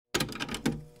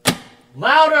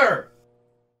Louder!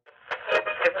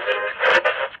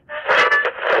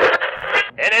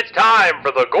 And it's time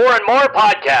for the Gore N More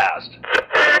podcast.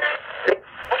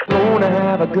 Gonna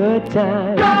have a good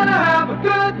time. Gonna have a good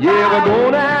time! Yeah, we're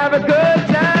gonna have a good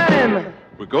time.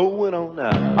 We're going on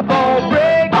now. A ball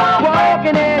break,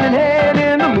 walking hand in hand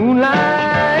in the moonlight.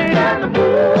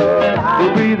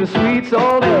 We'll be the sweet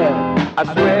soul there. I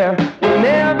swear we'll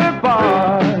never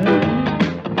part.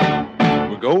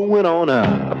 We're going on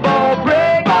now. A ball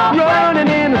break, running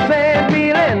in the sand,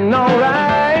 feeling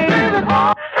alright.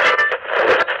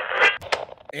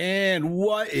 And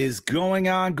what is going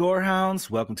on, Gorehounds?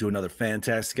 Welcome to another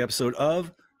fantastic episode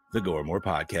of the Gore N More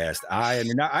podcast. I am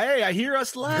not. Hey, I hear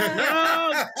us laugh.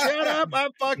 No, shut up.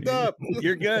 I'm fucked up.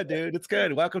 You're good, dude. It's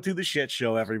good. Welcome to the shit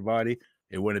show, everybody.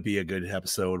 It wouldn't be a good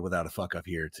episode without a fuck up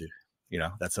here, too. You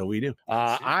know, that's what we do.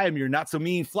 I am your not so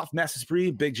mean fluff master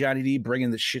spree, Big Johnny D,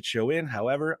 bringing the shit show in.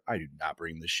 However, I do not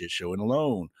bring the shit show in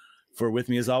alone. For with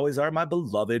me, as always, are my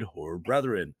beloved horror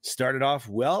brethren. Started off,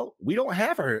 well, we don't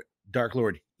have our Dark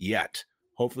Lord yet.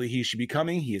 Hopefully he should be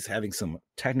coming. He is having some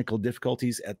technical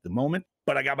difficulties at the moment,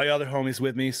 but I got my other homies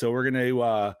with me, so we're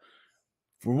gonna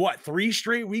for what, 3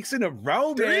 straight weeks in a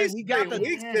row, man. We got the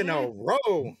weeks in a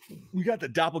row. We got the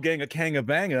doppelganger kanga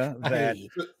banga that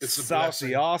It's a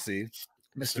saucy blessing. Aussie,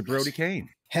 Mr. Brody Kane.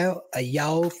 How are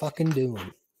y'all fucking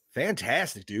doing?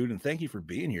 Fantastic, dude, and thank you for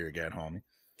being here again, homie.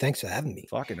 Thanks for having me.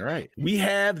 Fucking right. We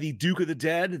have the Duke of the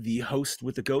Dead, the host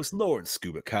with the ghost, Lord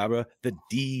Scuba Cabra, the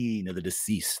Dean of the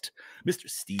Deceased, Mr.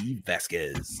 Steve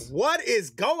Vasquez. What is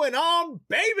going on,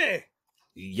 baby?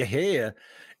 Yeah.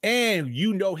 And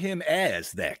you know him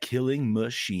as that killing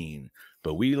machine,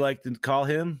 but we like to call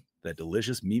him that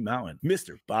delicious meat mountain,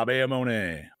 Mr. Bobby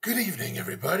Amone. Good evening,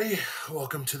 everybody.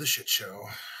 Welcome to the shit show.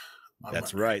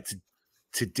 That's right.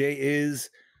 Today is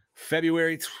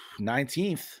February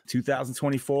 19th,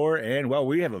 2024. And well,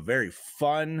 we have a very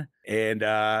fun and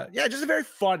just a very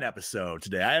fun episode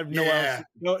today. I have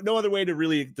no other way to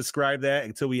really describe that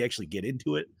until we actually get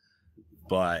into it.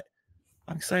 But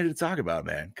I'm excited to talk about it,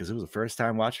 man, because it was the first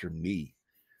time watch for me.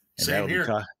 And Same here.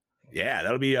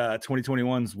 That'll be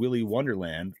 2021's Willy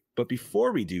Wonderland. But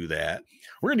before we do that,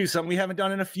 we're gonna do something we haven't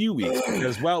done in a few weeks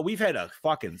because, well, we've had a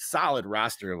fucking solid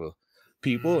roster of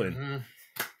people, and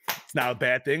it's not a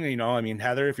bad thing, you know. I mean,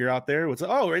 Heather, if you're out there, right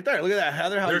there? Look at that,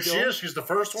 Heather. How There you she doing? is. She's the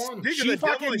first one. She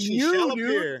fucking knew,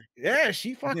 dude. Yeah,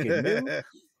 she fucking knew.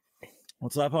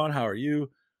 What's up, hon? How are you?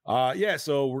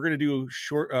 So we're gonna do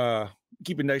short,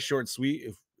 keep it nice, short, and sweet.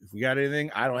 If we got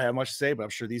anything, I don't have much to say, but I'm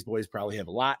sure these boys probably have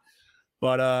a lot.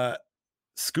 But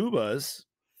Scubas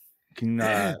can.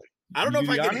 I don't know if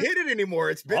I can hit it anymore.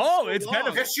 It's been it's long.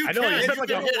 been Yes, you I know, can. it's been You like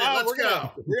can a hit it. while. Let's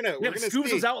go. We're gonna Scubas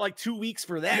see. was out like 2 weeks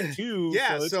for that too.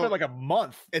 Yeah, so it's so- been like a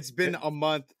month. It's been a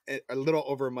month, a little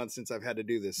over a month since I've had to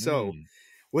do this. So,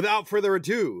 without further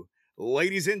ado,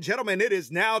 ladies and gentlemen, it is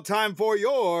now time for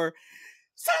your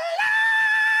Slice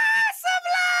of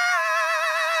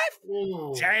Life.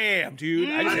 Ooh. Damn, dude!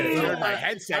 I just had to felt turn my that-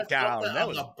 headset I felt down. that That on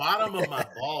was the bottom of my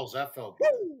balls. That felt good.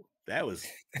 that was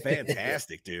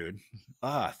fantastic, dude.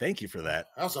 Thank you for that,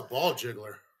 That was a ball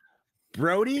jiggler.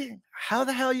 Brody. How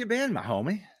the hell you been, my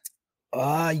homie?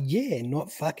 Yeah,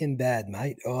 not fucking bad,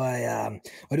 mate. I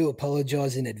do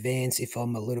apologize in advance if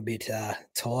I'm a little bit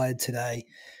tired today.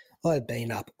 I've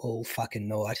been up all fucking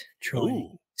night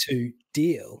trying to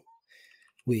deal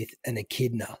with an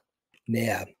echidna.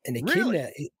 Now, an echidna,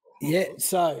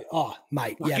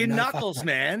 mate, Fucking no, knuckles, fuck,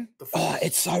 man.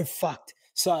 it's so fucked.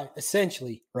 So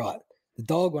essentially, right, the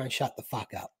dog won't shut the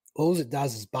fuck up. All it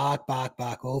does is bark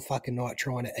all fucking night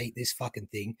trying to eat this fucking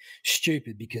thing.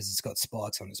 Stupid because it's got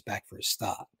spikes on its back for a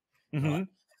start. Right?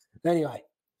 Anyway,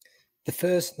 the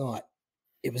first night,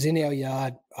 it was in our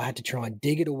yard. I had to try and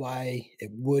dig it away.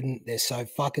 It wouldn't. They're so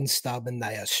fucking stubborn.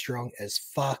 They are strong as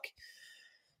fuck.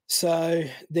 So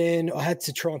then I had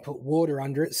to try and put water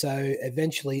under it. So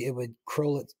eventually it would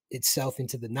crawl itself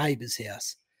into the neighbor's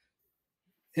house.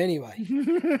 Anyway,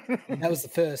 that was the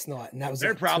first night, and that was Their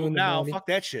like 2 problem in the now. morning. Fuck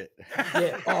that shit.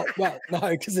 Yeah. Oh, well, no,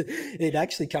 because it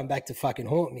actually come back to fucking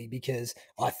haunt me because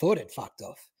I thought it fucked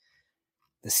off.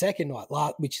 The second night,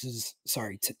 last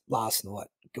night,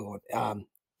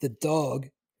 the dog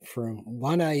from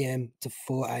 1 a.m. to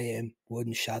 4 a.m.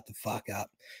 wouldn't shut the fuck up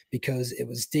because it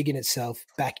was digging itself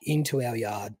back into our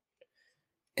yard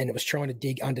and it was trying to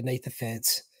dig underneath the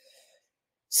fence.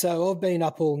 So I've been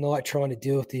up all night trying to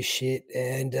deal with this shit,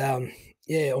 and I'm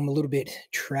a little bit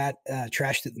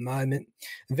trashed at the moment.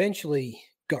 Eventually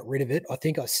got rid of it. I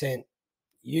think I sent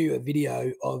you a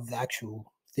video of the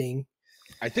actual thing.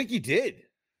 I think you did.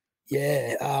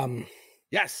 Yeah.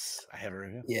 Yes, I have it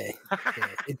right now. Yeah,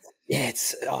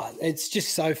 it's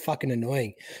just so fucking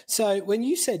annoying. So when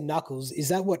you said Knuckles, is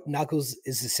that what Knuckles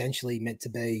is essentially meant to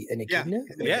be, an echidna?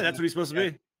 Yeah, that's what he's supposed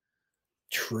to be.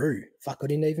 True. Fuck, I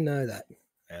didn't even know that.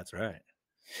 That's right.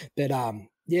 But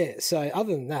yeah. So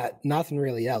other than that, nothing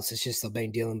really else. It's just I've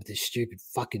been dealing with this stupid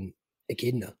fucking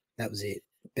echidna. That was it.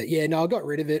 But yeah, no, I got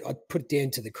rid of it. I put it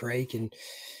down to the creek, and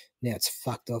now it's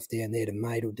fucked off down there to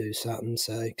mate or do something.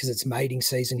 So because it's mating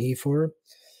season here for him,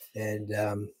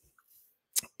 and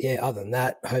yeah. Other than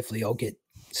that, hopefully I'll get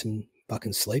some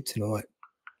fucking sleep tonight.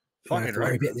 I don't have to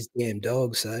worry about this damn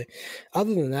dog. So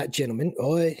other than that, gentlemen,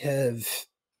 I have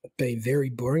been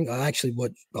very boring. I actually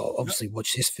obviously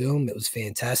watched this film. It was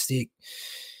fantastic.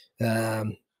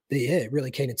 But yeah,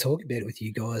 really keen to talk about it with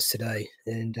you guys today.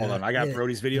 And hold on, I got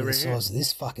Brody's video right here. The size of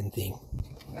this fucking thing.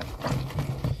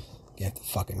 You have to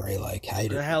fucking relocate it.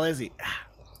 Where the hell is he?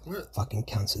 Fucking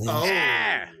cunts of things. Oh.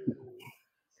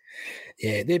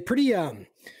 Yeah, they're pretty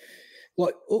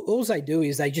what all they do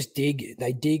is they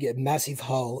dig a massive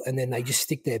hole and then they just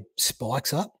stick their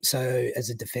spikes up as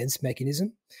a defense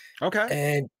mechanism.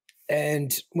 Okay.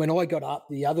 And when I got up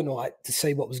the other night to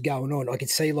see what was going on, I could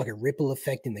see like a ripple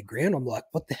effect in the ground. I'm like,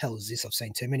 what the hell is this? I've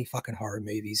seen too many fucking horror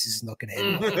movies. This is not going to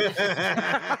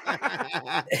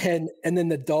end. And then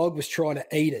the dog was trying to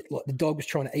eat it. Like the dog was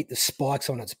trying to eat the spikes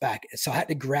on its back. So I had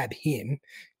to grab him,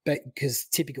 but because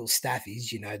typical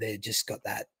staffies, they just got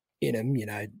that in them,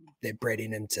 they're bred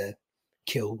in them to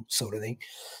kill sort of thing.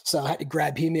 So I had to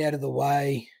grab him out of the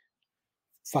way,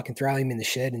 fucking throw him in the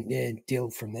shed and deal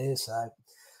from there. So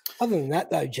other than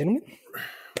that, though, gentlemen,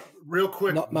 real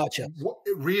quick, not much else.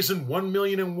 Reason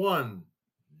 1,000,001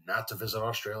 not to visit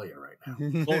Australia right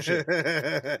now. Bullshit.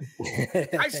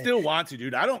 I still want to,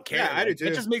 dude. I don't care. Yeah, I do too.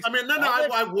 It just makes. I mean,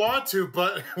 I want to,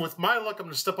 but with my luck, I'm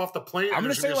going to step off the plane. I'm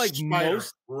going to say like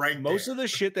most there. of the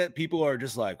shit that people are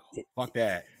just like, fuck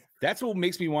that. That's what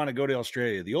makes me want to go to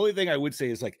Australia. The only thing I would say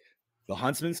is like the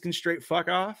huntsmen can straight fuck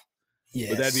off. Yes.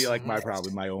 But that'd be like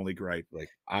my only gripe. Like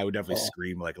I would definitely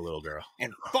scream like a little girl.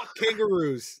 And fuck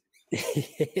kangaroos.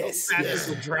 Yes.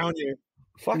 Will drown you.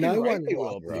 Fucking no right one they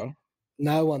will, bro.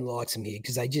 No one likes them here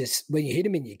because they just, when you hit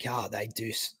them in your car, they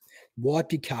do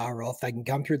wipe your car off. They can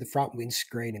come through the front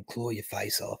windscreen and claw your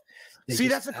face off. See,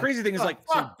 that's the crazy thing is like,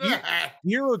 so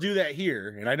deer will do that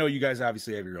here. And I know you guys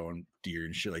obviously have your own deer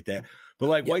and shit like that. But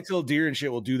like white-tailed deer and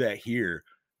shit will do that here.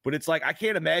 But it's like, I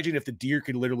can't imagine if the deer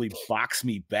could literally box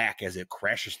me back as it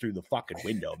crashes through the fucking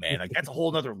window, man. Like, that's a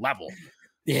whole nother level.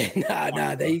 Yeah,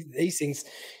 no, these things,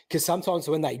 because sometimes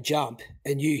when they jump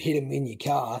and you hit them in your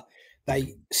car,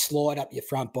 they slide up your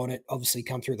front bonnet, obviously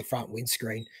come through the front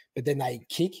windscreen, but then they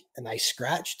kick and they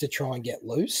scratch to try and get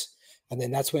loose. And then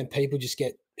that's when people just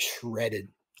get shredded.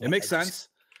 It makes sense.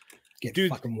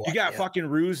 Dude, you got fucking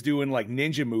Ruse doing like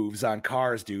ninja moves on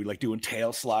cars, dude, like doing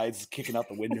tail slides, kicking out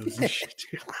the windows and shit.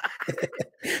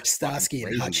 Starsky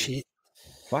and hot shit.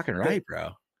 Fucking right,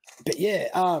 bro. But yeah,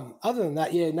 other than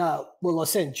that, well, I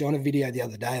sent John a video the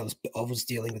other day. I was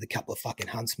dealing with a couple of fucking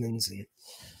huntsmans and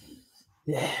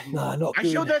not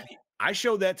good. I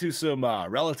showed that to some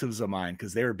relatives of mine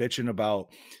because they were bitching about,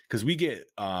 because we get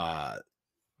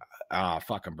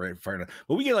fucking brain fart.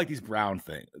 But we get like these brown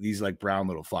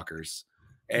little fuckers.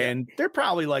 And they're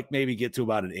probably like maybe get to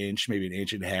about an inch, maybe an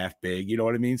inch and a half big. You know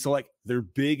what I mean? So like they're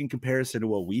big in comparison to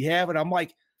what we have. And I'm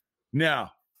like, no,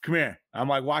 come here. I'm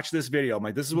like, watch this video. I'm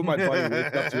like, this is what my buddy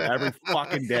wakes up to every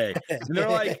fucking day. And they're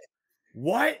like,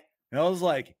 what? And I was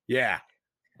like, yeah.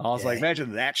 I was like,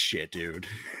 imagine that shit, dude.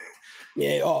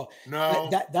 Yeah. Oh no,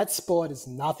 that spot is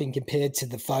nothing compared to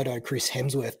the photo Chris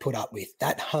Hemsworth put up with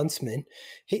that huntsman.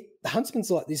 The huntsman's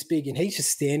like this big, and he's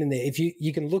just standing there. If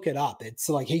you can look it up, it's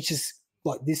like he's just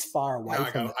like this far away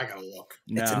from it. I gotta look.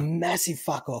 It's a massive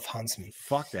fuck off huntsman.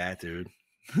 Fuck that, dude.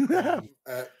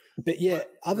 But yeah,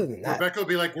 other than that, Rebecca will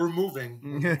be like, "We're moving,"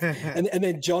 and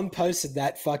then John posted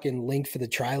that fucking link for the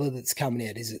trailer that's coming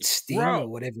out. Is it Sting or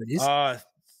whatever it is?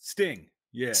 Sting.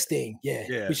 Yeah. Sting,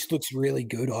 yeah. Which looks really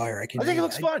good, I reckon. I think it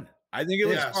looks fun. I think it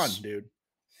looks fun, dude.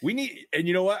 We need, and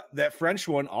you know what? That French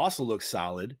one also looks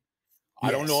solid. Yes.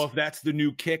 I don't know if that's the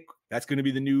new kick. That's going to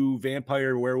be the new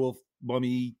vampire, werewolf,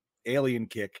 mummy, alien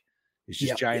kick. It's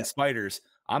just giant spiders.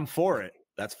 I'm for it.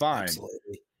 That's fine.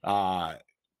 Absolutely.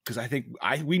 Because I think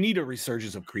we need a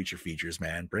resurgence of creature features,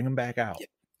 man. Bring them back out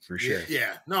for sure.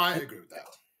 Yeah. No, I agree with that.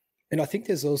 And I think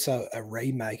there's also a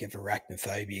remake of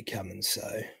Arachnophobia coming, so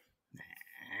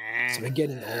we're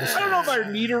getting all. I don't know if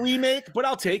I need a remake, but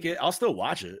I'll take it. I'll still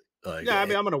watch it. I mean,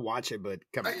 I'm going to watch it, but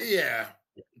come on. Yeah.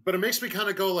 But it makes me kind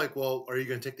of go like, well, are you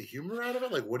going to take the humor out of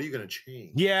it? Like, what are you going to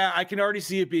change? Yeah, I can already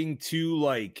see it being too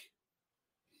like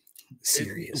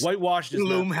serious. Whitewashed is not-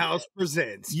 Bloomhouse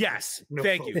presents. Yes, No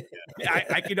thank you.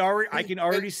 I can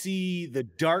already see the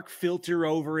dark filter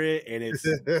over it, and it's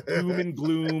doom and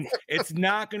gloom. It's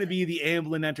not going to be the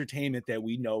Amblin entertainment that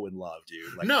we know and love,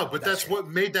 dude. Like, No, but that's what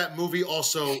made that movie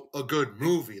also a good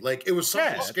movie. Like, it was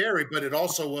something scary, but it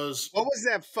also was. What was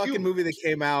that fucking movie that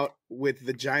came out with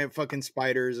the giant fucking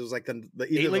spiders? It was like the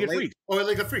Eight-Legged Freaks. Oh,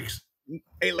 Eight-Legged Freaks.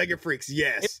 Eight-Legged Freaks.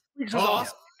 Yes, Freaks was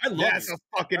awesome. I love that's it.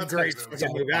 a fucking That's great awesome.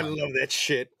 fucking movie. I love that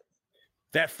shit.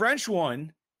 That French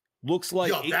one looks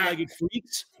like Eight-Legged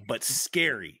Freaks, but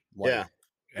scary. Like, Yeah.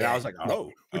 And I was like, oh,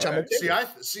 Which I'm okay. okay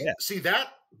See, with. see that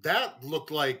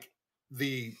looked like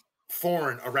the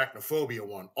foreign arachnophobia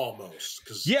one almost.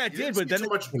 Because Yeah, it did, but then too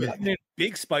much big.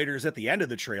 big spiders at the end of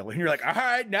the trailer, and you're like, all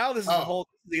right, now this is a whole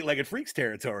Eight-Legged Freaks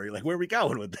territory. Like, where are we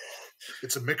going with this?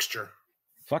 It's a mixture.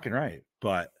 Fucking right.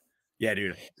 But yeah,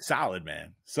 dude, solid,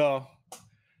 man. So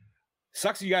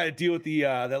sucks you got to deal with the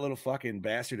that little fucking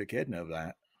bastard echidna of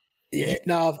that. Yeah,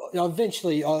 no,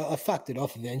 eventually I fucked it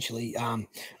off eventually. I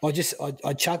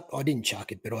didn't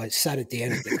chuck it, but I sat it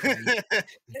down at the crate.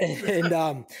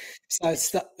 And so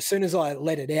as soon as I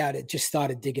let it out, it just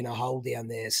started digging a hole down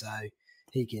there so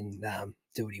he can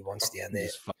do what he wants down there.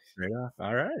 Just fuck straight off.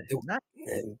 All right.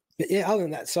 But yeah, other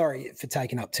than that, sorry for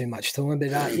taking up too much time, but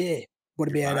yeah. What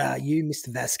about you, Mr.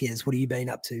 Vasquez? What have you been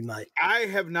up to, mate? I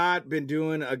have not been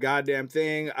doing a goddamn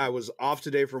thing. I was off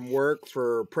today from work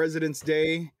for President's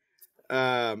Day.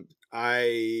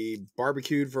 I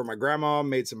barbecued for my grandma,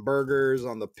 made some burgers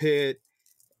on the pit,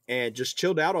 and just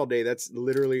chilled out all day. That's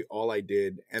literally all I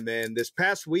did. And then this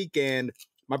past weekend,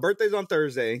 my birthday's on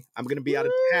Thursday. I'm going to be out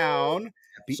of town,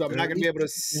 so I'm not going to be able to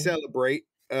celebrate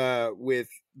at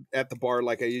the bar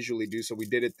like I usually do. So we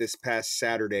did it this past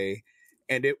Saturday.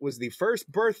 And it was the first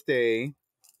birthday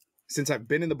since I've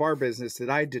been in the bar business that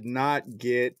I did not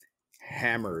get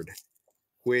hammered,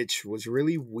 which was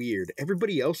really weird.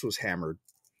 Everybody else was hammered,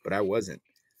 but I wasn't.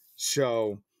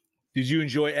 So, did you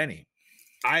enjoy any?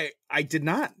 I did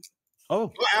not.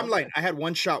 Oh, I'm like, I had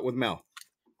one shot with Mel.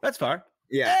 That's fine.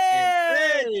 Yeah.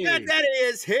 Hey, Chad Daddy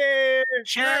is here.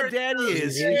 Chad Daddy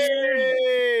is here.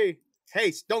 Hey.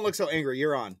 Hey, don't look so angry.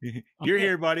 You're on. You're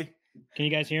here, buddy. Can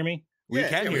you guys hear me? We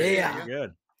can hear you. Yeah. You're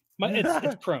good.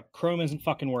 It's Chrome. Chrome isn't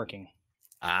fucking working.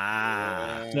 So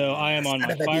I am on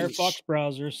my Firefox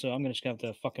browser, so I'm just gonna have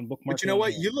to fucking bookmark. But you know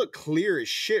what? You look clear as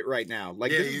shit right now.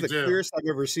 Like, this is the clearest I've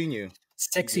ever seen you.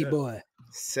 Sexy boy.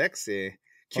 Sexy.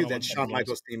 Cue that Shawn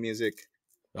Michaels theme music.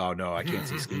 Oh no, I can't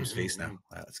see Scoob's face now. All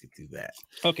right, let's get through that.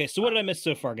 Okay, so what did I miss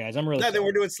so far, guys? I'm really. Then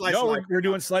we're doing slice of life. We're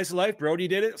doing slice of life. Brody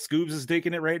did it. Scoobs is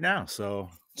taking it right now. So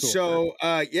cool.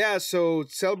 So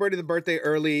celebrated the birthday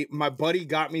early. My buddy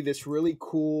got me this really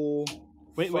cool.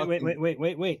 Wait. Hold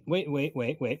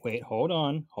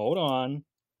on.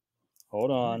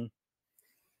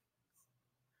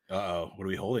 Uh-oh, what are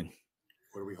we holding?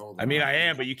 What are we holding? I mean, I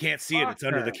am, but you can't see it. It's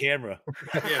under the camera.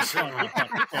 Yes.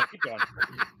 Keep going.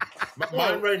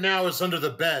 Mine right now is under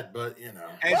the bed, but you know.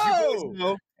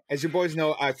 As you boys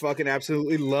know, I fucking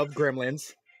absolutely love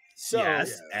Gremlins. So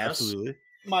yes, absolutely.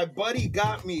 My buddy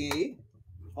got me.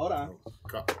 Hold on.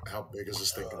 God, how big is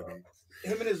this thing gonna be?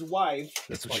 Him and his wife.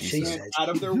 That's what she said. Out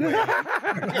of their way.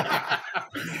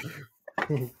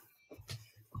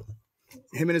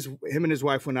 him and his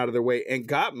wife went out of their way and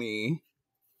got me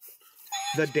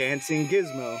the dancing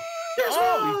gizmo.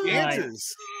 Oh, he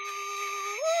dances.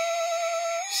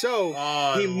 So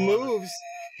he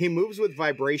moves with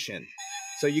vibration.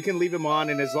 So you can leave him on,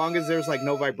 and as long as there's like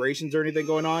no vibrations or anything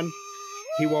going on,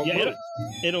 he won't move.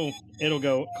 It'll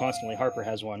go constantly. Harper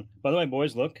has one. By the way,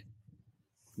 boys, look.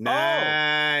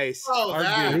 Nice.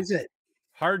 What is it?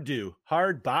 Hard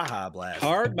Baja Blast.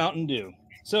 Hard Mountain Dew.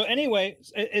 So anyway,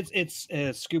 it's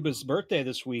Scuba's birthday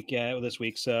this week.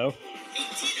 So.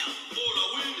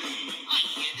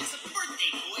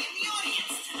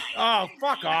 Oh,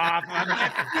 fuck off.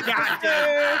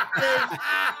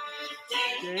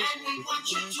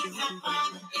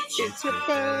 It's your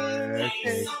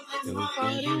birthday.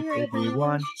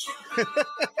 Everyone.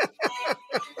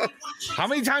 How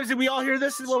many times did we all hear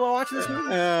this while watching this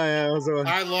movie? I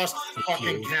lost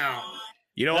fucking count.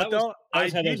 You know what, though? That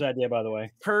was Heather's idea, by the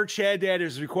way. Per Chad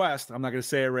Dadder's request, I'm not going to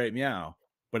say it right meow,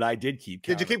 but I did keep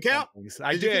count. Did you keep count?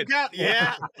 I did. You keep count?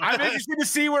 Yeah. I'm interested to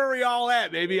see where we all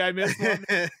at. Maybe I missed one.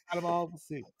 Out of all, we'll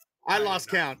see. I lost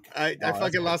count. I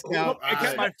fucking lost count. I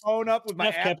kept my phone up with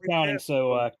my Jeff kept counting,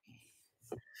 so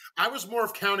I was more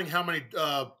of counting how many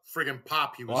friggin'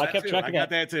 pop he was. Well, I kept track of got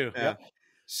that too. Yeah.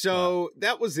 So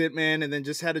that was it, man. And then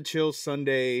just had a chill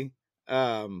Sunday.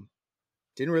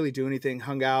 Didn't really do anything.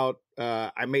 Hung out.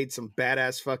 I made some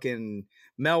badass fucking.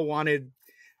 Mel wanted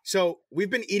So we've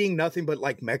been eating nothing but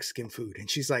like Mexican food. And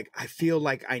she's like, I feel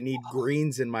like I need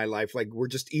greens in my life. Like we're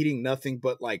just eating nothing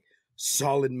but like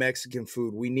solid Mexican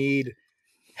food. We need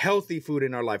healthy food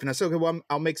in our life. And I said, okay, well,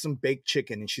 I'll make some baked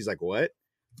chicken. And she's like, what?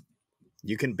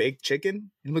 You can bake chicken?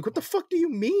 And I'm like, what the fuck do you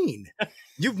mean?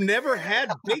 You've never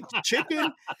had baked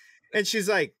chicken? And she's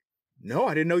like, no,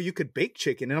 I didn't know you could bake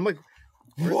chicken. And I'm like,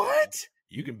 what?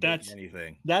 You can bake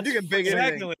anything. You can bake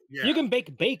anything. Yeah. You can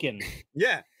bake bacon.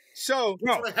 Yeah. So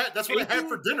that's what I had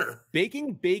for dinner.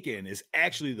 Baking bacon is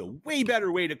actually the way better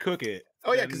way to cook it.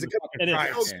 Oh yeah, because it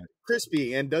comes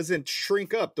crispy and doesn't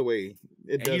shrink up the way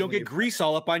it does. And you don't get grease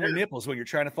all up on your nipples when you're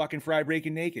trying to fucking fry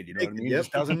bacon naked. You know what I mean? It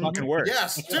just doesn't fucking work.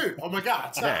 Yes, dude. Oh my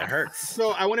god, yeah, it hurts.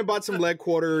 So I went and bought some leg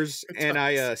quarters and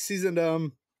I seasoned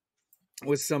them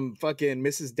with some fucking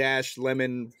Mrs. Dash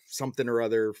lemon something or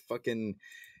other fucking.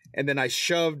 And then I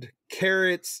shoved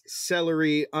carrots,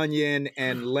 celery, onion,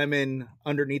 and lemon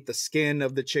underneath the skin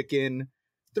of the chicken,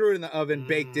 threw it in the oven,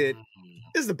 baked it.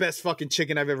 This is the best fucking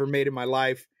chicken I've ever made in my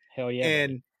life. Hell yeah.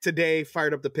 And today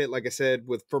fired up the pit, like I said,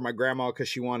 for my grandma because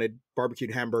she wanted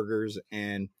barbecued hamburgers.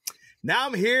 And now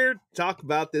I'm here to talk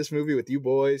about this movie with you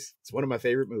boys. It's one of my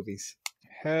favorite movies.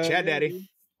 Chad Daddy,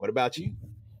 what about you?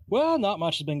 Well, not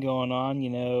much has been going on,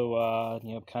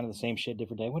 kind of the same shit,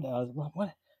 different day.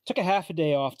 What? Took a half a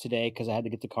day off today because I had to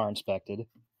get the car inspected,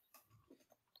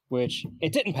 which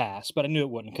it didn't pass, but I knew it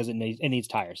wouldn't because it needs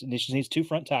tires. It just needs 2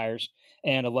 front tires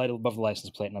and a light above the license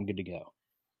plate, and I'm good to go.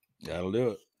 That'll do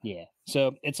it. Yeah.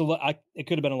 So it's a lot. It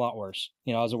could have been a lot worse.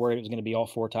 I was worried it was going to be all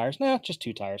 4 tires. Nah, just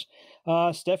 2 tires.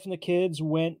 Steph and the kids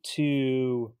went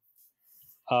to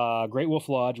Great Wolf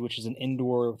Lodge, which is an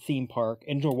indoor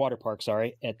water park,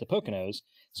 at the Poconos.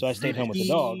 So I stayed home with the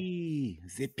dog.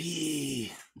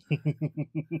 Zippy.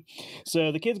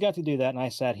 So the kids got to do that, and I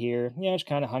sat here. Just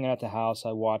kind of hung out at the house.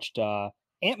 I watched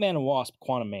Ant-Man and Wasp: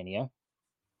 Quantumania.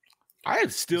 I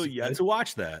have still yet to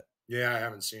watch that. Yeah, I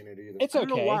haven't seen it either. It's okay. I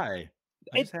don't know why.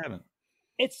 I just haven't.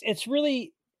 It's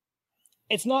really,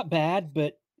 it's not bad,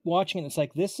 but watching it, it's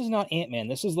like, this is not Ant-Man.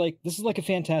 This is like a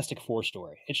Fantastic Four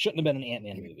story. It shouldn't have been an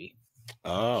Ant-Man movie.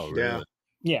 Oh, really?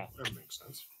 Yeah. That makes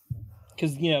sense.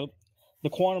 Because, the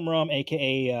quantum realm,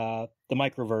 aka the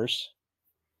microverse,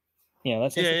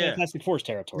 that's the Fantastic Four's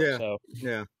territory. Yeah. So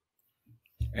yeah.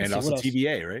 And also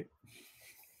TVA, right?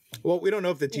 Well, we don't know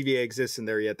if the TVA exists in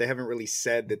there yet. They haven't really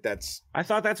said that that's. I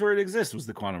thought that's where it exists, was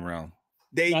the quantum realm.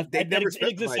 They never it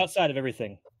exists outside of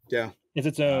everything. Yeah. It's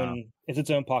its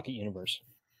own pocket universe.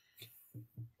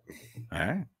 All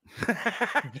right.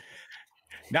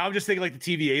 Now I'm just thinking like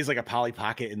the TVA is like a Polly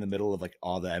Pocket in the middle of like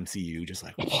all the MCU, just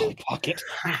like Polly Pocket.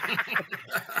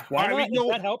 Why right, not?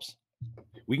 That helps.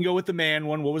 We can go with the man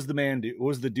one. What was the man do? What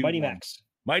was the dude? Mighty one? Max.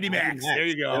 Mighty Max. There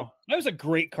you go. Yep. That was a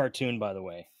great cartoon, by the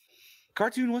way.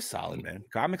 Cartoon was solid, man.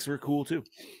 Comics were cool too.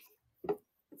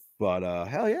 But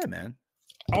hell yeah, man.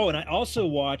 Oh, and I also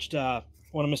watched one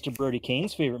of Mr. Brody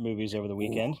Kane's favorite movies over the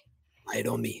weekend. Light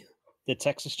on me. The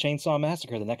Texas Chainsaw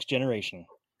Massacre: The Next Generation.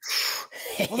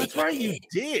 Well, that's right, you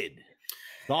did.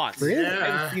 Thoughts? Really? I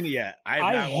haven't seen it yet.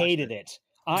 I hated it.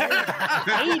 I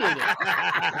hated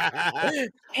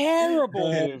it.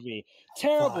 Terrible movie.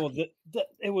 Terrible.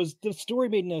 The story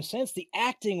made no sense. The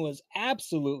acting was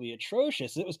absolutely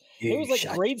atrocious. It was like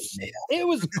grade. It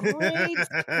was grade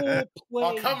school play.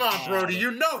 Oh, come on, Brody.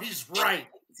 You know he's right.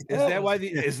 Is that why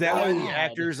the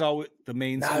actors the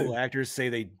main school actors say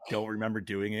they don't remember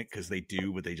doing it because they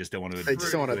do, but they just don't want to. They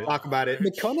just don't want to talk about it.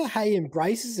 McConaughey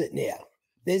embraces it now.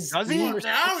 There's does he?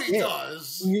 Now he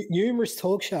does. Numerous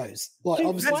talk shows. Like Dude,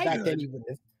 obviously back then he wouldn't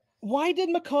have. Why did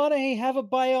McConaughey have a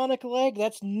bionic leg?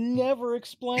 That's never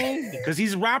explained. Because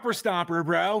he's Romper Stomper,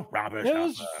 bro. Romper That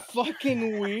was Stomper.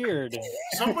 fucking weird.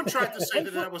 Someone tried to say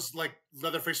that was like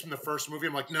Leatherface from the first movie.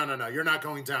 I'm like, no, you're not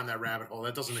going down that rabbit hole.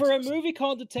 That doesn't For exist. a movie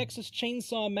called The Texas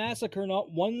Chainsaw Massacre,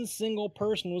 not one single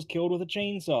person was killed with a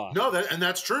chainsaw. No,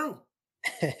 that's true.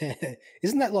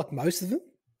 Isn't that like most of them?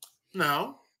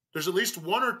 No, there's at least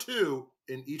 1 or 2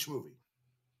 in each movie.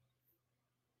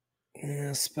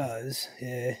 I suppose.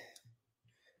 Yeah.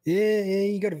 Yeah,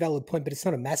 you got a valid point, but it's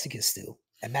not a massacre still.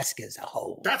 A massacre as a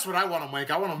whole. That's what I want to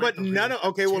make. I want to make. But none of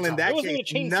well, in that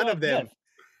case, none of them.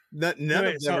 None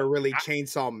of them are really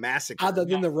Chainsaw Massacre. Other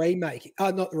than the remake.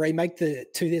 Not the remake, the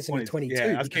 2022.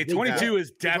 Yeah, okay, 22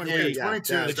 is definitely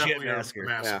 22 is definitely a massacre.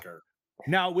 massacre.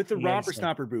 Now, with the Romper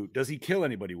Stomper boot, does he kill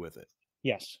anybody with it?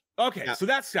 Yes. Okay, so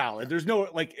that's solid. There's no,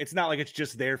 it's not like it's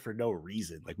just there for no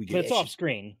reason. Like we get But it's off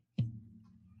screen.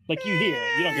 Like you hear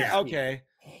it. You don't get okay.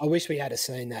 I wish we had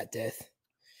seen that death.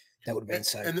 That would have been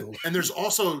so cool. And there's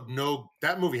also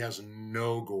that movie has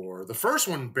no gore. The first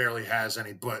one barely has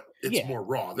any, but it's more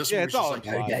raw. This one's just like,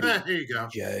 here you go.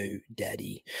 Joe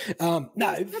Daddy.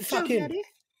 No, fucking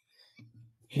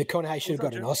McConaughey should have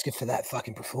got an Oscar for that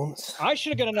fucking performance. I should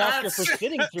have got an Oscar for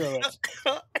sitting through it.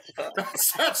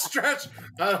 That's a stretch.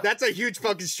 That's a huge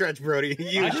fucking stretch, Brody.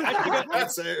 I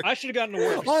should have gotten an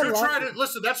award. You're trying to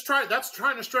listen. That's trying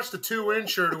to stretch the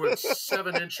 2-incher to a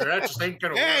 7-incher. That just ain't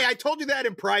gonna work. Hey, I told you that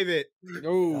in private.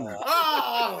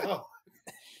 Oh,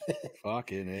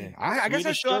 fucking A. I guess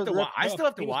I still have to watch. I still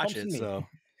have to watch it. So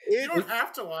you don't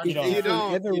have to watch it. If we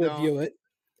ever review it,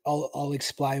 I'll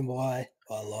explain why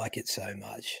I like it so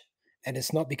much. And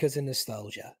it's not because of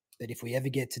nostalgia, but if we ever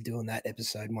get to doing that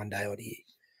episode one day or the year,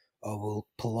 I will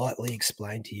politely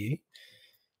explain to you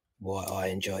why I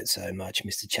enjoy it so much,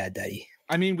 Mr. Chad Daddy.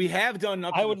 I mean, we have done.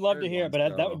 I would love to hear it,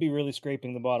 but that would be really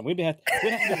scraping the bottom. We'd have to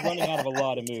be running out of a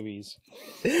lot of movies.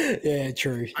 Yeah,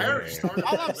 true. All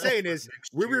I'm saying is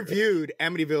we reviewed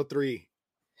Amityville 3.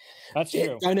 That's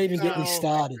true. Don't even get me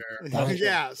started.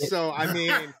 Yeah, so I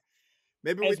mean,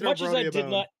 maybe we throw Brody a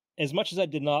bone. As much as I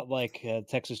did not like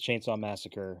Texas Chainsaw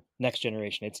Massacre Next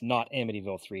Generation, it's not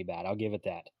Amityville 3 bad. I'll give it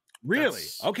that. Really?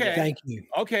 Okay. Thank you.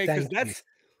 Okay,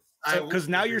 because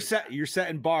now you're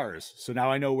setting bars. So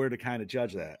now I know where to kind of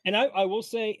judge that. And I will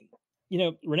say,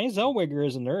 Renee Zellweger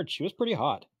is a nerd. She was pretty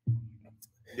hot.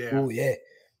 Yeah. Oh yeah.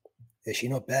 Yeah,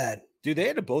 she's not bad. Dude, they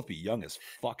had to both be young as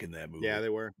fuck in that movie. Yeah, they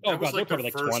were. Oh god, they're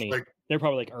probably like 20. They're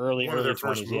probably like early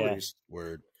 20s. Yeah.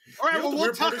 Word. All right, well,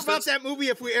 we'll talk about that movie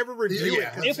if we ever review it.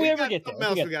 If we ever get there.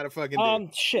 Something else we got to fucking do.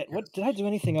 Shit. What did I do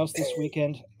anything else this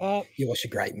weekend? You watched a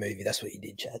great movie. That's what you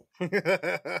did, Chad.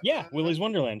 Yeah, Willy's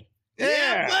Wonderland.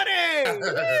 Yeah, buddy.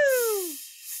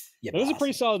 It was a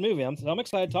pretty solid movie. I'm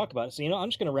excited to talk about it. So I'm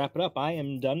just going to wrap it up. I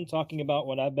am done talking about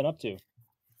what I've been up to.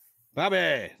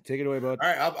 Bobby, take it away, bud. All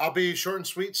right, I'll be short and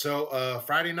sweet. So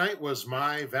Friday night was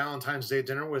my Valentine's Day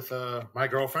dinner with my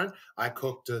girlfriend. I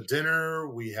cooked dinner.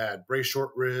 We had braised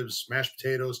short ribs, mashed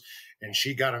potatoes, and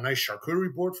she got a nice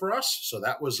charcuterie board for us. So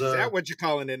that was... Is that what you're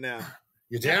calling it now?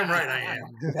 You're damn right I am.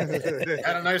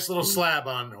 Had a nice little slab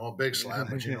on, big slab,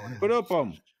 but you know. Put up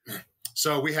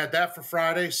So we had that for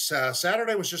Friday.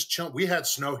 Saturday was just chill. We had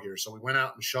snow here, so we went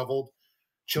out and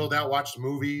chilled out, watched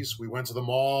movies. We went to the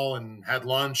mall and had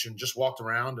lunch and just walked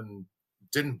around and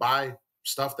didn't buy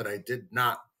stuff that I did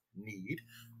not need.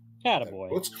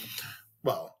 Attaboy.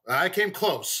 Well, I came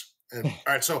close. And, all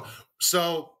right,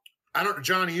 so I don't,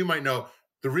 Johnny, you might know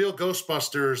the real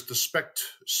Ghostbusters, the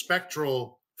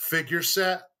spectral figure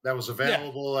set that was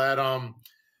available at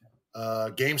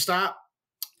GameStop.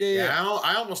 Yeah,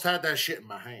 I almost had that shit in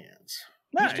my hands.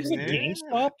 Nice.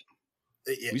 GameStop?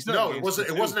 No, it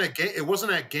wasn't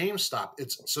at GameStop.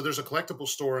 So there's a collectible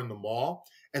store in the mall,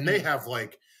 and they have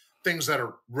like things that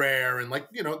are rare and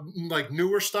like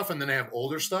newer stuff, and then they have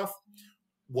older stuff.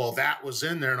 Well, that was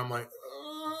in there, and I'm like,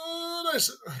 I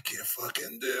said, I can't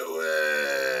fucking do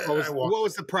it. What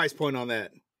was the price point on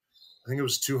that? I think it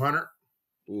was $200.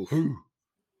 Ooh.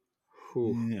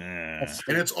 Yeah.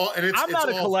 And it's all. And I'm not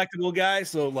a collectible guy,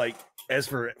 so like as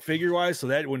for figure wise, so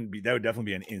that would definitely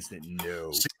be an instant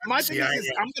no. My thing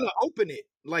is, I'm gonna open it.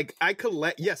 Like I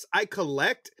collect. Yes, I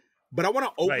collect, but I want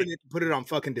to open it, put it on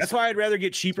fucking display. That's why I'd rather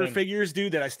get cheaper figures,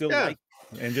 dude, that I still like,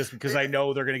 and just because I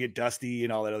know they're gonna get dusty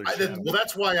and all that other shit. Well,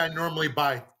 that's why I normally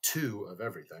buy 2 of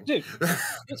everything, dude.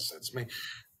 That's me.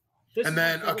 And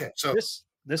then so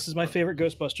this is my favorite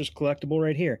Ghostbusters collectible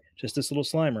right here. Just this little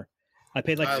Slimer. I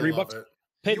paid like $3.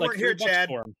 Paid you like weren't here, Chad.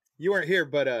 for him. You weren't here,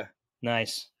 but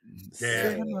nice.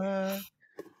 Yeah.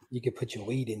 You could put your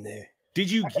weed in there. Did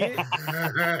you get?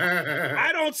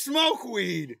 I don't smoke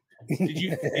weed. Did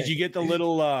you get the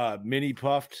little mini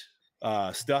puffed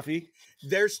stuffy?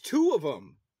 There's 2 of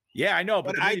them. Yeah, I know,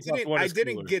 but I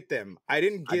didn't get them. I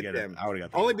didn't get them. I would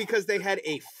have got them. Only because they had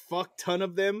a fuck ton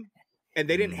of them, and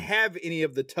they didn't have any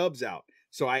of the tubs out.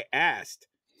 So I asked.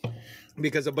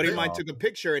 Because a buddy of mine took a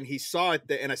picture and he saw it,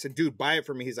 and I said, "Dude, buy it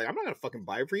for me." He's like, "I'm not gonna fucking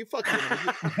buy it for you. Fuck you."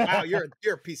 Wow, you're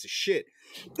a piece of shit.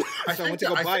 So I went to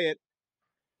go buy it.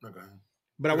 Okay.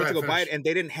 But I went to go buy it, and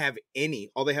they didn't have any.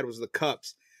 All they had was the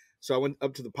cups. So I went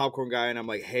up to the popcorn guy, and I'm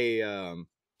like, "Hey,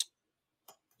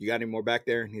 you got any more back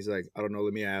there?" And he's like, "I don't know.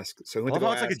 Let me ask." So I went to go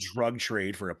ask. It's like a drug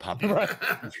trade for a popcorn.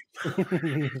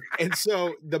 And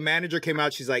so the manager came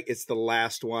out. She's like, "It's the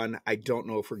last one. I don't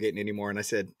know if we're getting any more." And I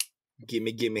said,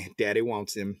 Gimme. Daddy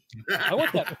wants him. I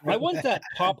want that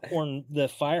popcorn, the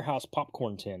Firehouse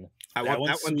popcorn tin. I want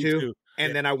that one too.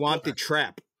 And then I want the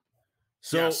trap.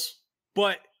 So,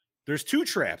 but there's 2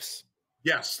 traps.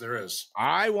 Yes, there is.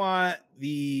 I want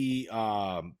the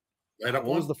what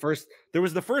was the first? there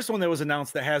was the first one that was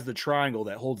announced that has the triangle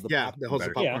that holds the popcorn. That holds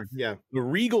the popcorn. Yeah. The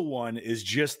Regal one is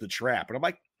just the trap. And I'm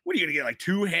like, what are you gonna get? Like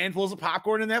 2 handfuls of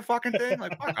popcorn in that fucking thing?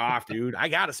 Like, fuck off, dude. I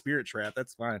got a Spirit trap.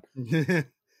 That's fine.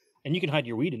 And you can hide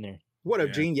your weed in there. What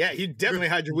up, Gene? Yeah, you definitely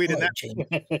hide your weed in that. Gene.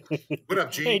 What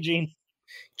up, Gene? Hey, Gene.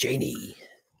 Janie.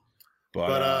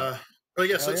 But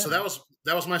yeah, so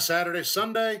that was my Saturday.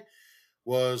 Sunday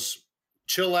was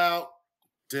chill out,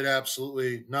 did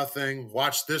absolutely nothing,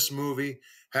 watched this movie,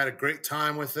 had a great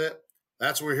time with it.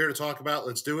 That's what we're here to talk about.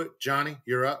 Let's do it. Johnny,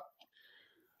 you're up.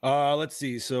 Let's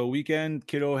see. So weekend,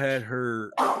 kiddo had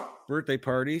her birthday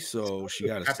party, so she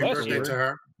got a Happy birthday to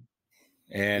her.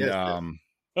 And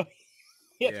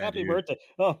Yes, happy dude. birthday.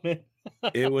 Oh man.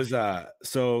 It was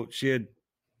so she had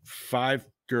 5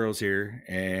 girls here,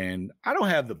 and I don't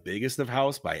have the biggest of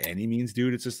house by any means,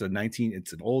 dude. It's just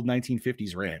it's an old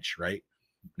 1950s ranch, right?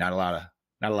 Not a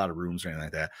lot of rooms or anything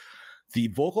like that. The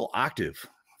vocal octave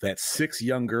that 6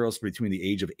 young girls between the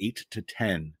age of 8 to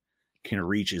 10 can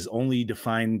reach is only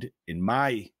defined in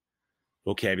my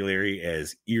vocabulary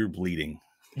as ear bleeding.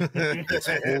 It's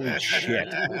holy shit.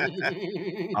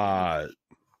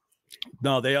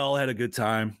 No, they all had a good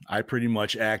time. I pretty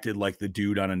much acted like the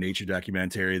dude on a nature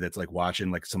documentary that's like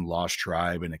watching like some lost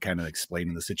tribe and it kind of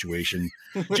explaining the situation,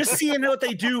 just seeing what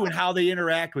they do and how they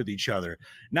interact with each other.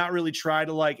 Not really try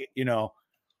to like,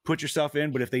 put yourself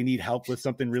in, but if they need help with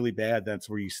something really bad, that's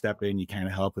where you step in, you kind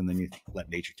of help, and then you let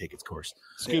nature take its course.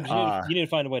 Scoobs, you need to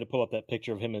find a way to pull up that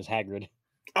picture of him as Hagrid.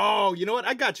 Oh, you know what?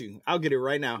 I got you. I'll get it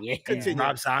right now. Yeah. Continue.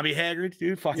 Rob Zombie Hagrid,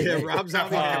 dude. Fucking Yeah, Rob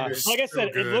Zombie Hagrid. Like I said, So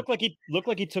it good. looked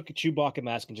like he took a Chewbacca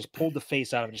mask and just pulled the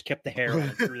face out of it and just kept the hair on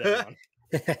and threw that on.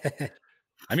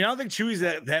 I mean, I don't think Chewie's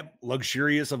that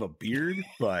luxurious of a beard,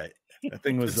 but that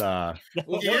thing was Well,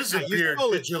 He is a beard.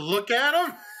 Did you look at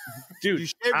him? dude, You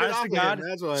shaved it honest off to of God. him,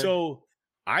 that's why. So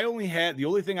the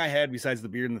only thing I had besides the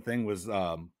beard and the thing was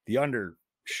the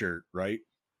undershirt, right?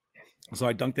 So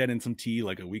I dunked that in some tea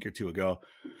like a week or 2 ago.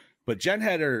 But Jen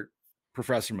had her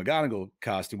Professor McGonagall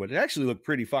costume, but it actually looked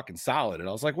pretty fucking solid. And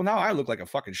I was like, well, now I look like a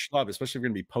fucking schlub, especially if you're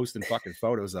gonna be posting fucking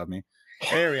photos of me.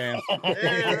 There I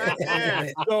am.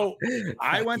 So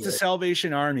I went to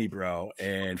Salvation Army, bro,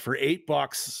 and for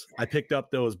 $8, I picked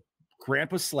up those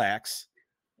grandpa slacks.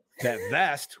 That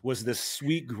vest was this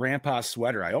sweet grandpa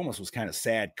sweater. I almost was kind of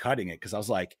sad cutting it because I was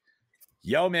like,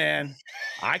 yo, man,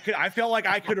 I felt like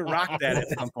I could have rocked that at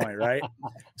some point, right?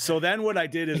 So then what I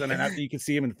did is, and after you can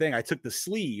see him in the thing, I took the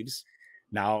sleeves.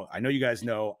 Now, I know you guys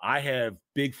know I have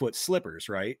Bigfoot slippers,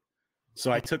 right?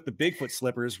 So I took the Bigfoot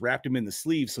slippers, wrapped them in the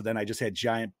sleeves. So then I just had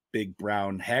giant, big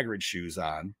brown Hagrid shoes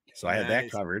on. So I had that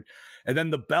covered. And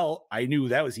then the belt, I knew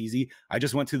that was easy. I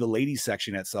just went to the ladies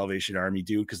section at Salvation Army,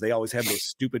 dude, because they always have those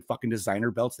stupid fucking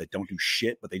designer belts that don't do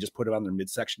shit, but they just put it on their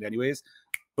midsection anyways.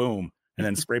 Boom. And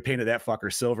then spray painted that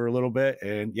fucker silver a little bit.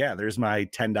 And yeah, there's my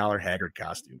 $10 Hagrid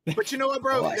costume. But you know what,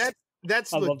 bro? Nice.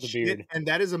 That's I love the legit, beard. and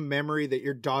that is a memory that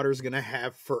your daughter's gonna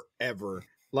have forever.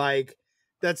 Like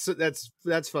that's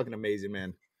fucking amazing,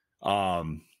 man.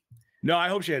 No, I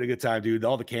hope she had a good time, dude.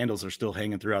 All the candles are still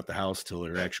hanging throughout the house till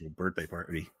her actual birthday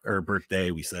party or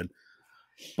birthday, we said.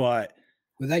 But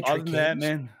Were they other trick than that, candles?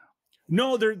 man.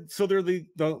 No, they're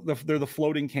the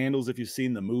floating candles if you've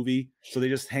seen the movie. So they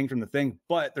just hang from the thing,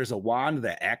 but there's a wand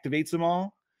that activates them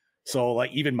all. So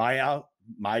like even my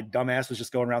dumbass was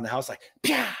just going around the house like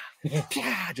pia,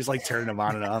 pia, just like turning them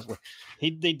on and off. They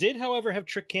did, however, have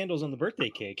trick candles on the birthday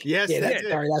cake. Yes, Yeah, that's it.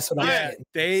 sorry, that's what I Yeah, meant.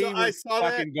 they So I were saw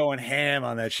that. fucking going ham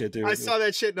on that shit, dude. I saw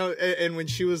that shit. No, and when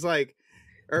she was like,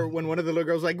 or when one of the little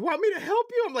girls was like, "Want me to help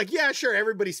you?" I'm like, "Yeah, sure."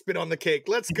 Everybody spit on the cake.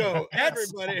 Let's go,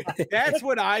 everybody. That's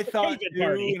what I thought, David dude,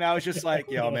 party. and I was just like,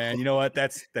 "Yo, man, you know what?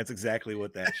 That's exactly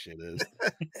what that shit is."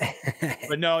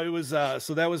 But no, it was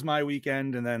so that was my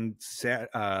weekend, and then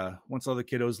once all the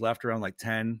kiddos left around like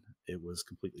 10, it was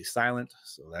completely silent.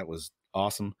 So that was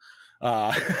awesome.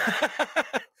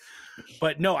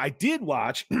 But no, I did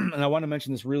watch, and I want to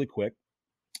mention this really quick.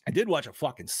 I did watch a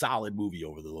fucking solid movie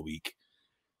over the week,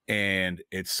 and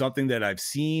it's something that I've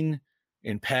seen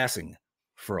in passing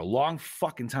for a long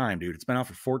fucking time, dude. It's been out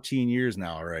for 14 years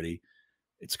now already.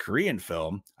 It's a Korean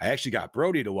film. I actually got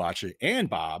Brody to watch it and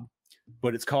Bob,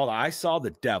 but it's called I Saw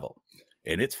the Devil,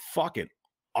 and it's fucking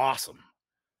awesome.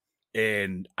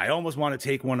 And I almost want to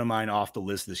take one of mine off the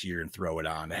list this year and throw it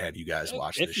on to have you guys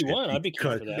watch If this you shit want, I'd be keen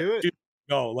for because- that. Do it. Dude,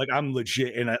 no, like I'm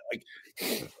legit, and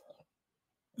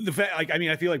the fact, like, I mean,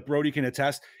 I feel like Brody can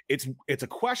attest. It's a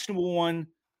questionable one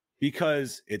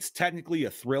because it's technically a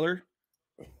thriller,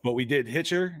 but we did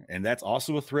Hitcher, and that's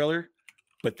also a thriller.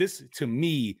 But this, to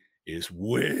me, is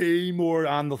way more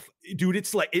on the dude.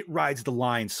 It's like it rides the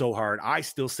line so hard. I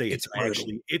still say it's brutal.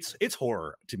 actually it's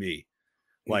horror to me.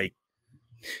 Like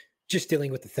just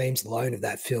dealing with the themes alone of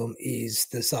that film is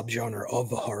the subgenre of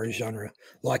the horror genre.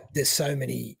 Like, there's so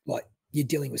many, like, you're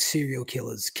dealing with serial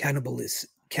killers,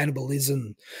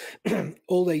 cannibalism,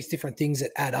 all these different things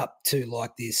that add up to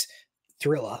like this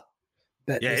thriller.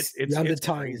 But Yeah, the undertones,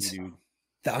 it's crazy, dude.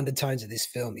 the undertones of this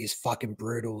film is fucking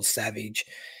brutal, savage.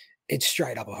 It's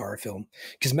straight up a horror film.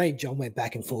 Because me and John went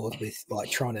back and forth with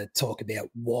like trying to talk about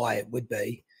why it would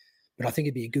be, but I think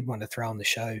it'd be a good one to throw on the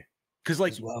show. Because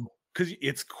like, as well. because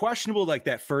it's questionable, like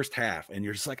that first half, and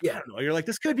you're just like, I don't know. You're like,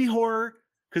 this could be horror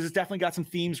because it's definitely got some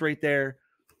themes right there,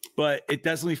 but it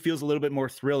definitely feels a little bit more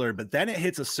thriller. But then it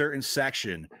hits a certain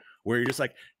section where you're just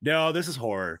like, no, this is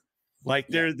horror. Like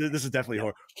this is definitely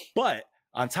horror. But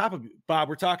on top of Bob,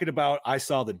 we're talking about I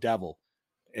Saw the Devil,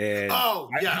 and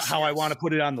how I want to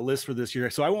put it on the list for this year.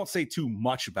 So I won't say too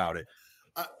much about it.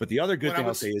 But the other good thing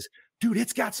I'll say is, dude,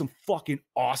 it's got some fucking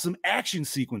awesome action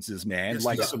sequences, man. Yes,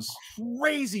 like some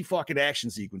crazy fucking action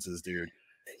sequences, dude.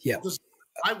 Yeah.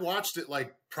 I watched it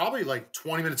like probably like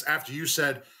 20 minutes after you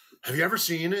said, have you ever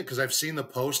seen it? Because I've seen the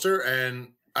poster,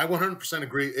 and I 100%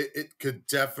 agree. It could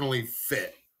definitely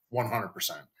fit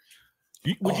 100%.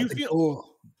 Would you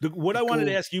feel what I wanted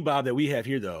to ask you, Bob, that we have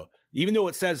here, though, even though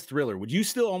it says thriller, would you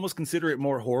still almost consider it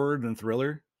more horror than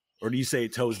thriller? Or do you say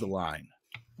it toes the line?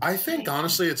 I think,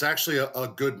 honestly, it's actually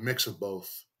a good mix of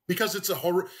both, because it's a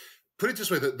horror. Put it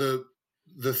this way,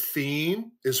 the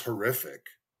theme is horrific.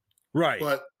 Right.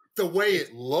 But the way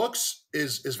it looks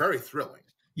is very thrilling.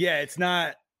 Yeah, it's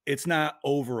not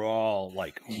overall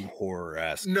like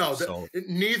horror-esque. No, so.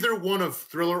 Neither one of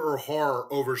thriller or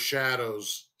horror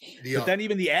overshadows the other. But then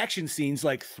even the action scenes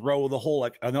like throw the whole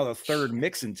like another third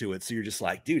mix into it. So you're just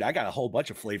like, dude, I got a whole bunch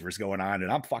of flavors going on,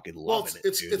 and I'm fucking loving it.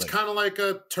 It's like, kind of like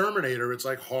a Terminator. It's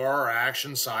like horror,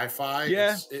 action, sci-fi.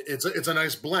 Yeah, it's a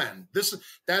nice blend.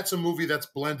 That's a movie that's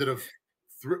blended of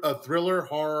a thriller,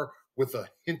 horror with a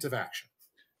hint of action.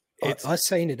 I've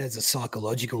seen it as a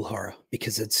psychological horror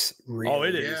because it's really,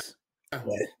 it is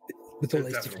with all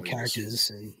these different characters,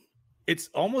 and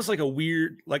it's almost like a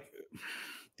weird, like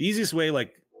the easiest way,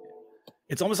 like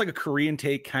it's almost like a Korean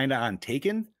take kind of on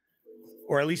Taken,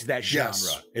 or at least that genre.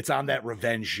 Yes. It's on that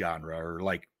revenge genre, or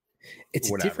like it's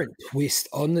whatever. a different twist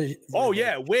on the. Oh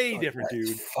yeah, way different,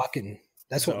 dude. Fucking,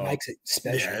 that's what makes it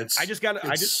special. Yeah,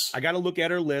 I gotta look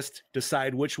at our list,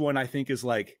 decide which one I think is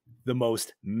like the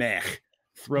most meh.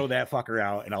 Throw that fucker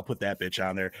out, and I'll put that bitch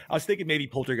on there. I was thinking maybe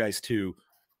Poltergeist 2.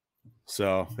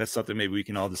 So that's something maybe we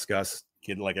can all discuss.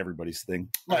 Get like everybody's thing.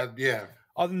 But yeah.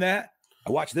 Other than that,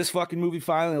 I watched this fucking movie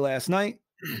finally last night,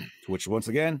 which once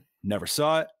again, never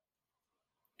saw it.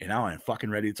 And now I'm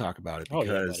fucking ready to talk about it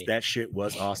because that shit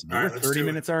was awesome. We're 30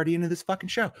 minutes already into this fucking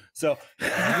show. So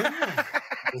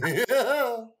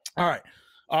all right.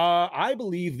 I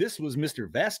believe this was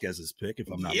Mr. Vasquez's pick,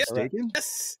 if I'm not mistaken.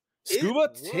 Yes. Scuba,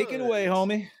 take it away,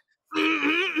 homie.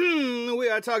 We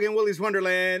are talking Willy's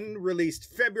Wonderland,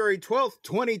 released February 12th,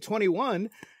 2021.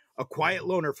 A quiet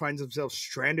loner finds himself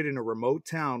stranded in a remote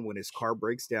town when his car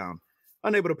breaks down.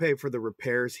 Unable to pay for the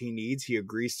repairs he needs, he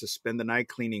agrees to spend the night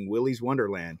cleaning Willy's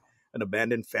Wonderland, an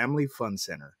abandoned family fun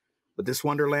center. But this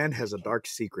Wonderland has a dark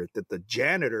secret that the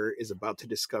janitor is about to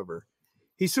discover.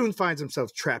 He soon finds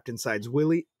himself trapped inside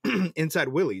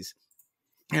Willy's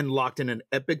and locked in an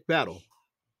epic battle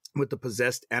with the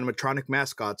possessed animatronic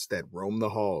mascots that roam the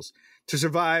halls. To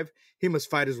survive, he must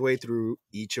fight his way through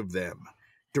each of them.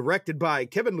 Directed by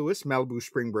Kevin Lewis, Malibu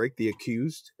Spring Break, The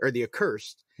Accursed.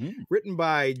 Written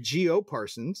by G.O.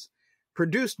 Parsons.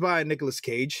 Produced by Nicolas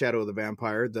Cage, Shadow of the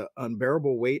Vampire, The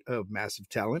Unbearable Weight of Massive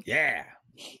Talent. Yeah.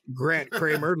 Grant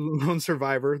Kramer, Lone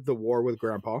Survivor, The War with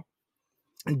Grandpa.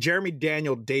 And Jeremy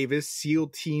Daniel Davis, SEAL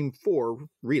Team 4,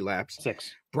 Relapse.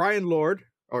 6. Brian Lord,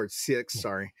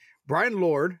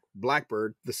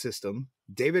 Blackbird, The System.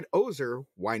 David Ozer,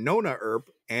 Winona Earp,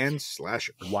 and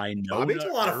Slasher. Winona It's a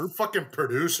lot of fucking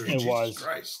producers. Jesus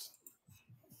Christ.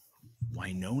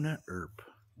 Winona Earp.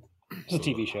 It's a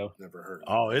TV show. Never heard of it.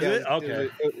 Oh, is it? Okay.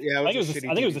 I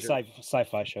think it was a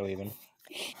sci-fi show even.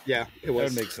 Yeah, it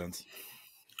was. That would make sense.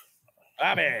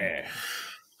 Bobby.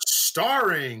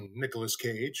 Starring Nicolas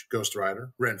Cage, Ghost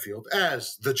Rider, Renfield,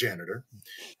 as the janitor.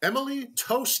 Emily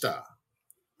Tosta,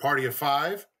 Party of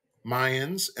Five,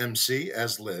 Mayans, MC,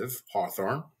 as Liv,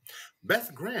 Hawthorne.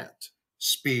 Beth Grant,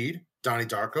 Speed, Donnie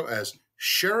Darko, as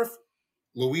Sheriff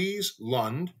Louise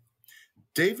Lund.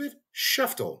 David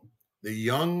Sheftel, The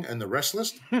Young and the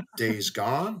Restless, Days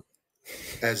Gone,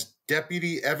 as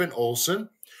Deputy Evan Olson.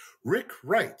 Rick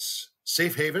Wrights,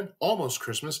 Safe Haven, Almost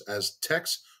Christmas, as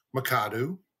Tex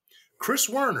McAdoo. Chris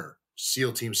Werner,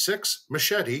 SEAL Team 6,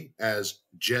 Machete, as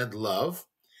Jed Love.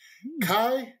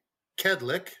 Kai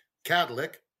Kadlik,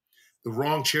 The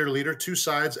Wrong Cheerleader, 2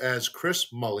 sides as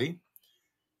Chris Mully.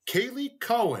 Kaylee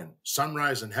Cohen,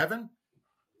 Sunrise in Heaven.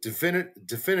 Divinity,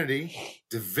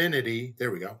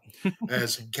 there we go,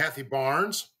 as Kathy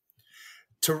Barnes.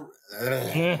 You're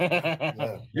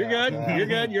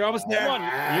good. You're almost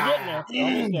there. You're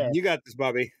getting there. You're almost there. You got this,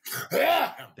 Bobby.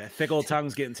 That thick old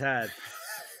tongue's getting tired.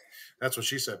 That's what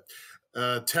she said.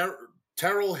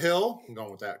 Terrell Hill, I'm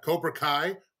going with that. Cobra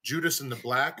Kai, Judas and the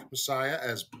Black Messiah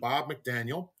as Bob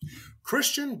McDaniel.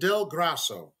 Christian Del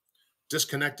Grasso,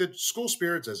 Disconnected, School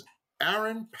Spirits as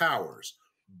Aaron Powers.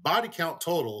 Body count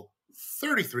total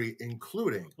 33,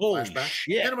 including flashback,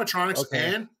 animatronics,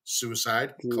 and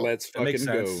suicide. Let's fucking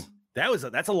go.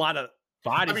 That's a lot of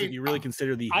bodies if you really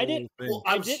consider the whole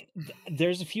thing.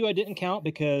 There's a few I didn't count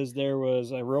because there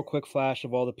was a real quick flash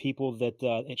of all the people that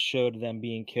it showed them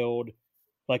being killed,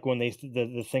 like when the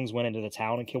things went into the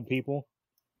town and killed people.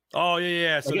 Oh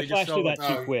yeah. So they just showed that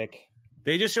too quick.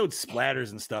 They just showed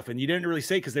splatters and stuff, and you didn't really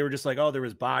say because they were just like, oh, there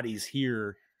was bodies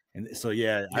here. And so,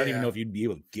 I don't even know if you'd be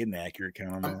able to get an accurate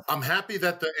count on that. I'm happy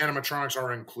that the animatronics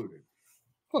are included.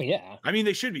 Oh, yeah. I mean,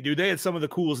 they should be, dude. They had some of the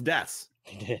coolest deaths.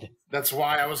 They did. That's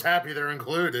why I was happy they're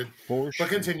included. For sure.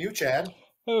 But continue, Chad.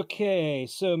 Okay,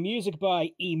 so music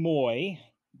by E. Moy,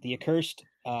 The Accursed,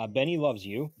 Benny Loves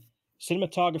You.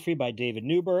 Cinematography by David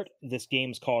Newbert. This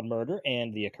game's called Murder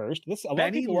and The Accursed.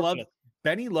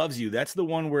 Benny Loves You. That's the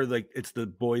one where it's the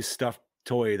boy's stuffed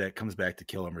toy that comes back to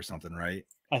kill him or something, right?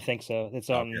 I think so. It's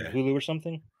on Hulu or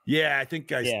something. Yeah, I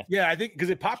think I think because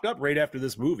it popped up right after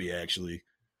this movie, actually.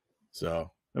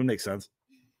 So that makes sense.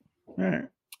 All right.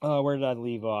 Where did I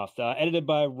leave off? Edited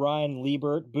by Ryan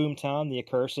Liebert, Boomtown, The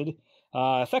Accursed.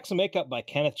 Effects and makeup by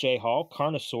Kenneth J. Hall,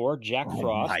 Carnosaur, Jack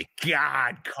Frost. My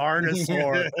God,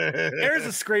 Carnosaur! There's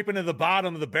a scraping of the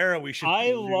bottom of the barrel. We should.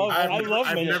 I've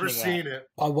never seen it.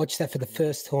 I watched that for the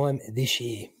first time this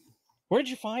year. Where did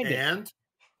you find it?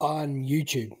 On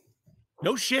YouTube.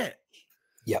 No shit.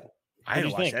 Yep. I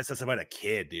didn't watch that since I was a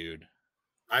kid, dude.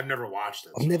 I've never watched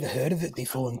it. I've never heard of it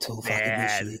before until fucking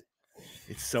this year.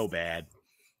 It's so bad.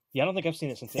 Yeah, I don't think I've seen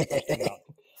it since it first came out.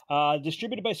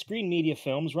 Distributed by Screen Media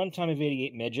Films, runtime of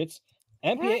 88 midgets,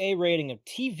 MPAA rating of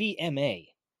TVMA.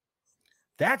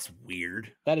 That's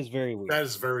weird. That is very weird. That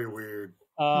is very weird.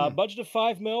 Budget of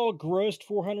 $5 million, grossed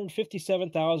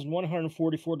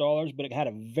 $457,144, but it had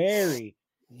a very,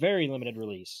 very limited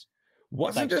release.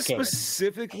 Wasn't this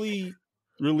specifically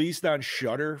released on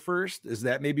Shudder first? Is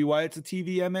that maybe why it's a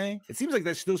TVMA? It seems like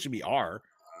that still should be R.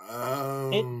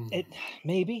 It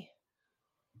maybe.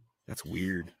 That's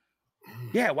weird.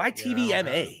 Yeah, why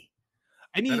TVMA?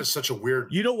 I mean, that is such a weird.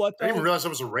 You know what? I didn't even realize it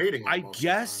was a rating. I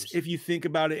guess if you think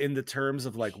about it in the terms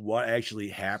of like what actually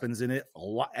happens in it,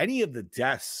 any of the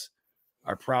deaths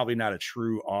are probably not a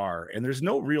true R, and there's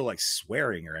no real like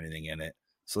swearing or anything in it.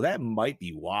 So that might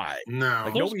be why. No,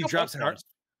 like nobody drops an R.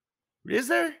 Is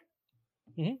there?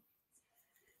 But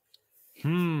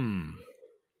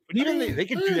even they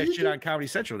can do that shit on Comedy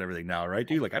Central and everything now, right,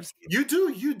 dude? Like I've seen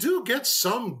you do get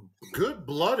some good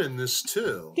blood in this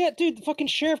too. Yeah, dude, the fucking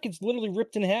sheriff gets literally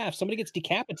ripped in half. Somebody gets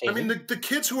decapitated. I mean, the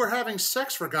kids who are having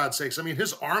sex, for God's sakes. I mean,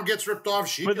 his arm gets ripped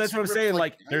off. But that's what I'm saying.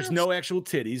 Like, there's no actual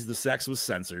titties. The sex was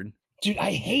censored. Dude,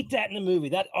 I hate that in the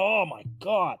movie. Oh my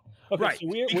God. Okay, right,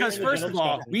 so because first of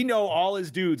all, we know all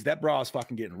his dudes. That bra is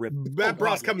fucking getting ripped. That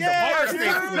bra's coming to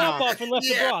top off and left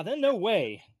the bra. Then no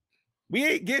way. We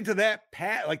ain't getting to that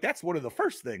pat. Like that's one of the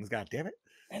first things. God damn it!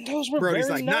 And those were Brody's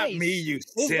very like, nice. not me, you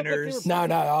sinners. No,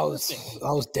 I was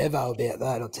devo about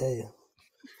that. I'll tell you.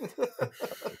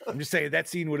 I'm just saying that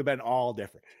scene would have been all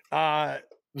different. That's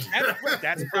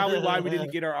probably why we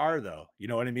didn't get our R though. You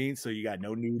know what I mean? So you got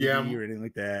no nudity or anything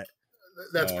like that.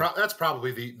 That's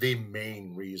probably the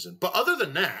main reason. But other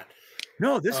than that,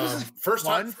 no, this was first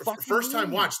time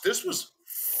watch. This was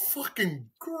fucking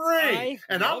great.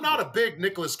 And I'm not a big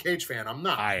Nicolas Cage fan. I'm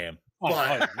not. I am.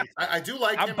 But I do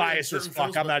like him. I'm biased as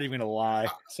fuck. I'm not even gonna lie.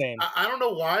 Same. I don't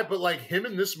know why, but like him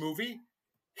in this movie,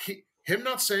 him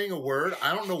not saying a word.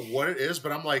 I don't know what it is,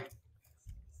 but I'm like,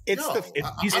 it's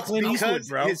he's Clint Eastwood,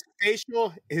 bro. His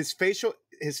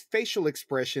facial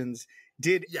expressions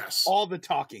did all the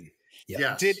talking.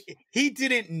 Yeah. Yes. He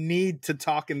didn't need to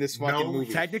talk in this fucking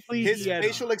movie. Technically, his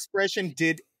facial expression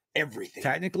did everything.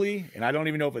 Technically, and I don't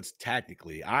even know if it's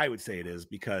technically. I would say it is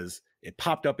because it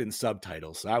popped up in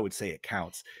subtitles, so I would say it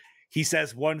counts. He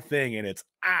says one thing, and it's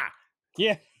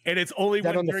yeah, and it's only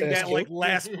when during that like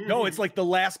last. No, it's like the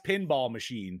last pinball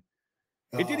machine.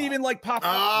 It didn't even like pop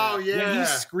up. Oh yeah, when he's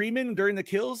screaming during the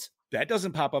kills. That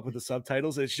doesn't pop up with the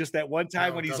subtitles. It's just that one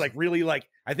time when he's like really like,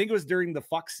 I think it was during the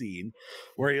fuck scene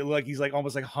where he's like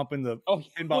almost like humping the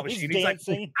pinball machine. He's like,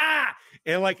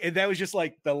 And that was just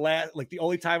like the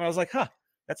only time I was like, huh,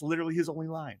 that's literally his only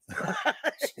line.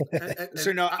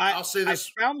 So no, I'll say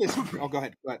this. I found this. Oh, go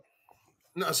ahead. Go ahead.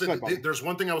 No, so Go ahead, Bobby. there's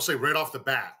one thing I will say right off the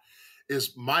bat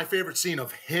is my favorite scene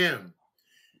of him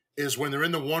is when they're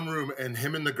in the one room and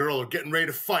him and the girl are getting ready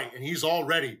to fight and he's all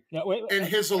ready. No, wait, and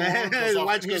his alarm goes off,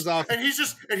 lights goes off. and he's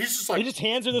just like he just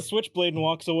hands her the switchblade and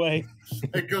walks away.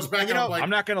 It goes back. And I'm like, I'm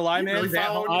not gonna lie, you man. really That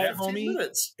followed 15 homie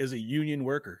minutes. is a union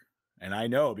worker, and I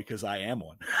know because I am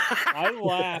one. I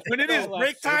laughed when it is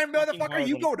break time, motherfucker.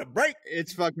 You go to break.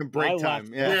 It's fucking I break laughed time.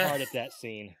 so Yeah. hard at that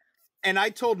scene. And I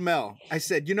told Mel, I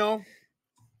said,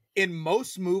 in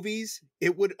most movies,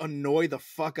 it would annoy the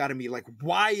fuck out of me. Like,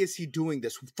 why is he doing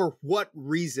this? For what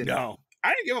reason? No.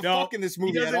 I didn't give a fuck in this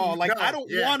movie at doesn't- all. Like, no, I don't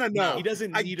yeah, want to know. no. He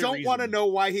doesn't. I Need a don't want to reason. know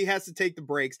why he has to take the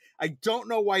breaks. I don't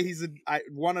know why I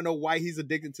want to know why he's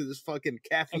addicted to this fucking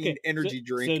caffeine energy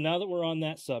drink. So now that we're on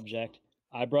that subject,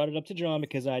 I brought it up to John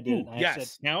because I did it. I yes.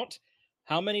 said, count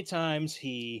how many times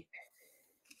he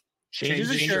Changes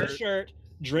his changes shirt.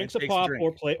 drinks a takes a pop,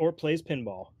 drink. or plays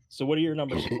pinball. So what are your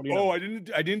numbers? What are your Oh,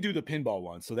 numbers? I didn't do the pinball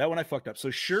one, so that one I fucked up. So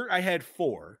shirt, I had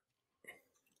 4.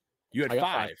 You had I got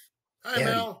 5. Hi,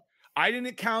 Mel. I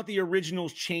didn't count the original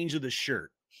change of the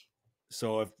shirt.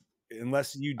 So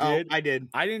unless you did, I did.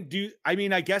 I didn't do. I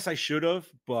mean, I guess I should have,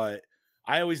 but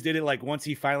I always did it like once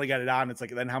he finally got it on. It's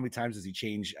like then how many times does he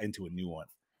change into a new one?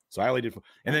 So I only did 4.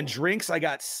 And then drinks, I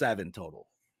got 7 total.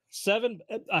 7.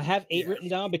 I have 8 written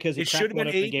down because It should have been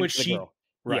 8, but she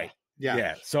right.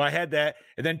 Yeah. So I had that,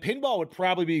 and then pinball would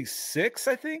probably be 6.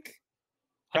 I think.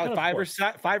 Probably 5 or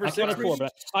 6.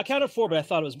 I counted 4, but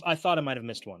I thought I might have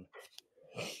missed one.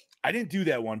 I didn't do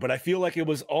that one, but I feel like it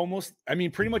was almost. I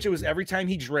mean, pretty much it was every time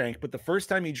he drank, but the first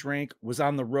time he drank was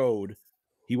on the road.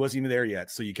 He wasn't even there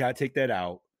yet, so you gotta take that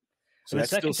out. So And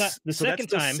that's still the second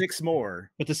time 6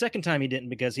 more. But the second time he didn't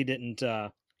because he didn't.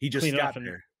 He just clean it got off and-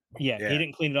 there. Yeah, Yeah. he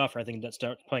didn't clean it off, or I think that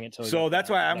start playing it till. So that's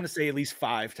why I'm going to say at least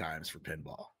 5 times for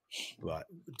pinball. But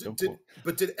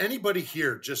Did anybody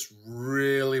here just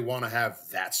really want to have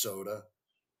that soda?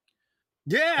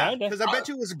 Yeah, Kinda. because I bet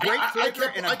you it was a great I flavor.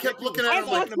 kept- I kept looking at I it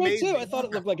thought like so too. I thought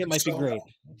it looked like it might be great.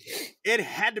 It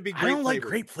had to be I great don't like flavor.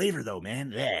 grape flavor though,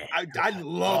 man. Yeah. I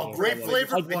love Oh, grape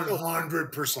flavor, Like,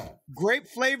 100%. grape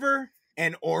flavor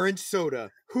and orange soda.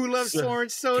 Who loves So-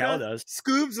 orange soda? Cal does.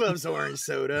 Scoobs loves orange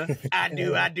soda. I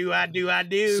do.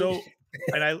 So,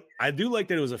 and I do like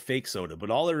that it was a fake soda, but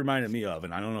all it reminded me of,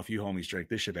 and I don't know if you homies drank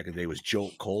this shit back in the day, was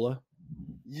Jolt Cola.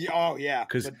 Oh yeah,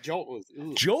 'Cause but Jolt was.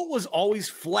 Ugh. Jolt was always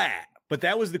flat, but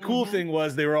that was the cool thing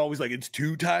was they were always like, it's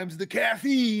 2 times the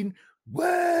caffeine.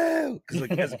 Whoa! Because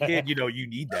like as a kid, you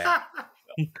need that.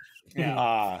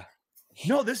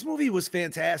 No, this movie was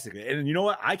fantastic, and you know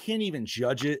what? I can't even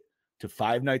judge it to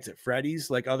Five Nights at Freddy's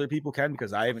like other people can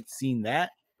because I haven't seen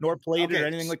that nor played it or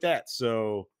anything like that.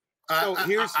 So So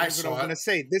here's what I saw was going to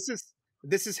say.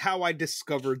 This is how I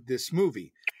discovered this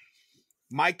movie.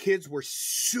 My kids were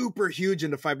super huge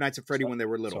into Five Nights at Freddy when they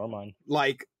were little, So are mine.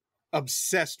 like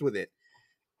obsessed with it.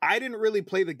 I didn't really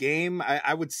play the game.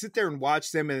 I would sit there and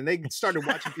watch them, and they started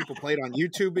watching people play it on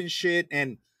YouTube and shit.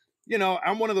 And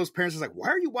I'm one of those parents that's like, why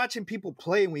are you watching people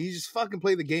play when you just fucking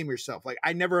play the game yourself? Like,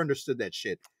 I never understood that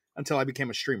shit until I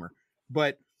became a streamer.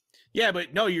 But yeah,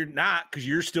 but no, you're not because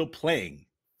you're still playing.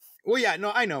 well, yeah,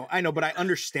 no, I know, but I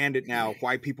understand it now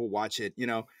why people watch it,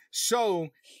 So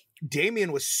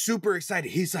Damien was super excited.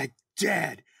 He's like,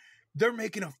 Dad, they're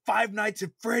making a Five Nights at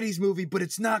Freddy's movie, but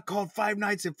it's not called Five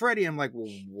Nights at Freddy. I'm like,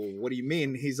 well, what do you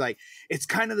mean? He's like, it's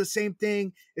kind of the same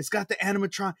thing. It's got the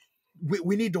animatron.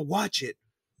 We need to watch it.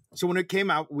 So when it came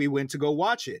out, we went to go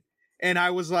watch it. And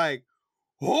I was like,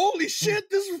 holy shit,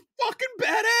 this is fucking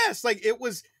badass. Like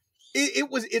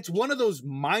it's one of those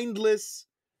mindless,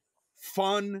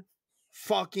 fun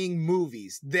fucking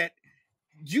movies that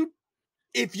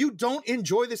if you don't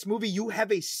enjoy this movie, you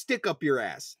have a stick up your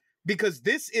ass. Because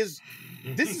this is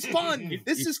fun.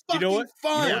 This is fucking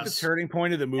fun. You know what the turning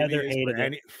point of the movie Heather is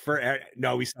hated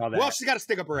no, we saw that. Well, she's got to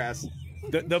stick up her ass.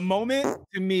 The moment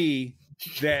to me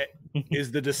that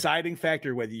is the deciding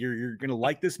factor whether you're gonna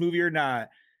like this movie or not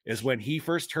is when he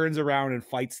first turns around and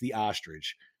fights the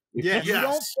ostrich. If you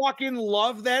don't fucking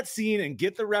love that scene and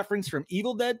get the reference from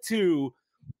Evil Dead 2,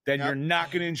 then you're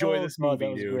not gonna enjoy this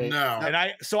movie, dude. great. No. And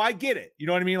I get it. You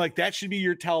know what I mean? Like that should be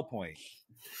your tell point.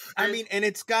 I mean, and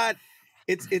it's got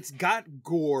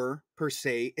gore per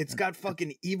se. It's got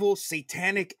fucking evil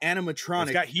satanic animatronic.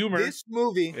 It's got humor. This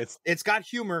movie, It's got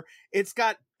humor. It's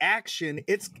got action.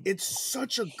 It's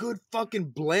such a good fucking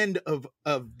blend of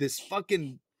this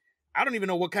fucking. I don't even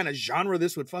know what kind of genre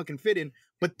this would fucking fit in,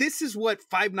 but this is what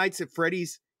Five Nights at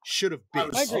Freddy's should have been.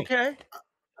 I agree. Okay.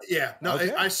 Yeah, no, Okay.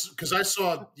 because I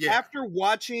saw After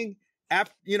watching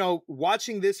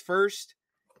this first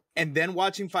and then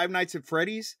watching Five Nights at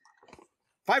Freddy's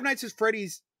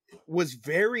was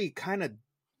very kind of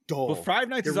dull. But Five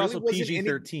Nights There is really also wasn't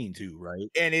PG-13 too, right?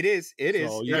 and it is.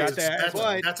 So you got that.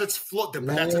 but that's its flaw.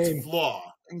 That's its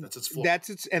flaw. That's its flaw.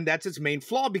 That's its main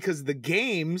flaw because the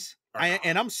games.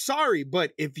 And I'm sorry,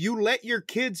 but if you let your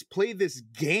kids play this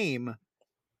game,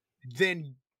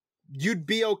 then you'd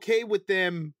be okay with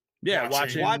them. Yeah,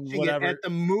 watching it at the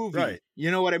movie. Right. You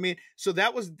know what I mean? So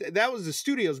that was the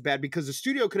studio's bad because the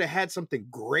studio could have had something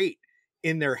great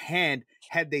in their hand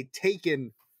had they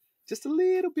taken just a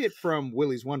little bit from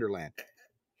Willy's Wonderland.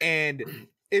 And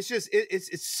it's just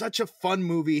it's such a fun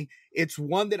movie. It's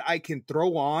one that I can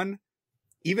throw on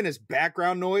even as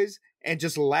background noise and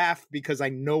just laugh because I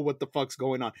know what the fuck's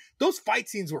going on. Those fight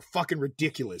scenes were fucking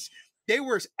ridiculous. They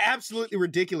were absolutely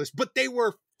ridiculous, but they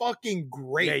were fucking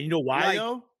great. Yeah, you know why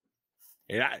though?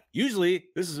 Usually,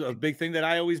 this is a big thing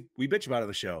that we bitch about on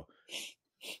the show.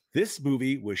 This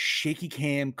movie was shaky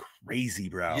cam crazy,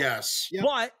 bro. Yes. Yep.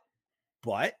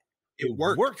 But it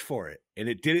worked for it. And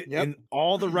it did it in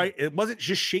all the right. It wasn't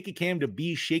just shaky cam to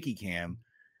be shaky cam.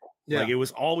 Yeah. Like it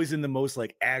was always in the most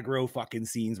like aggro fucking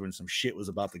scenes when some shit was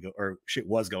about to go or shit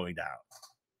was going down.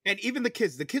 And even the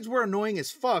kids were annoying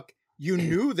as fuck. You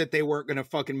knew that they weren't gonna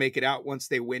fucking make it out once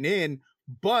they went in,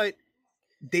 but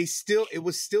it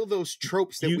was still those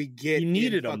tropes that we get. You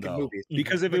needed in them movies.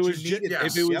 Because if it was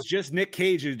just Nick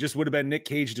Cage, it just would have been Nick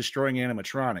Cage destroying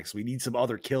animatronics. We need some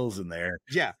other kills in there.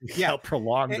 Yeah, to help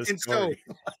prolong this story.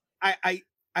 So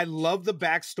I love the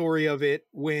backstory of it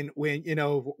when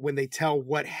they tell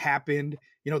what happened.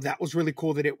 You know, that was really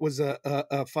cool that it was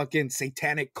a fucking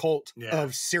satanic cult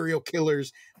of serial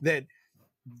killers that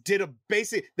did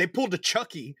they pulled a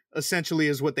Chucky essentially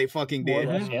is what they fucking did,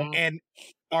 and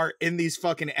are in these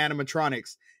fucking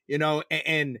animatronics, you know,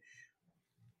 and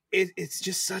it's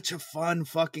just such a fun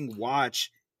fucking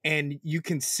watch. And you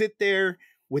can sit there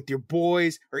with your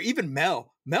boys, or even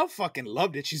Mel fucking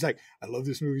loved it. She's like, I love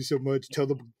this movie so much. Tell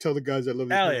the guys I love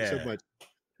this movie so much.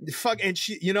 Fuck, and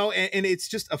she, you know, and it's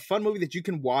just a fun movie that you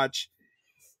can watch.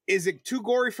 Is it too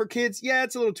gory for kids? Yeah,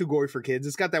 it's a little too gory for kids.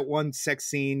 It's got that one sex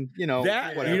scene, you know.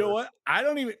 You know what?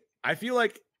 I feel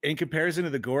like in comparison to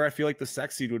the gore, I feel like the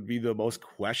sex scene would be the most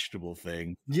questionable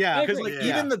thing. Yeah. Because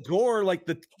even the gore, like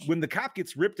when the cop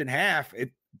gets ripped in half,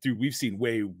 dude, we've seen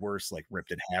way worse, like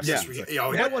ripped in half. Yeah.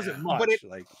 That wasn't much.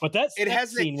 But that has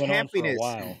scene went on for a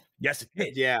while. Yes, it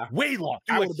did. Yeah. Way long.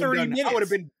 Like 30 minutes.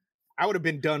 I would have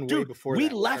been done way before we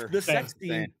that. left the sex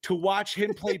scene to watch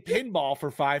him play pinball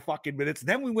for 5 fucking minutes.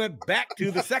 Then we went back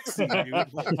to the sex scene, dude.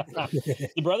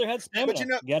 The brother had stamina. But you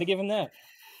got to give him that.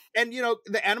 And, you know,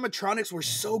 the animatronics were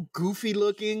so goofy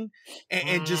looking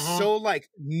and just so, like,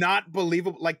 not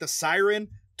believable. Like the siren,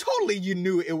 totally you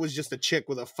knew it was just a chick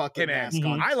with a fucking mask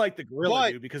on. I like the gorilla,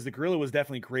 dude, because the gorilla was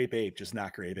definitely Grape Ape, just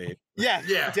not Grape Ape. Yeah,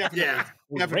 definitely.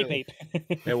 Yeah. Rape Ape.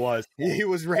 It was. He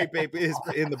was Rape Ape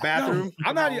in the bathroom. No,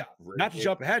 I'm not to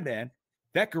jump ahead, man.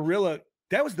 That gorilla,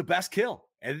 that was the best kill.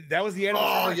 And that was the end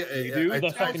of the dude.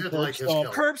 The fucking curb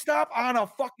stomp. Curb stop on a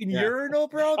fucking urinal,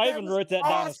 bro. I even wrote that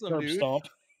down as curb dude. stomp.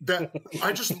 But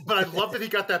I love that he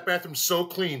got that bathroom so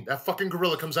clean. That fucking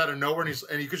gorilla comes out of nowhere,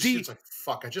 and you could see it's like,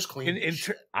 fuck, I just cleaned it.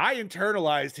 I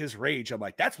internalized his rage. I'm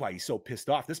like, that's why he's so pissed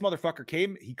off. This motherfucker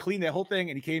he cleaned that whole thing,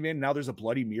 and he came in, and now there's a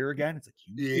bloody mirror again. It's like,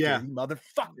 you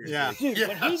motherfucker. Yeah. Dude,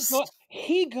 but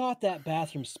he got that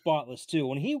bathroom spotless too.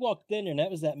 When he walked in there and that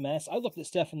was that mess, I looked at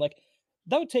Steph and like,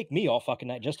 that would take me all fucking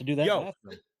night just to do that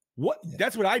bathroom. What?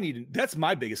 That's what I needed. That's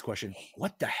my biggest question.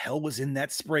 What the hell was in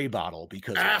that spray bottle?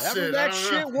 Because acid, that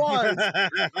shit was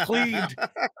cleaned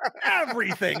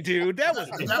everything, dude. That was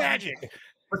magic.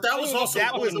 But that was also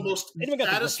one of the most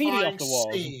satisfying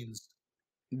scenes.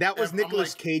 That was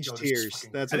Nicolas Cage tears.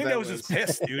 I think that was his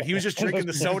piss, dude. He was just drinking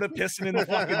the soda, pissing in the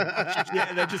fucking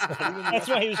and then just. That's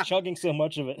why he was chugging so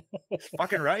much of it.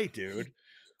 Fucking right, dude.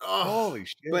 Oh, holy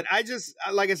shit. But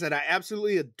like I said, I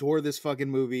absolutely adore this fucking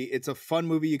movie. It's a fun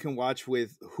movie you can watch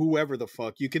with whoever the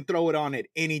fuck. You can throw it on at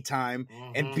any time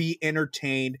and be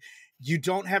entertained. You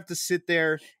don't have to sit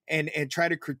there and try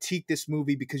to critique this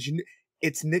movie because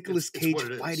it's Nicolas Cage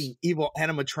fighting evil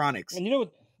animatronics. And you know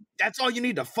what? That's all you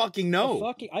need to fucking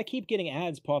know. I keep getting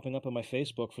ads popping up on my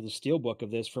Facebook for the steelbook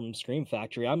of this from Scream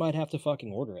Factory. I might have to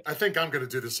fucking order it. I think I'm going to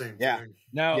do the same thing.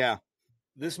 Now,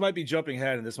 this might be jumping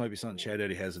ahead, and this might be something Chad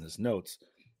Eddie has in his notes.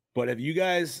 But have you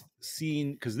guys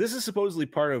seen? Because this is supposedly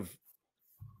part of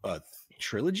a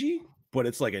trilogy, but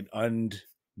it's like an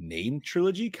unnamed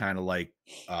trilogy, kind of like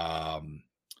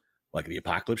the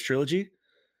Apocalypse trilogy.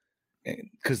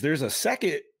 Because there's a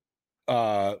second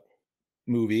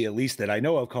movie, at least that I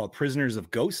know of, called Prisoners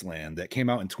of Ghostland that came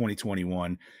out in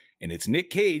 2021. And it's Nick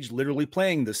Cage literally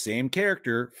playing the same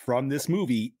character from this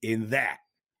movie in that.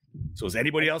 So has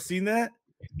anybody else seen that?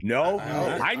 No,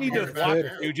 I need to watch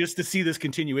it, dude, just to see this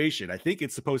continuation. I think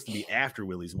it's supposed to be after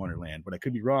Willy's Wonderland, but I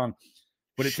could be wrong.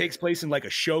 But it takes place in like a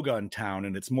shogun town,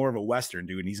 and it's more of a Western,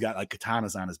 dude. And he's got like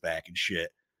katanas on his back and shit.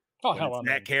 Oh, hell, I'm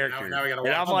that character. Now we gotta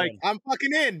and I'm like, I'm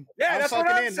fucking in. Yeah, that's what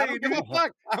I'm saying. I don't give a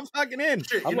fuck. I'm fucking in.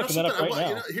 Shit, I'm looking that up right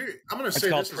now. I'm going to it's say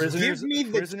called this Prisoners, Give me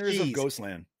the Prisoners of cheese.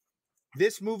 Ghostland.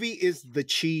 This movie is the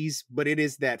cheese, but it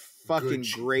is that fucking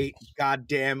cheese. great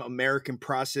goddamn American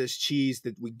processed cheese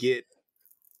that we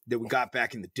got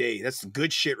back in the day. That's the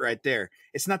good shit right there.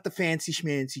 It's not the fancy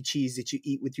schmancy cheese that you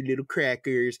eat with your little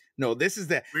crackers. No, this is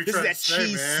that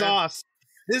cheese sauce.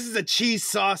 This is a cheese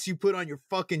sauce you put on your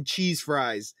fucking cheese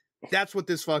fries. That's what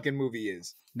this fucking movie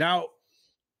is. Now,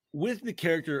 with the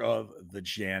character of the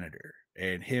janitor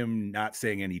and him not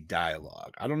saying any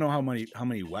dialogue, I don't know how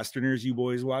many Westerners you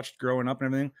boys watched growing up and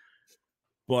everything,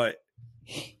 but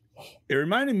it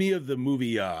reminded me of the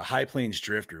movie High Plains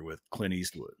Drifter with Clint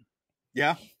Eastwood.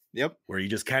 Yeah. Yep. Where he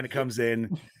just kind of comes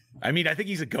in. I mean, I think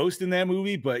he's a ghost in that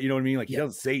movie, but you know what I mean? Like he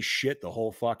doesn't say shit the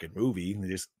whole fucking movie.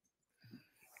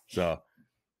 So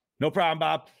no problem,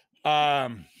 Bob.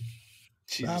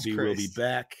 Bobby will be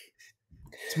back.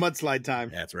 It's mudslide time.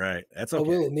 That's right. That's okay. I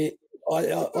will admit,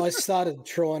 I started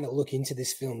trying to look into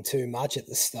this film too much at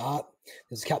the start.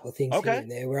 There's a couple of things here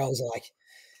and there where I was like,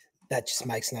 that just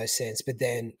makes no sense. But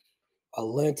then I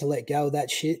learned to let go of that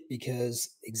shit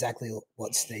because exactly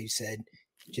what Steve said.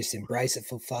 Just embrace it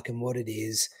for fucking what it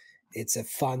is. It's a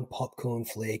fun popcorn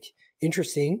flick.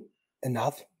 Interesting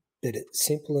enough, but it's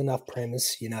simple enough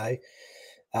premise, you know.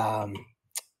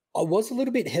 I was a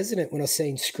little bit hesitant when I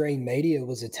seen Screen Media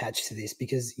was attached to this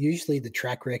because usually the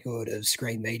track record of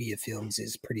Screen Media films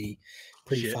is pretty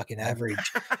fucking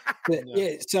average. But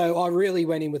yeah, so I really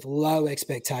went in with low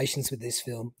expectations with this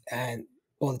film. And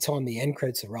by the time the end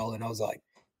credits are rolling, I was like,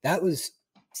 that was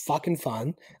fucking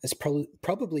fun. It's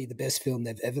probably the best film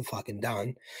they've ever fucking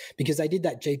done because they did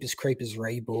that Jeepers Creepers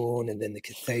Reborn and then the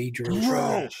Cathedral.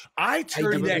 Bro, I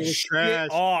turned that shit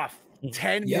off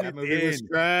 10 minutes in.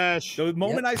 Trash. The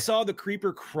moment I saw the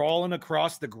creeper crawling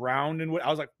across the ground and I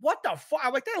was like, what the fuck?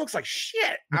 I'm like, that looks like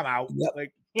shit. I'm out.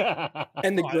 Like,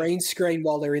 and the green screen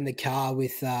while they're in the car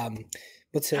with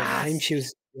what's her name? She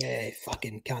was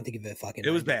fucking can't think of her fucking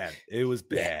name. Was bad. It was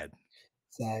bad.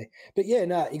 So, but yeah,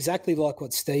 no, exactly like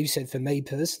what Steve said. For me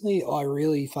personally, I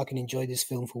really fucking enjoyed this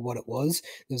film for what it was.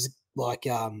 It was like,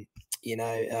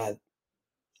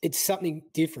 it's something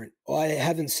different. I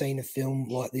haven't seen a film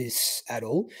like this at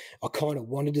all. I kind of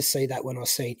wanted to see that when I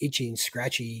seen Itchy and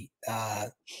Scratchy.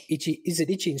 Itchy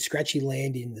and Scratchy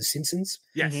Land in The Simpsons?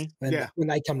 Yes. When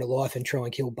they come to life and try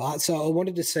and kill Bart. So I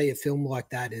wanted to see a film like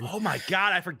that. And oh my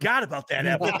God, I forgot about that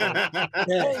episode.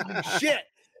 Holy shit.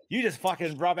 You just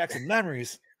fucking brought back some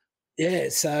memories. Yeah,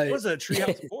 so it was a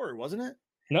Treehouse 4, wasn't it?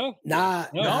 No. No.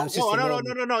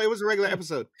 It was a regular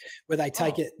episode where they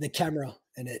take the camera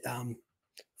and it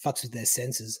fucks with their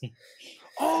senses.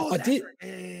 I did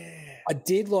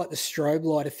like the strobe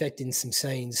light effect in some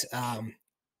scenes. I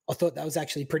thought that was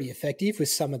actually pretty effective with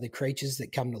some of the creatures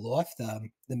that come to life.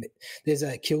 There's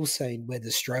a kill scene where the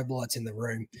strobe light's in the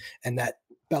room and that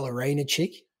ballerina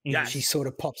chick. She sort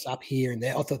of pops up here and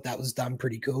there. I thought that was done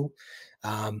pretty cool.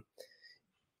 I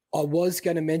was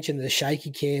going to mention the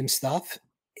shaky cam stuff.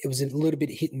 It was a little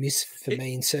bit hit and miss for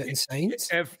me in certain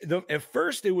scenes. At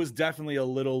first, it was definitely a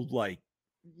little like,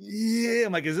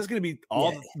 I'm like, is this going to be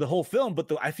the whole film?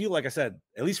 But I feel like I said,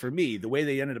 at least for me, the way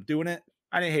they ended up doing it,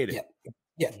 I didn't hate it.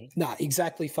 Yeah, no,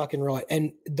 exactly fucking right.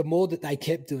 And the more that they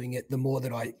kept doing it, the more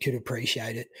that I could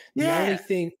appreciate it.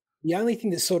 The only thing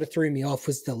that sort of threw me off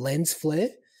was the lens flare.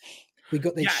 We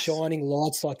got these shining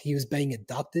lights like he was being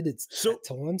abducted at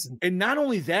times. And not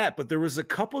only that, but there was a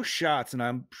couple shots,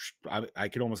 and I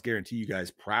could almost guarantee you guys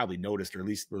probably noticed, or at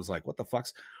least was like, what the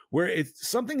fuck's, where it's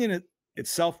something in it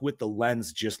itself with the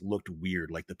lens just looked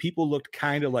weird. Like the people looked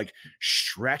kind of like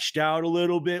stretched out a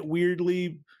little bit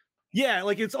weirdly. Yeah,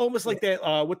 like it's almost like that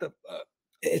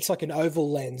it's like an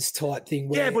oval lens type thing.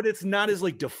 Where but it's not as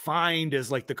like defined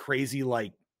as like the crazy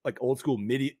like old school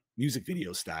music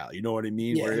video style, you know what I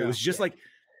mean? Where it was just like,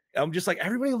 I'm just like,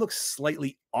 everybody looks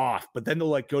slightly off, but then they'll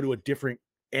like go to a different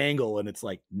angle and it's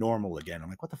like normal again. I'm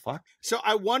like, what the fuck? So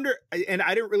I wonder, and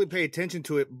I didn't really pay attention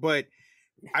to it, but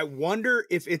I wonder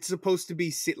if it's supposed to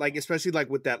be like, especially like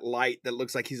with that light that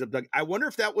looks like he's abducted. I wonder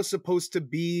if that was supposed to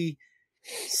be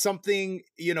something,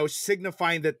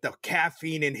 signifying that the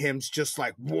caffeine in him's just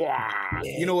like, wow.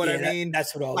 Yeah, You know what I yeah, mean?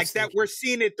 that's what I was like that. thinking. We're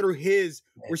seeing it through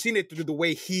we're seeing it through the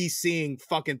way he's seeing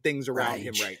fucking things around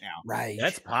him right now. Right.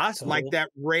 That's possible. Like that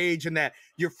rage and that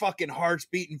your fucking heart's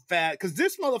beating fat. Cause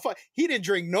this motherfucker, he didn't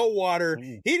drink no water.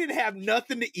 He didn't have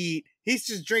nothing to eat. He's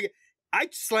just drinking. I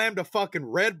slammed a fucking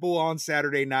Red Bull on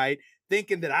Saturday night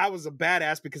thinking that I was a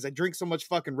badass because I drink so much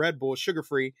fucking Red Bull,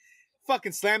 sugar-free.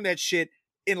 Fucking slammed that shit.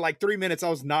 In like 3 minutes, I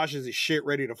was nauseous as shit,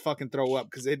 ready to fucking throw up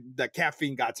because the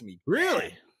caffeine got to me.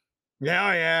 Really?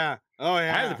 Yeah. Oh,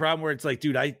 yeah. I have the problem where it's like,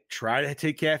 dude, I try to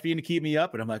take caffeine to keep me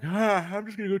up, and I'm like, I'm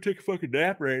just gonna go take a fucking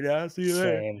nap right now. See you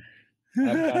later. Same.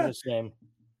 I'm the same.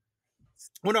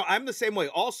 Well, no, I'm the same way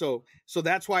also. So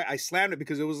that's why I slammed it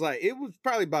because it was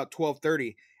probably about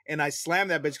 12:30. And I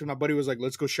slammed that bitch because my buddy was like,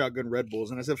 let's go shotgun Red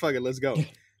Bulls. And I said, fuck it, let's go.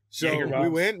 So Jaeger we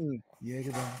bombs. went and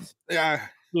Jaeger bombs. yeah,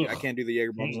 I can't do the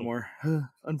Jaeger bombs anymore.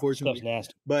 Unfortunately. Stuff's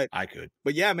nasty. But I could.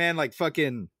 But yeah, man, like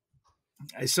fucking.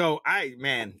 So I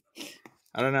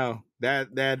don't know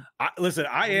listen,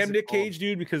 I am Nick Cage,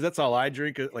 dude, because that's all I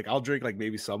drink. Like I'll drink like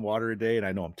maybe some water a day, and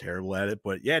I know I'm terrible at it.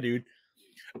 But yeah, dude,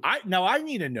 I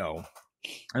need to know,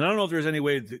 and I don't know if there's any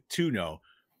way to know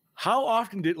how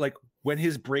often did like when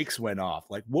his brakes went off,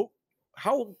 like what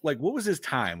was his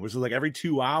time? Was it like every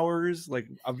 2 hours? Like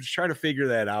I'm just trying to figure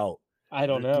that out. I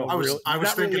don't know. I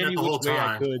was thinking that the whole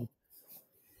time.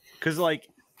 Because like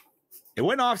it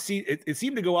went off. It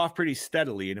seemed to go off pretty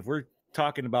steadily. And if we're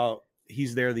talking about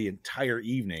he's there the entire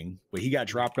evening, but he got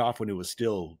dropped off when it was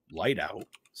still light out.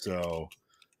 So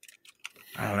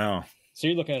I don't know. So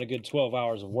you're looking at a good 12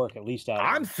 hours of work at least out of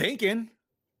I'm him. thinking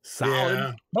solid.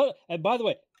 Yeah. But, and by the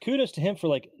way, kudos to him for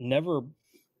like never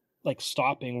like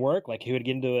stopping work. Like he'd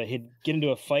get into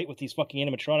a fight with these fucking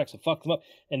animatronics and fuck them up,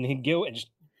 and he'd go and just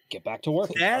get back to work.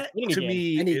 That to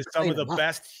me is some of the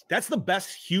best. That's the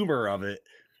best humor of it.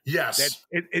 Yes.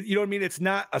 You know what I mean? It's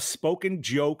not a spoken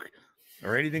joke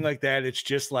or anything like that. It's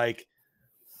just like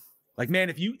man,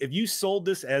 if you sold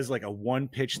this as like a one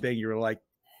pitch thing, you're like,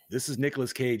 this is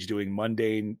Nicolas Cage doing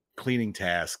mundane cleaning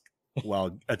task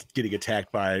while getting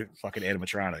attacked by fucking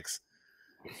animatronics.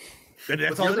 And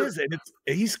that's all it is. And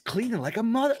he's cleaning like a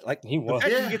mother. Like he was. The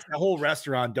fact he gets the whole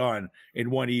restaurant done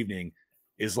in one evening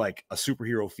is like a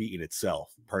superhero feat in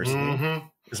itself, personally.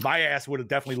 Because my ass would have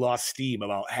definitely lost steam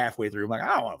about halfway through. I'm like,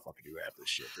 I don't want to fucking do half this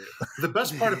shit, dude. The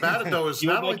best part about it though is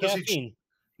not only caffeine.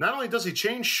 does he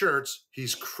change shirts,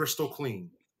 he's crystal clean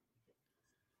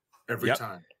every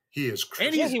time. He is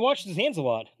crystal. And he washes his hands a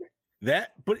lot.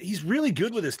 But he's really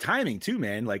good with his timing too,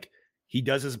 man. Like he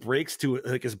does his breaks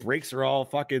his breaks are all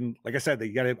fucking, like I said,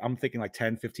 I'm thinking like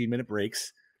 10, 15-minute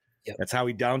breaks. Yep. That's how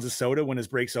he downs his soda. When his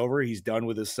break's over, he's done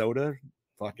with his soda,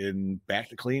 fucking back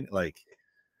to clean. Like,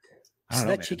 so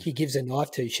that chick he gives a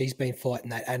knife to, she's been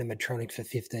fighting that animatronic for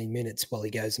 15 minutes while he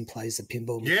goes and plays the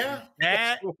pinball. Yeah.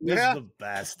 That is the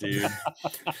best, dude.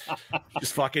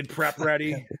 Just fucking prep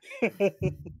ready.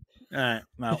 No.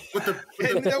 But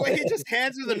the way he just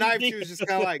hands her the knife, she was just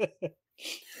kind of like,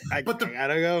 I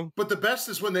gotta go. But the best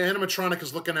is when the animatronic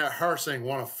is looking at her saying,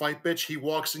 "Want to fight, bitch?" He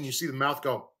walks in, you see the mouth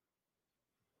go.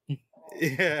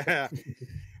 Yeah.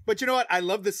 But you know what? I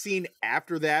love the scene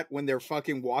after that when they're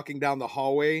fucking walking down the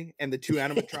hallway and the two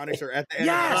animatronics are at the end.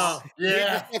 Yes!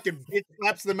 Yeah. He fucking bitch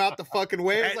slaps them out the fucking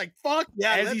way. It's like, fuck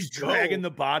yeah. As he's dragging the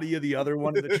body of the other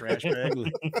one to the trash bag.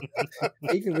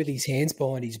 Even with his hands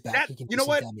behind his back, he can you know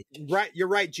what? Damage. Right. You're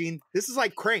right, Gene. This is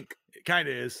like Crank. It kind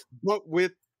of is. But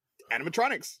with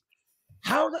animatronics.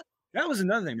 That was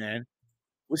another thing, man.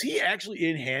 Was he actually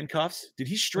in handcuffs? Did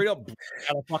he straight up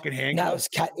out of fucking handcuffs?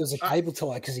 No, it was a cable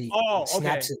tie because he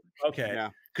snaps it. Okay. Yeah.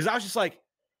 Because I was just like,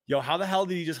 yo, how the hell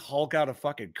did he just Hulk out of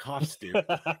fucking cuffs, dude?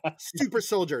 Super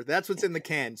Soldier. That's what's in the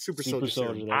can. Super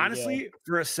Soldier. Honestly,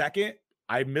 for a second,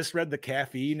 I misread the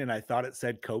caffeine and I thought it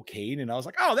said cocaine. And I was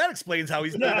like, oh, that explains how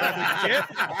he's doing that.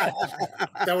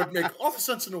 That would make all the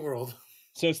sense in the world.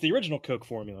 So it's the original Coke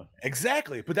formula.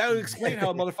 Exactly. But that would explain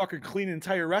how a motherfucker cleaned an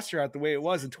entire restaurant the way it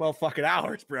was in 12 fucking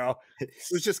hours, bro. It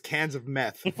was just cans of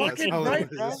meth. Fucking right,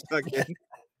 bro.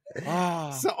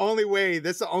 It's the only way.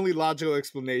 That's the only logical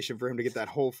explanation for him to get that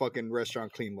whole fucking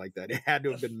restaurant clean like that. It had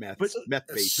to have been meth. Meth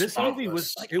based. This movie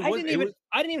was. I didn't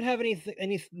even have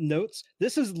any notes.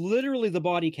 This is literally the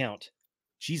body count.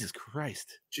 Jesus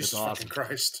Christ. Jesus fucking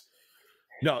Christ.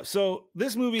 No, so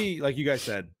this movie, like you guys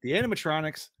said, the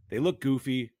animatronics, they look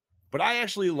goofy, but I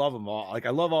actually love them all. Like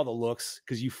I love all the looks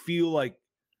because you feel like,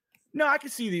 no, I can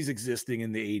see these existing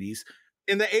in the 80s.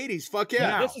 In the 80s, fuck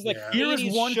yeah. This is like Here is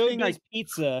one thing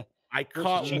pizza. I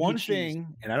caught one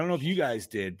thing, and I don't know if you guys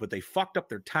did, but they fucked up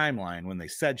their timeline when they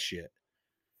said shit.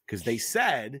 Because they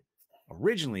said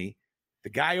originally the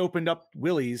guy opened up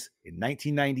Willy's in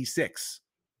 1996,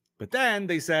 but then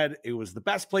they said it was the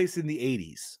best place in the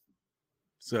 80s.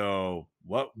 So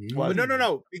what? But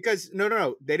no, because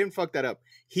no, they didn't fuck that up.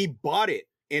 He bought it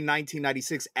in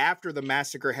 1996 after the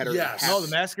massacre had already happened. No,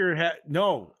 the massacre had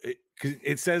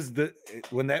it says that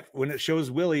when it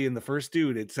shows Willy in the first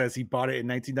dude, it says he bought it in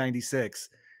 1996.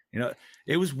 You know,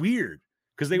 it was weird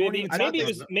because they weren't even.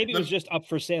 Maybe it was just up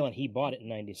for sale and he bought it in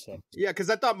 96. Yeah, because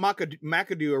I thought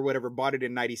McAdoo or whatever bought it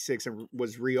in 96 and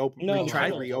was reopened. No,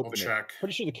 trying to reopen it.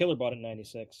 Pretty sure the killer bought it in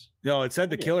 96. No, it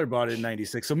said the killer bought it in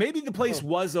 96. So maybe the place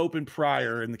was open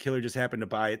prior and the killer just happened to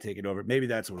buy it, take it over. Maybe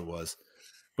that's what it was.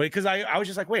 But because I was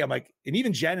just like, wait, I'm like, and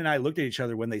even Jen and I looked at each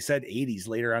other when they said 80s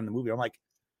later on in the movie. I'm like,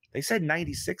 they said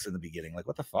 96 in the beginning. Like,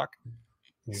 what the fuck?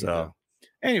 So,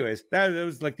 anyways, that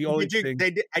was like the only thing.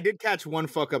 I did catch one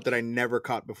fuck up that I never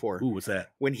caught before. Ooh, what's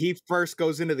that? When he first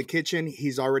goes into the kitchen,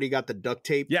 he's already got the duct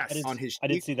tape on his cheek. I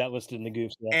did see that listed in the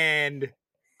goofs. Yeah. And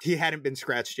he hadn't been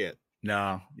scratched yet.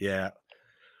 No, yeah.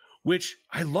 Which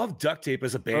I love duct tape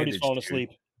as a bandage. Already falling asleep.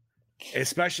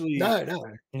 Especially no.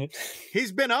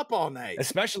 He's been up all night.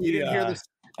 Especially you didn't hear this.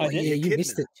 Oh, yeah, you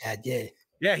missed it, Chad. Yeah.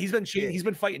 Yeah, he's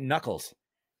been fighting Knuckles.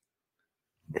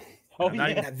 Oh,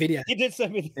 yeah. That video. He did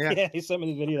send me. Yeah, he sent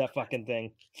me the video of that fucking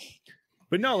thing.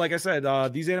 But no, like I said,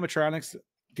 these animatronics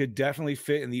could definitely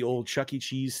fit in the old Chuck E.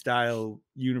 Cheese style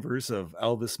universe of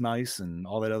Elvis mice and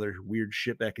all that other weird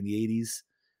shit back in the 80s.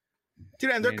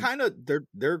 Dude, and they're kind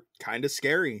of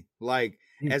scary. Like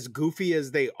as goofy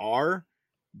as they are,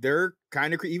 they're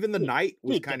kind of even the night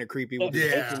was kind of creepy with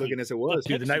the looking as it was.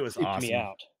 Dude, the night was awesome. Me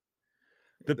out.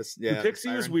 The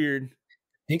Pixie was weird.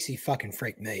 Pixie fucking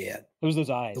freaked me out. It was those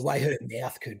eyes. The way her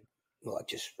mouth could like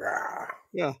just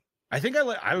yeah. I think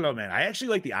I don't know, man. I actually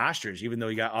like the ostrich, even though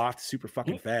he got off super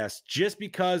fucking fast, just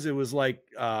because it was like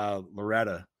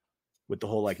Loretta with the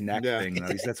whole like neck thing. At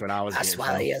least that's what I was. I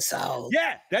swallow your soul.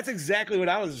 Yeah, that's exactly what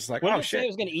I was just like. What oh did it shit! say it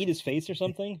was going to eat his face or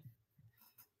something.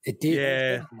 It did.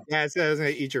 Yeah. It said it was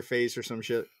going to eat your face or some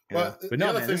shit. But the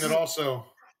other thing that also,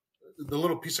 the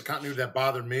little piece of continuity that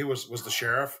bothered me was the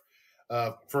sheriff.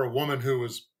 For a woman who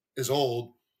is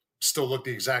old, still looked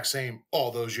the exact same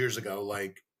all those years ago.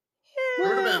 Like, there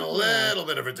would have been a little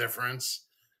bit of a difference.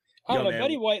 I don't know.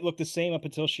 Betty White looked the same up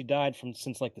until she died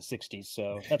since like the 60s.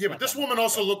 So yeah, but this woman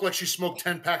also looked like she smoked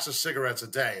 10 packs of cigarettes a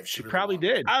day. If she probably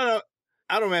did. I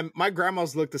don't know, man. My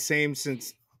grandma's looked the same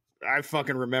since I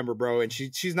fucking remember, bro. And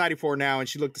she's 94 now, and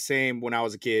she looked the same when I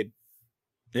was a kid.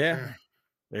 Yeah,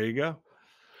 there you go.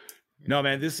 No,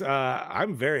 man, this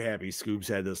I'm very happy Scoobs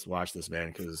had this watch this, man,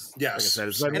 because like I said,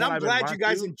 and I'm glad you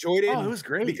guys enjoyed it. Oh, it was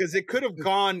great because it could have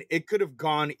gone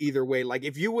either way. Like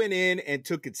if you went in and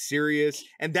took it serious,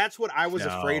 and that's what I was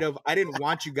afraid of. I didn't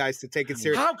want you guys to take it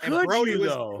serious. How could Brody you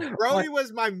though? Brody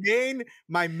was my main.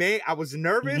 I was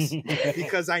nervous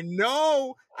because I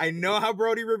know how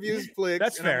Brody reviews flicks.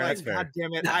 That's fair. I'm like, that's fair. God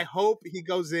damn it! I hope he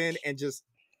goes in and just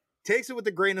takes it with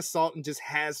a grain of salt and just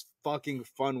has fucking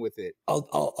fun with it.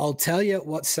 I'll tell you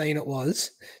what scene it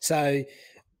was. So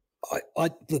I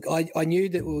knew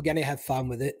that we were going to have fun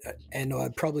with it, and I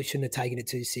probably shouldn't have taken it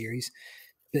too serious.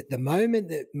 But the moment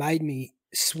that made me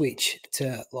switch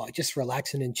to like just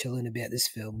relaxing and chilling about this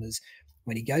film was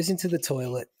when he goes into the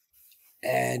toilet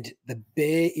and the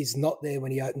bear is not there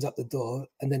when he opens up the door,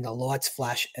 and then the lights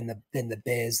flash and then the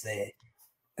bear's there.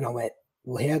 And I went,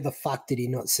 well, how the fuck did he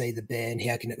not see the bear, and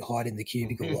how can it hide in the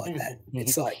cubicle like that?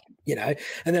 It's like, and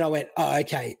then I went, oh,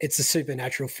 okay, it's a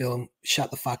supernatural film. Shut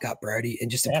the fuck up, Brody,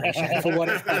 and just appreciate it for what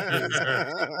it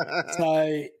is.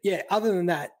 So, yeah, other than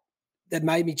that, that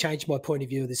made me change my point of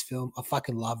view of this film. I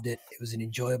fucking loved it. It was an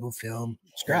enjoyable film.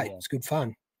 It's great. It's good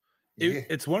fun.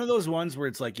 It's one of those ones where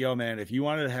it's like, yo, man, if you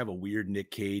wanted to have a weird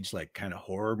Nick Cage, like kind of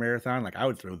horror marathon, like I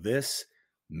would throw this,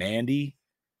 Mandy,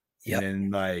 and then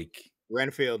like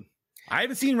Renfield. I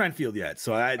haven't seen Renfield yet,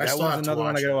 so that was another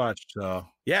one I gotta watch. So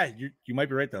yeah, you might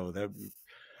be right though.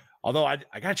 Although I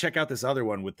gotta check out this other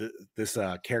one with this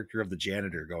character of the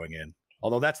janitor going in.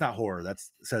 Although that's not horror, it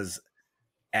says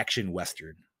action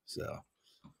western. So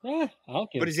yeah,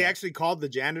 but is he actually called the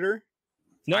janitor?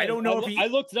 No, I don't know I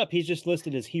looked it up. He's just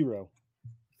listed as hero.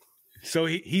 So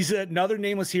he's another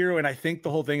nameless hero, and I think the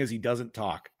whole thing is he doesn't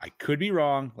talk. I could be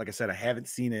wrong. Like I said, I haven't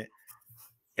seen it.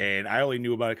 And I only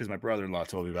knew about it because my brother-in-law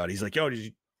told me about it. He's like, yo, did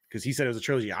you? Because he said it was a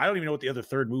trilogy. I don't even know what the other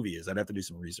third movie is. I'd have to do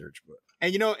some research. But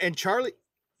and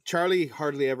Charlie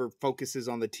hardly ever focuses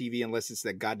on the TV unless it's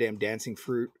that goddamn dancing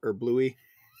fruit or Bluey.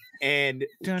 And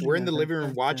we're in the living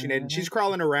room watching it, and she's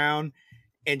crawling around,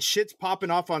 and shit's popping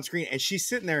off on screen, and she's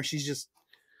sitting there, and she's just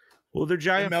they're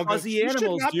giant fuzzy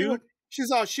animals, dude. She's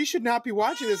all, she should not be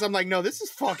watching this. I'm like, no, this is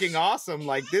fucking awesome.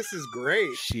 Like, this is great.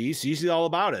 She's all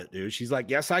about it, dude. She's like,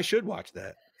 yes, I should watch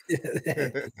that.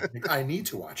 I need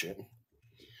to watch it.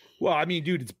 Well, I mean,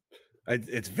 dude,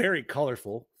 it's very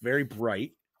colorful, very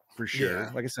bright, for sure.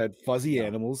 Yeah. Like I said, fuzzy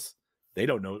animals. They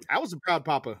don't know. I was a proud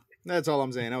papa. That's all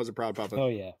I'm saying. I was a proud papa. Oh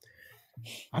yeah,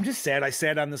 I'm just sad I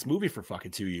sat on this movie for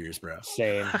fucking 2 years, bro.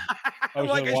 same. I was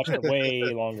Like gonna I watch it should. way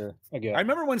longer ago. I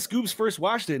remember when Scoops first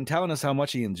watched it and telling us how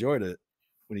much he enjoyed it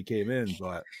when he came in,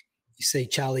 but You see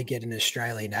Charlie get an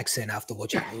Australian accent after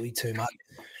watching Willy too much.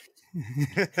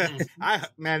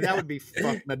 Man, that would be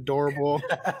fucking adorable.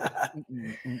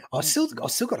 I still got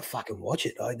to fucking watch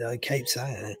it. I keep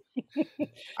saying it.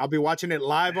 I'll be watching it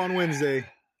live on Wednesday.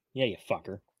 Yeah, you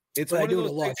fucker. it's They one of do a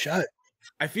those live things, show.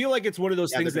 I feel like it's one of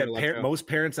those Yeah, things they're that doing a live show. most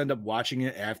parents end up watching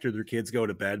it after their kids go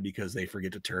to bed because they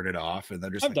forget to turn it off, and they're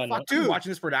just I've like, done "Fuck, that. dude, Dude. watching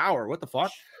this for an hour. What the fuck?"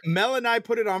 Mel and I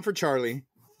put it on for Charlie.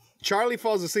 Charlie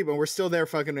falls asleep, and we're still there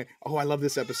fucking. Oh, I love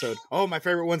this episode. Oh, my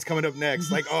favorite one's coming up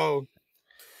next. Like, oh,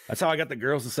 That's how I got the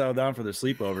girls to settle down for their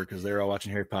sleepover because they were all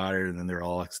watching Harry Potter, and then they're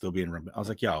all like, still being. I was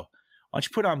like, "Yo, why don't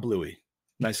you put on Bluey?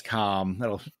 Nice, calm.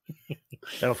 That'll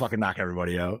fucking knock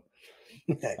everybody out."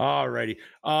 Alrighty.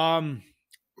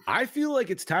 I feel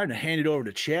like it's time to hand it over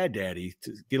to Chad Daddy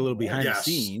to get a little behind Yes.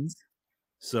 the scenes.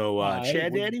 So, I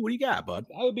Chad would- Daddy, what do you got, bud?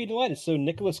 I would be delighted. So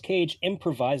Nicolas Cage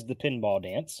improvised the pinball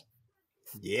dance.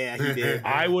 yeah, he did.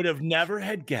 I would have never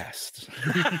had guessed.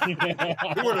 Who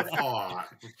would have thought?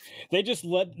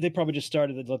 They probably just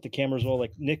started to let the cameras roll.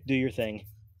 Like, Nick, do your thing.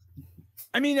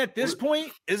 I mean, at this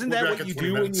point, isn't we're that back what in you 20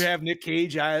 do when minutes. you have Nick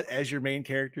Cage as your main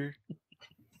character?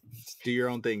 Do your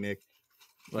own thing, Nick.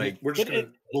 Like, We're just But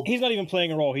gonna. He's not even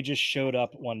playing a role. He just showed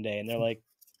up one day, and they're like,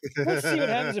 "Let's see what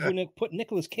happens if we put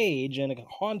Nicolas Cage in a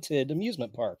haunted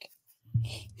amusement park."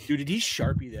 dude, did he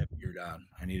Sharpie that beard on?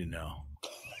 I need to know.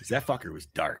 Because that fucker was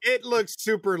dark. It looks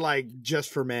super like just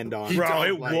for men, Don. He Bro, don't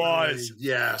it like was me.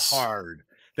 Yes. hard.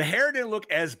 The hair didn't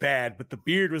look as bad, but the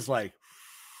beard was like,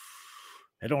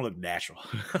 it don't look natural.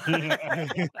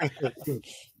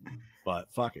 But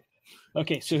fuck it.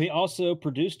 Okay, so he also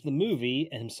produced the movie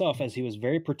himself, as he was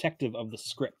very protective of the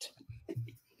script.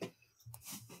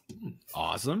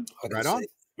 Awesome. I can Right on. see.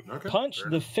 Okay. Punch, fair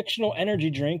the enough. fictional energy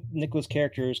drink Nicolas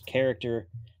Cage's character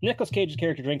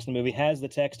drinks in the movie, has the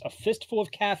text, "A fistful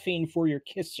of caffeine for your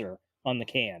kisser," on the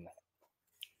can.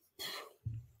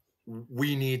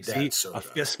 We need that See, soda. a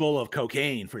fistful of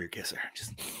cocaine for your kisser.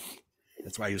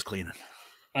 That's why he was cleaning.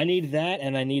 I need that,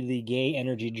 and I need the gay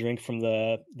energy drink from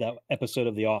that episode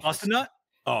of The Office. Austin Nut?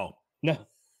 Oh. No,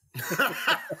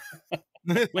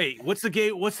 Wait, what's the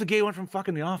gay one from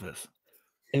fucking The Office?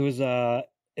 it was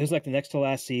like the next to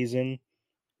last season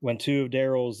when two of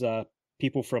Daryl's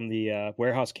people from the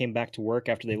warehouse came back to work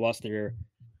after they lost their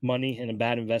money in a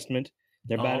bad investment.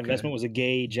 Their Oh, bad okay. investment was a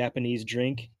gay Japanese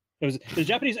drink. It was a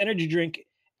Japanese energy drink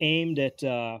aimed at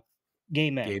gay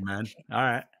men, Gay man. All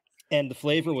right. and the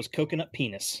flavor was coconut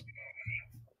penis.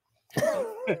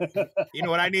 You know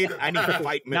what I need? I need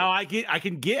fight milk. Now I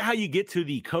can get how you get to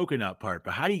the coconut part,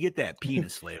 but how do you get that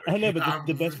penis flavor? I know, but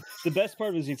the best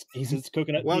part was he says it's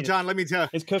coconut. Well, penis. John, let me tell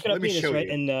It's coconut let me penis, show right?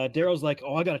 you. And Daryl's like,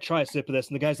 "Oh, I gotta try a sip of this,"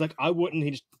 and the guy's like, "I wouldn't."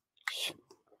 He just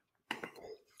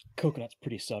coconut's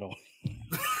pretty subtle.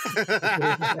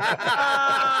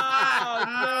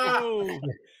 Oh, no.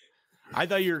 I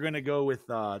thought you were gonna go with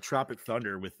Tropic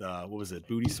Thunder with what was it?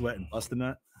 Booty Sweat and Bust a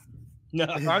Nut. No,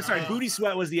 Oh, I'm sorry, Booty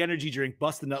Sweat was the energy drink.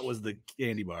 Bust a Nut was the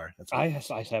candy bar. That's I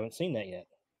right. haven't seen that yet.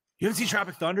 You haven't seen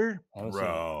Tropic Thunder, I haven't seen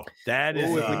bro? That is.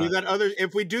 Oh,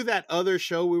 if we do that other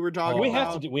show we were talking we about,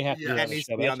 have to do. We have to. yeah, do that that needs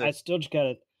to show, be but on there. I still just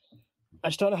gotta. I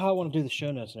just don't know how I want to do the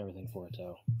show notes and everything for it,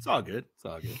 though. it's all good. It's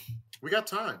all good. We got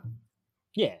time.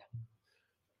 Yeah,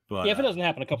 But yeah. If it doesn't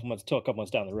happen a couple months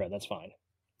down the road, that's fine.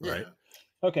 Right.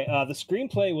 Okay. The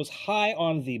screenplay was high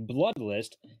on the Blood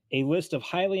List, a list of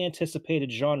highly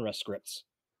anticipated genre scripts.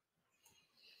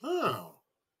 Oh.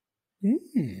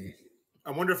 Hmm.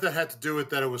 I wonder if that had to do with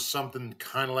that it was something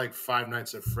kind of like Five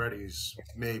Nights at Freddy's,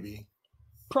 maybe.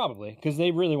 Probably because they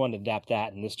really wanted to adapt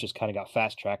that, and this just kind of got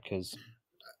fast tracked because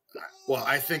Well,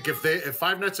 I think if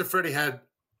Five Nights at Freddy had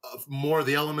more of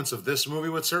the elements of this movie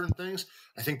with certain things,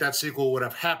 I think that sequel would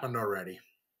have happened already.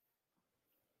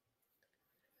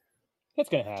 it's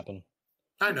gonna happen.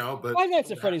 I know, but Five Nights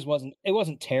at Freddy's wasn't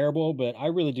terrible, but I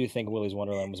really do think Willy's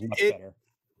Wonderland was much better.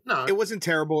 no, it wasn't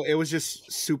terrible. It was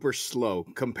just super slow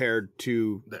compared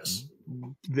to this.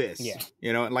 Yeah.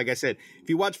 You know, and like I said, if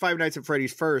you watch Five Nights at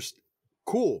Freddy's first,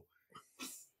 cool.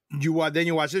 Then you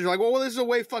watch this, you're like, well, this is a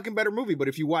way fucking better movie. But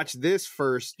if you watch this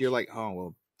first, you're like, oh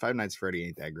well, Five Nights at Freddy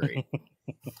ain't that great.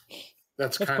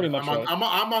 That's That's kind pretty of much right. I'm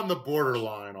on the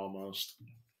borderline almost.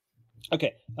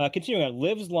 Okay, continuing on.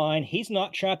 Liv's line, he's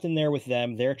not trapped in there with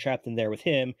them, they're trapped in there with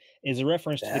him, is a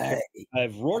reference to the character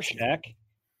of Rorschach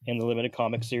in the limited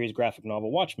comic series graphic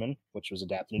novel Watchmen, which was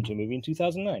adapted into a movie in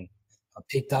 2009. I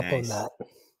picked up on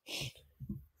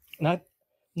that.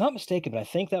 Not mistaken, but I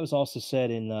think that was also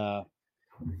said in the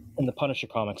Punisher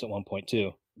comics at one point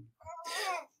too.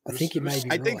 I think it may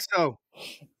be. I think so.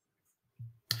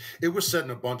 It was set in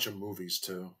a bunch of movies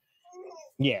too.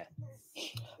 Yeah.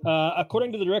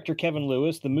 According to the director Kevin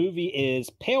Lewis, the movie is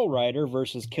Pale Rider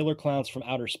versus Killer Clowns from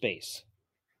Outer Space.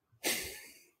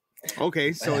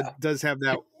 Okay, so it does have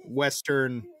that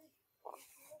Western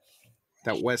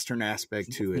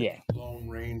aspect to it. Yeah. Lone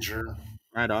Ranger.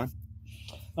 Right on.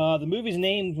 The movie's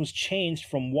name was changed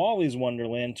from Wally's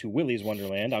Wonderland to Willy's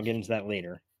Wonderland. I'll get into that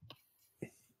later.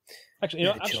 Actually,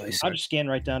 I'll just scan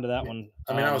right down to that one.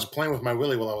 I mean, I was playing with my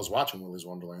Willy while I was watching Willy's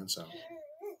Wonderland, so.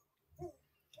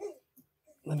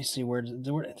 Let me see, where did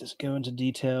this go into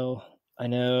detail? I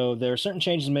know there are certain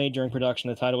changes made during production.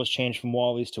 The title was changed from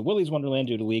Wally's to Willy's Wonderland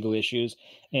due to legal issues.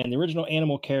 And the original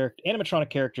animatronic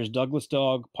characters Douglas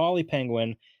Dog, Polly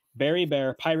Penguin, Barry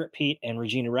Bear, Pirate Pete, and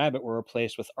Regina Rabbit were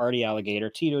replaced with Artie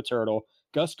Alligator, Tito Turtle,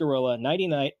 Gus Gorilla, Nighty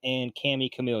Night, and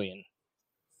Cammy Chameleon.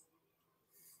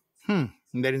 And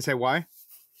they didn't say why? I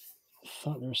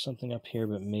thought there was something up here,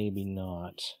 but maybe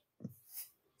not.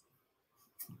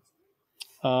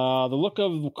 The look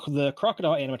of the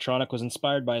crocodile animatronic was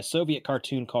inspired by a Soviet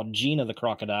cartoon called Gina the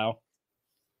Crocodile.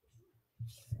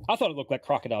 I thought it looked like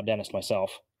Crocodile Dentist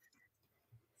myself.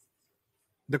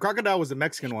 The crocodile was the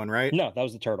Mexican one, right? No, that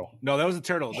was the turtle. No, that was the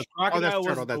turtle. The crocodile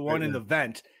was the one in the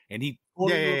vent, and he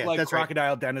looked like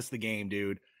Crocodile Dentist the game,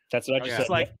 dude. That's what I just said. It's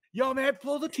like, yo, man,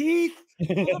 pull the teeth.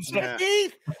 Pull the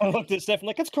teeth. I looked at Steph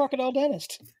like, it's Crocodile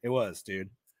Dentist. It was, dude.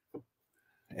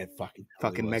 It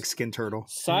fucking Mexican turtle.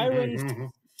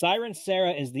 Siren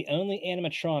Sarah is the only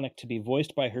animatronic to be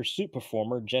voiced by her suit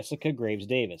performer, Jessica Graves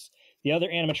Davis. The other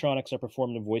animatronics are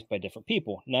performed and voiced by different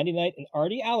people. Nighty Night and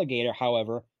Artie Alligator,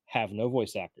 however, have no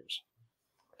voice actors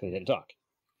because they didn't talk.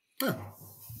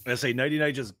 I say Nighty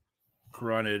Night just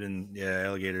grunted, and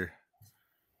Alligator.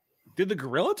 Did the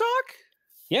gorilla talk?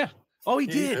 Yeah. Oh, he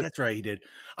did. That's right, he did.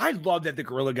 I love that the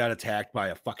gorilla got attacked by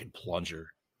a fucking plunger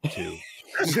too.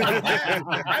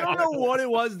 I don't know what it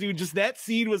was, dude. Just that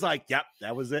scene was like, yep,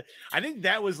 that was it. I think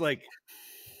that was like,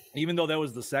 even though that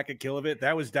was the second kill of it,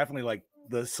 that was definitely like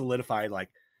the solidified, like,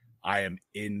 I am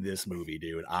in this movie,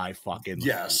 dude. I fucking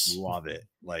love it.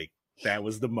 Like, that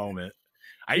was the moment.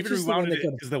 I even rewound it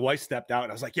because the wife stepped out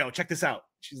and I was like, yo, check this out.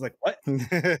 She's like, what? She's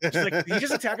like, did you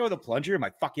just attack him with a plunger? I'm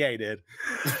like, fuck yeah, he did.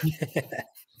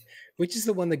 Which is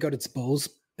the one that got its balls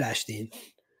bashed in?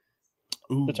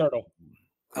 Ooh. The turtle.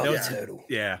 Oh, the turtle.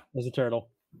 Yeah. It was a turtle.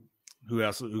 Who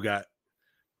got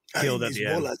killed at the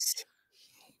end?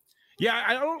 Yeah,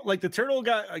 I don't like the turtle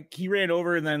got like he ran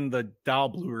over and then the doll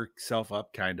blew herself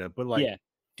up, kind of. But like,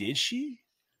 did she?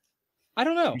 I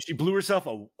don't know. She blew herself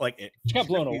she got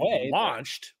blown away.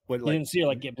 Launched, but you like, didn't see her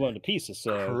like get blown to pieces.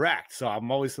 So correct. So I'm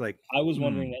always like, I was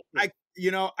wondering that.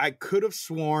 I could have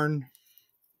sworn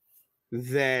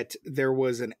that there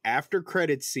was an after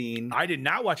credit scene. I did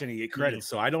not watch any credits,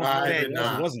 so I don't know.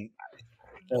 It wasn't.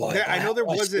 I know there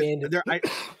wasn't.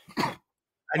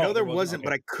 I know there wasn't,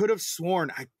 but I could have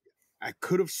sworn. I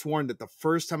could have sworn that the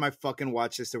first time I fucking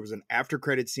watched this, there was an after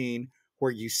credit scene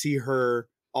where you see her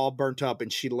all burnt up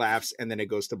and she laughs and then it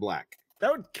goes to black.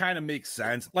 That would kind of make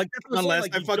sense. Like, unless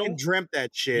I fucking dreamt that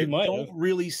shit. You don't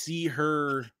really see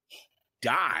her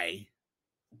die.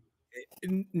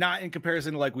 Not in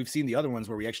comparison to like we've seen the other ones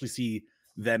where we actually see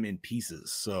them in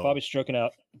pieces. So Bobby's stroking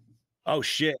out. Oh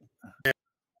shit.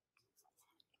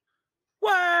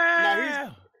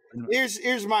 Wow. Now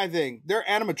here's my thing. They're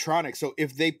animatronics, so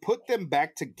if they put them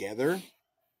back together,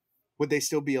 would they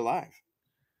still be alive?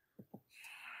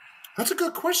 That's a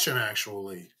good question,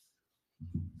 actually.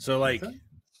 So like,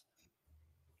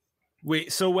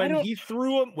 wait. So when he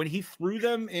threw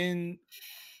them in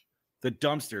the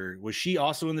dumpster, was she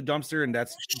also in the dumpster? And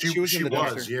that's she was in the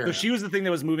dumpster. Yeah. So she was the thing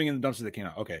that was moving in the dumpster that came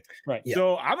out. Okay, right. Yeah.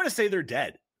 So I'm gonna say they're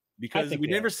dead because we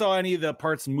never saw any of the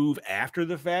parts move after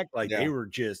the fact. Like they were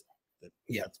just,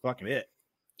 that's fucking it.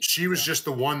 She was just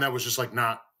the one that was just like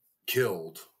not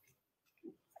killed.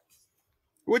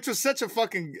 Which was such a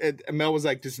fucking. Mel was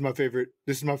like, "This is my favorite.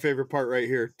 This is my favorite part right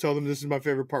here." Tell them this is my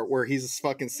favorite part where he's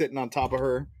fucking sitting on top of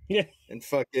her. Yeah, and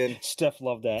fucking Steph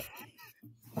loved that.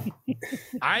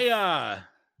 I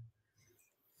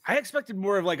expected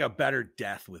more of like a better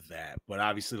death with that, but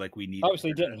obviously, like we need.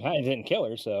 Obviously, didn't kill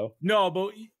her. So no,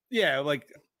 but yeah, like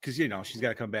because she's got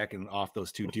to come back and off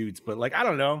those two dudes. But like I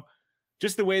don't know,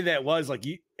 just the way that was like,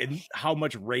 and how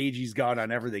much rage he's got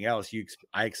on everything else.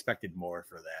 I expected more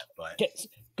for that, but Okay,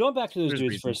 going back to those There's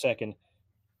dudes for a second,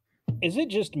 is it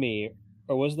just me,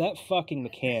 or was that fucking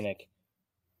mechanic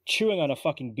chewing on a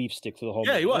fucking beef stick for the whole?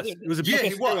 Yeah, movie? he was. It was a Yeah,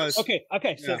 beef he was. Okay.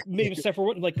 So maybe except for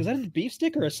what, like, is that a beef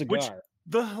stick or a cigar?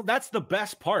 That's the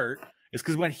best part is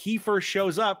because when he first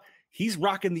shows up, he's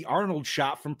rocking the Arnold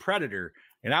shot from Predator,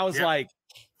 and I was like,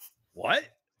 "What,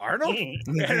 Arnold?"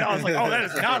 And I was like, "Oh, that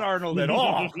is not Arnold at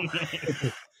all."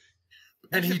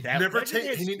 And he never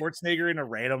takes Schwarzenegger in a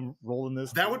random role in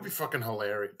this. That would be fucking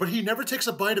hilarious. But he never takes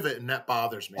a bite of it, and that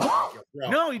bothers me.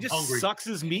 No, he just sucks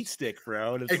his meat stick,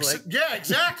 bro. And it's like, yeah,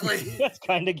 exactly. That's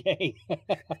kind of gay.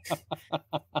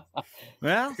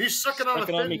 Well, he's sucking on a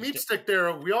thin meat stick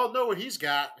there. We all know what he's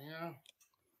got. Yeah.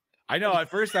 I know. At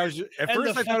first, I thought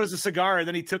it was a cigar, and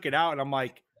then he took it out, and I'm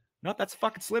like, "No, that's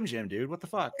fucking Slim Jim, dude. What the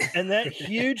fuck?" And that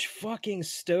huge fucking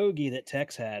stogie that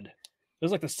Tex had, it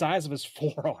was like the size of his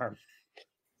forearm.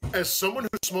 As someone who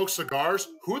smokes cigars,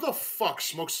 who the fuck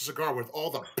smokes a cigar with all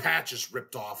the patches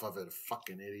ripped off of it?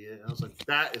 Fucking idiot. I was like,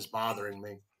 that is bothering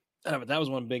me. But that was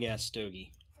one big ass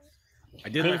stogie. I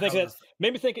did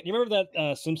made me think. You remember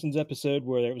that Simpsons episode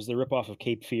where it was the ripoff of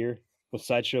Cape Fear with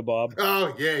Sideshow Bob?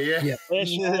 Oh yeah.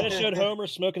 It showed Homer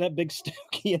smoking that big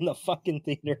stogie in the fucking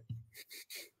theater.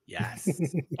 Yes,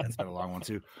 that's been a long one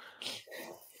too.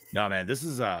 No, man, this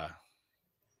is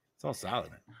it's all solid,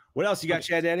 man. What else you got,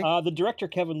 Chad Daddy? The director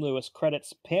Kevin Lewis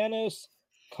credits Panos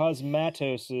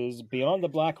Cosmatos' Beyond the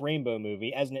Black Rainbow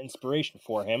movie as an inspiration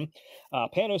for him.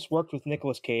 Panos worked with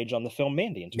Nicolas Cage on the film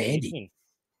Mandy in 2018.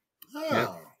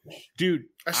 Oh. Dude,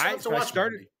 I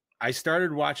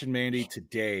started watching Mandy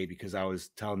today because I was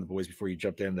telling the boys before you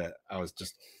jumped in that I was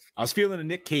feeling a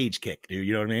Nick Cage kick, dude.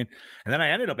 You know what I mean? And then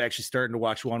I ended up actually starting to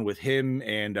watch one with him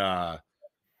and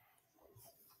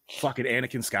fucking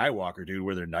Anakin Skywalker, dude,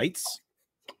 where they're knights.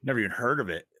 Never even heard of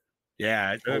it.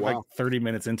 Yeah, like 30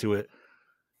 minutes into it.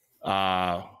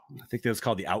 I think that was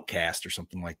called The Outcast or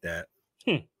something like that.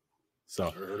 So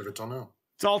Never heard of it till now.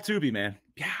 It's all Tubi, man.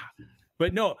 Yeah.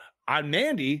 But no, on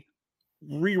Mandy,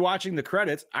 rewatching the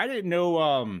credits, I didn't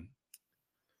know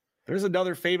there's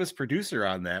another famous producer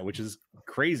on that, which is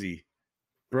crazy.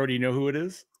 Bro, do you know who it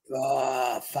is?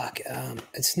 Oh fuck.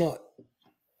 It's not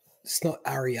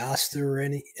Ari Aster or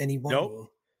anyone.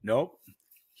 Nope.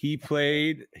 I'm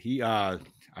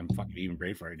fucking even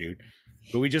brain for it, dude.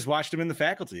 But we just watched him in The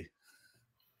Faculty.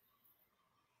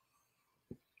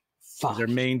 Fuck. He's our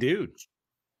main dude.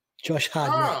 Josh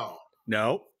Hartnett.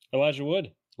 No. Elijah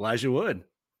Wood.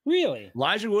 Really?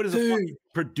 Elijah Wood is a fucking Dude.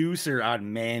 producer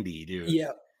on Mandy, dude.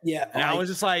 Yeah. And I was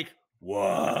just like,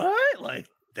 what? Like,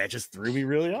 that just threw me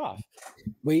really off.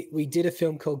 We did a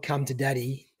film called Come to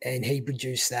Daddy, and he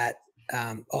produced that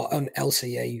on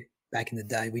LCE back in the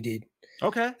day. We did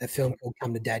a film called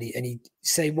Come to Daddy,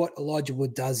 and what Elijah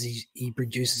Wood does, he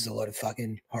produces a lot of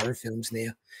fucking horror films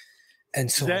now. And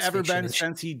has that ever been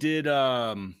since he did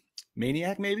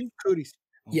Maniac, maybe? Cooties.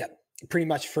 Yeah, pretty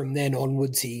much from then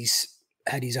onwards, he's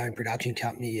had his own production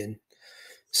company and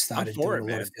started doing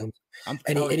a lot of films.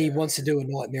 And he wants to do A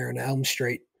Nightmare on Elm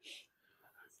Street.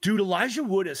 Dude, Elijah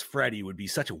Wood as Freddy would be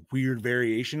such a weird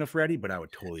variation of Freddy, but I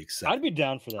would totally accept. I'd be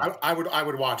down for that. I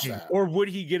would watch that. Or would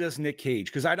he get us Nick Cage?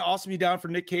 Because I'd also be down for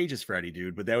Nick Cage as Freddy,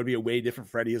 dude. But that would be a way different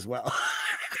Freddy as well.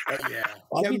 Yeah,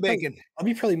 I'd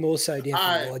be probably more so down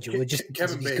for Elijah Wood, just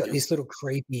because he's got this little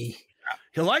creepy.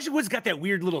 Elijah Wood's got that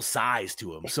weird little size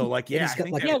to him. So, like, yeah,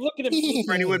 look at him.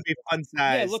 Freddy would be fun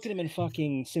size. Yeah, look at him in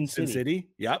fucking Sin City.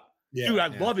 Yep. Yeah, dude, I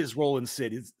love his role in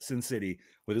Sin City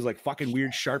with his like fucking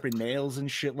weird sharpened nails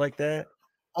and shit like that.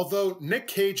 Although Nick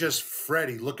Cage as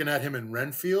Freddy, looking at him in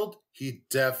Renfield, he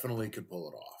definitely could pull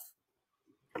it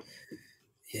off.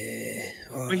 Yeah.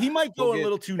 But he might go a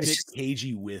little too Nick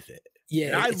Cagey with it. Yeah.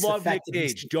 And I love Nick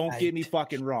Cage. Don't get me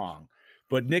fucking wrong.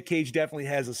 But Nick Cage definitely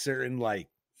has a certain like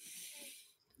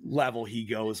level he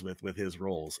goes with his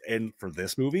roles. And for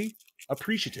this movie,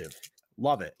 appreciative.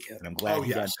 Love it. And I'm glad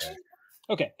he got that.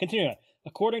 Okay, continue on.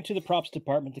 According to the props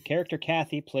department, the character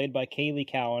Kathy, played by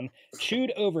Kaylee Cowan,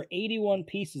 chewed over 81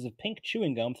 pieces of pink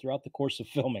chewing gum throughout the course of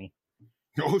filming.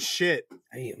 Oh, shit.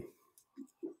 Damn.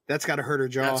 That's got to hurt her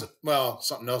jaw. Well,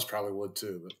 something else probably would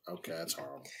too, but okay, that's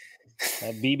horrible.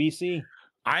 BBC.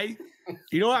 I'm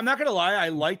not going to lie. I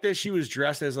like that she was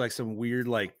dressed as like some weird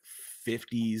like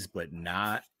 50s, but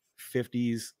not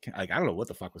 50s. Like, I don't know what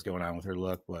the fuck was going on with her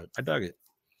look, but I dug it.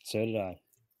 So did I.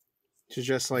 She's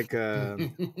just like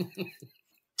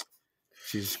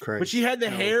Jesus Christ. But she had the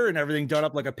hair and everything done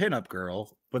up like a pinup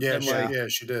girl. But then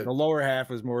she did. The lower half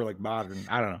was more like modern.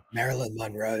 I don't know. Marilyn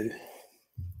Monroe.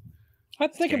 I'm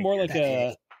thinking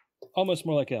almost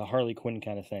more like a Harley Quinn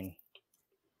kind of thing.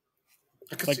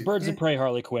 Like Birds of Prey,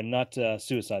 Harley Quinn, not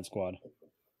Suicide Squad.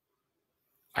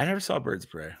 I never saw Birds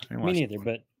of Prey. Me neither,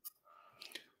 but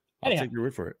I'll take your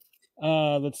word for it.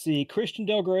 Let's see. Christian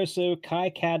Del Grosso, Kai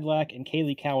Cadillac, and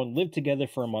Kaylee Cowan lived together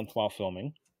for a month while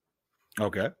filming.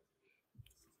 Okay.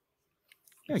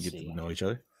 Yeah, get to know each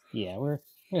other. Yeah, we're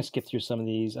going to skip through some of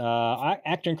these.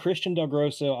 Actor Christian Del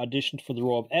Grosso auditioned for the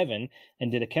role of Evan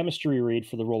and did a chemistry read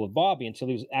for the role of Bobby until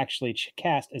he was actually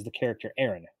cast as the character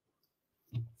Aaron.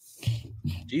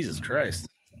 Jesus Christ.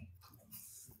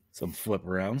 Some flip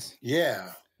arounds.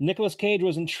 Yeah. Nicolas Cage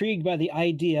was intrigued by the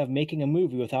idea of making a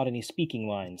movie without any speaking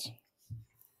lines.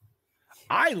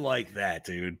 I like that,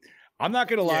 dude. I'm not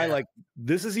gonna lie, like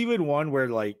this is even one where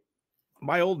like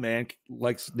my old man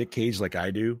likes Nick Cage like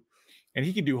I do, and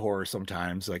he can do horror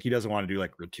sometimes. Like he doesn't want to do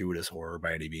like gratuitous horror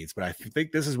by any means, but I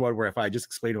think this is one where if I just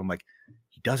explain to him like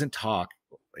he doesn't talk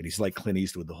and he's like Clint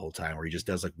Eastwood the whole time, where he just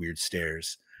does like weird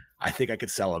stares, I think I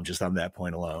could sell him just on that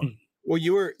point alone. Well,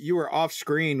 you were off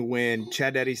screen when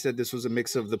Chad Daddy said this was a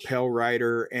mix of the Pale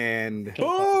Rider and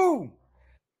boom.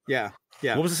 Yeah.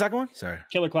 What was the second one? Sorry,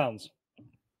 Killer Clowns.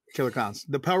 Killer Clowns.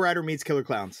 The Pale Rider meets Killer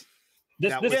Clowns.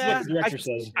 This is what the director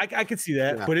says. I could see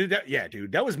that, but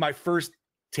dude, that was my first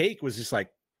take. Was just like,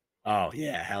 oh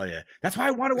yeah, hell yeah. That's why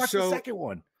I want to watch the second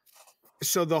one.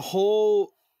 So the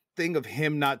whole thing of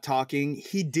him not talking,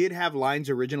 he did have lines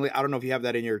originally. I don't know if you have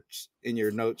that in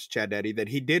your notes, Chad Daddy, that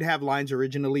he did have lines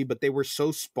originally, but they were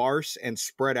so sparse and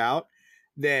spread out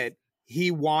that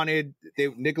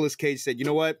Nicolas Cage said, you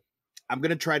know what? I'm going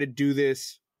to try to do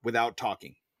this without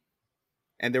talking.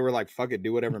 And they were like, fuck it,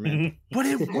 do whatever, man. But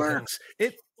it works.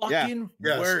 It fucking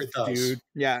works, dude.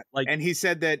 Yeah. And he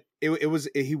said that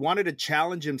he wanted to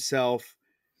challenge himself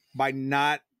by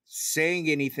not saying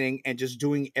anything and just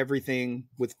doing everything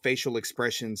with facial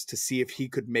expressions to see if he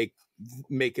could make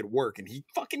it work. And he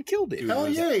fucking killed it. Hell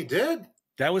yeah, he did.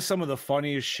 That was some of the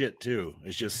funniest shit too,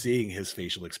 is just seeing his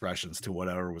facial expressions to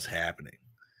whatever was happening.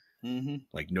 Mm-hmm.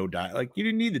 Like no like you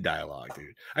didn't need the dialogue,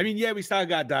 dude. I mean, yeah, we still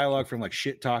got dialogue from like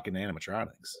shit talking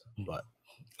animatronics, but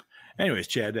anyways,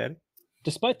 Chad Daddy.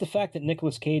 Despite the fact that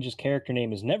Nicolas Cage's character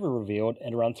name is never revealed,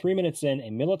 and around 3 minutes in, a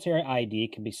military ID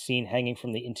can be seen hanging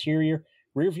from the interior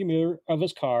rearview mirror of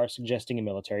his car, suggesting a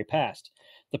military past.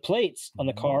 The plates on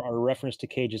the car are a reference to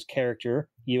Cage's character,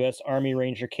 U.S. Army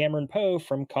Ranger Cameron Poe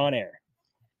from Con Air.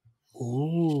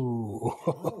 Ooh.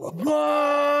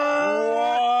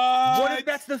 What if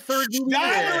that's the third movie?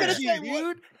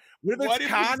 Dude? What if it's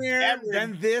Con Air,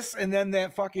 then this, and then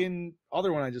that fucking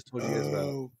other one I just told you guys about?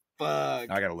 Oh,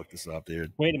 fuck. I gotta look this up,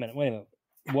 dude. Wait a minute.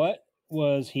 What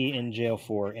was he in jail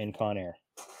for in Con Air?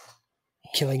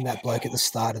 Killing that bloke at the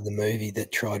start of the movie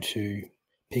that tried to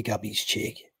pick up his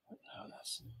chick.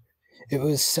 It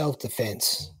was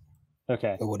self-defense.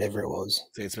 Okay. Or whatever it was.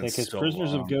 Because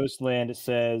Prisoners of Ghostland, it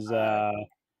says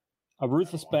a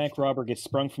ruthless bank robber gets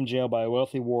sprung from jail by a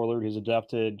wealthy warlord whose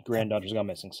adopted granddaughter's gone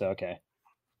missing. So, okay.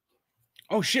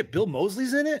 Oh, shit. Bill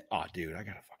Moseley's in it? Oh, dude, I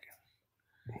gotta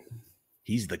fucking...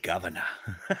 He's the governor.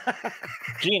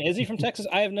 Gene, is he from Texas?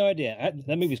 I have no idea.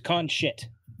 That movie's con shit.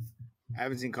 I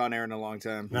haven't seen Con Air in a long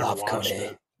time. Love Con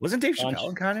Air. Wasn't Dave Chappelle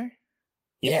in Con Air?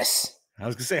 Yes. I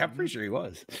was gonna say, I'm pretty sure he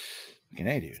was. Fucking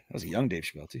hey, dude. That was a young Dave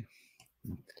Chappelle, too.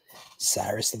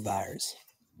 Cyrus the Virus.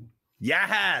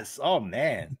 Yes. Oh,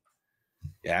 man.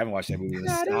 Yeah, I haven't watched that movie in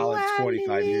a solid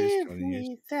 25 years, 20 years.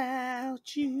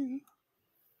 Without you.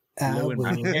 Dude,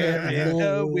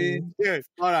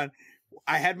 hold on.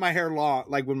 I had my hair long.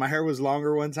 Like when my hair was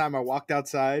longer one time, I walked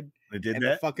outside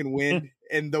the fucking wind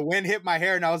and the wind hit my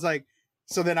hair and I was like,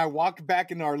 so then I walked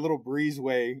back in our little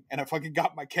breezeway and I fucking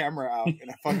got my camera out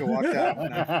and I fucking walked out.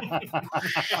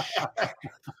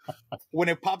 When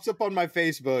it pops up on my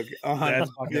Facebook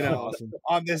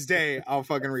on this day, I'll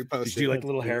fucking repost it. Did you do like a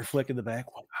little hair flick in the back?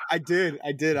 I did.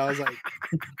 I was like,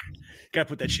 gotta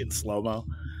put that shit in slow-mo.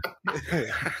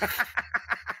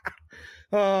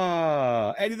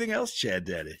 Anything else, Chad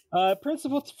Daddy?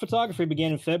 Principal photography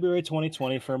began in February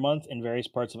 2020 for a month in various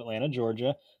parts of Atlanta,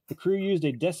 Georgia. The crew used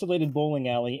a desolated bowling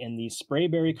alley in the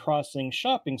Sprayberry Crossing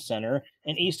Shopping Center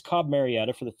in East Cobb,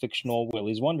 Marietta for the fictional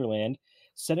Willy's Wonderland,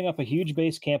 setting up a huge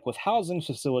base camp with housing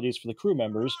facilities for the crew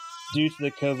members due to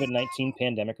the COVID-19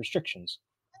 pandemic restrictions.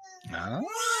 Okay.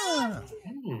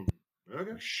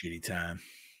 Shitty time.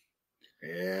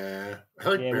 Yeah.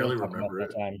 I barely remember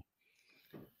it.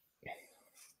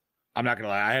 I'm not gonna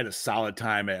lie. I had a solid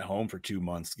time at home for 2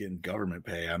 months getting government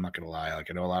pay. I'm not gonna lie.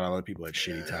 Like I know a lot of other people had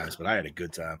shitty times, but I had a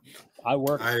good time. I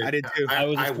worked. I did too.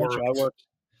 I worked.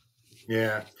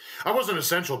 Yeah, I wasn't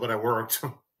essential, but I worked.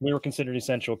 We were considered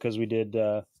essential because we did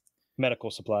medical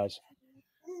supplies.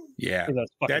 Yeah,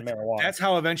 That's fucking marijuana. That's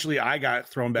how eventually I got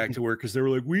thrown back to work because they were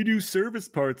like, we do service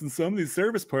parts, and some of these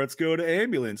service parts go to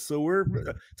ambulance. So it's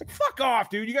like, fuck off,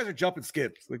 dude. You guys are jumping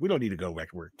skips. Like, we don't need to go back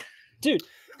to work, dude.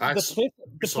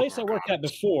 The place I worked at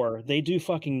before, they do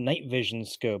fucking night vision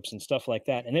scopes and stuff like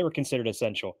that, and they were considered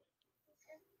essential.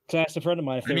 So I asked a friend of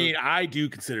mine if I do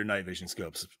consider night vision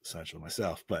scopes essential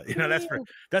myself, but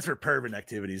that's for pervert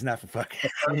activities, not for fucking.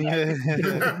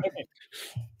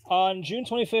 On June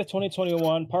 25th,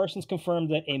 2021, Parsons confirmed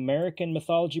that American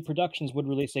Mythology Productions would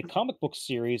release a comic book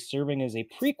series serving as a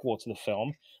prequel to the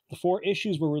film. The 4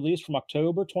 issues were released from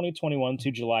October 2021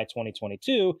 to July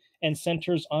 2022 and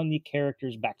centers on the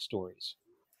characters' backstories.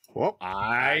 Well,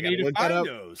 I need to find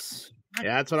those.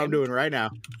 Yeah, that's what I'm doing right now.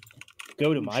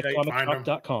 Go to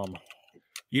mycomicshop.com.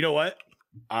 You know what?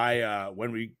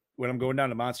 When I'm going down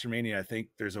to Monster Mania, I think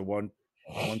there's a one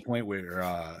point where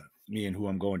me and who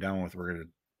I'm going down with, we're gonna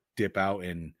dip out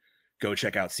and go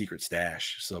check out Secret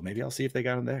Stash. So maybe I'll see if they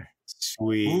got them there.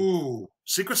 Sweet. Ooh,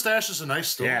 Secret Stash is a nice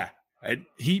store. Yeah.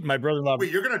 My brother-in-law.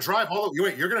 Wait, you're gonna drive all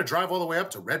the way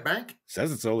up to Red Bank?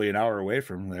 Says it's only an hour away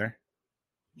from there.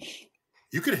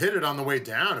 You could hit it on the way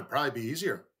down. It'd probably be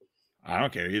easier. I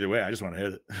don't care either way. I just want to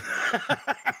hit it.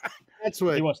 That's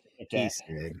what he wants to he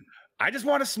said. I just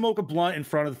want to smoke a blunt in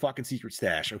front of the fucking Secret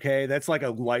Stash. Okay, that's like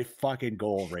a life fucking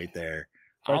goal right there.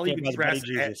 I'll even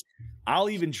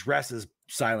dress as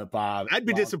Silent Bob. I'd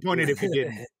be disappointed if you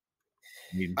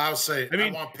didn't. I'll say. I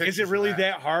mean, is it really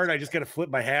that hard? I just got to flip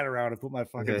my hat around and put my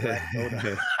fucking black coat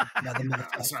on.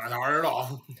 That's not hard at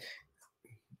all.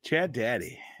 Chad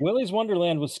Daddy. Willy's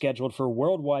Wonderland was scheduled for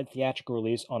worldwide theatrical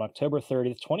release on October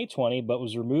 30th, 2020, but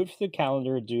was removed from the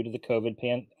calendar due to the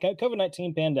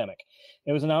COVID-19 pandemic.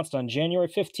 It was announced on January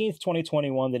 15th,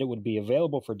 2021 that it would be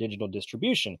available for digital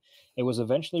distribution. It was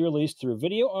eventually released through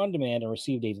video on demand and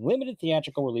received a limited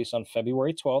theatrical release on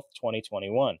February 12th,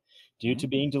 2021. Due to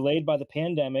being delayed by the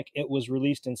pandemic, it was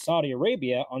released in Saudi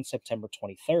Arabia on September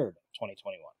 23rd,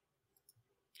 2021.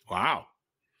 Wow.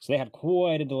 So they had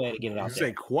quite a delay to get it out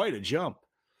there. Quite a jump.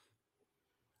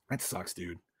 That sucks,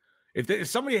 dude. If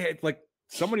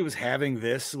somebody was having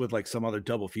this with like some other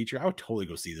double feature, I would totally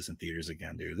go see this in theaters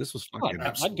again, dude. This was fucking.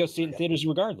 I'd go see it in theaters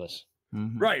regardless.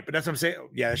 Mm-hmm. Right, but that's what I'm saying.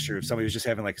 Yeah, that's true. If somebody was just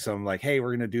having like some like, hey,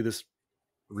 we're gonna do this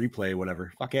replay,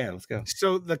 whatever. Fuck yeah, let's go.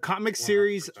 So the comic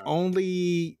series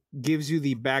only gives you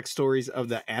the backstories of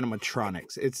the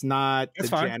animatronics. It's not the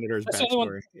janitor's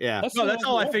backstory. Yeah, that's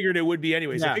all I figured it would be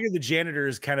anyways. Yeah. I figured the janitor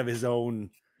is kind of his own.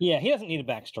 Yeah, he doesn't need a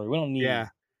backstory. We don't need. Yeah,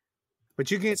 but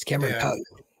you can.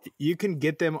 You can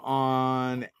get them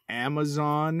on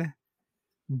Amazon,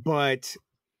 but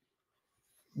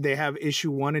they have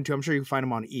issue 1 and 2. I'm sure you can find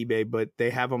them on eBay, but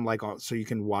they have them like so you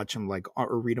can watch them like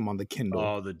or read them on the Kindle.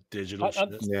 Oh, the digital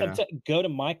shit. Go to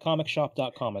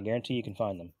mycomicshop.com. I guarantee you can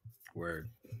find them. Word.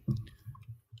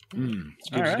 It's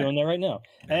good doing that right now.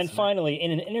 And finally,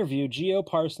 in an interview, Geo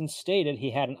Parsons stated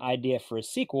he had an idea for a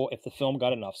sequel if the film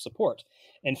got enough support.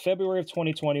 In February of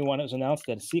 2021, it was announced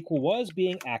that a sequel was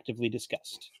being actively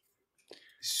discussed.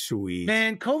 Sweet.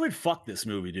 Man, COVID fucked this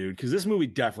movie, dude, because this movie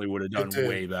definitely would have done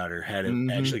way better had it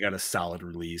actually got a solid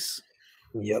release.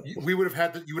 Yep. We would have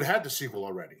had you would have had the sequel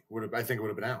already. I think it would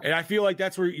have been out. And I feel like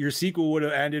that's where your sequel would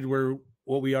have ended where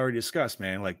what we already discussed,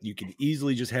 man. Like you could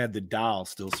easily just have the doll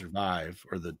still survive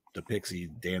or the pixie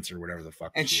dancer, whatever the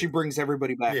fuck. And she brings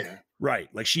everybody back. Yeah. Right.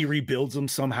 Like she rebuilds them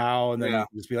somehow and then you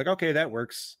just be like, okay, that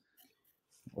works.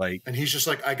 Like, and he's just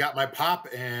like, I got my pop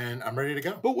and I'm ready to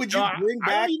go. But would you bring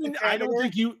back? I don't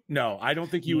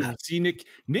think you would see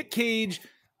Nick Cage.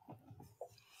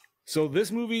 So this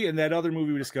movie and that other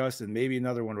movie we discussed, and maybe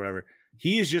another one, whatever.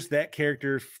 He is just that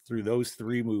character through those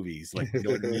 3 movies. Like, you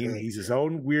know what I mean? He's his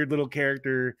own weird little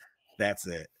character. That's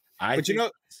it. But you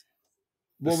know,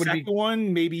 what would be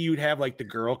one? Maybe you'd have like the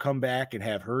girl come back and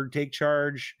have her take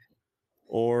charge,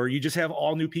 or you just have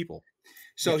all new people.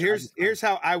 So here's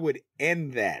how I would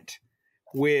end that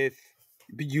with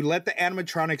you let the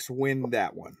animatronics win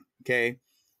that one. Okay.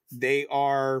 They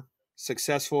are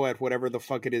successful at whatever the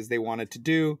fuck it is they wanted to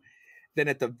do. Then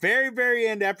at the very, very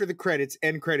end, after the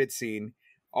end credit scene,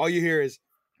 all you hear is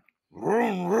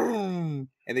vroom, vroom,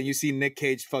 and then you see Nick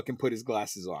Cage fucking put his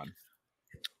glasses on.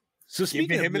 So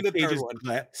speaking of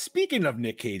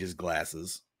Nick Cage's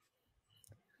glasses,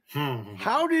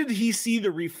 how did he see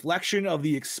the reflection of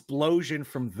the explosion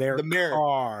from their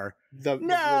car? The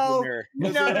mirror.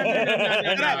 No.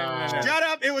 Shut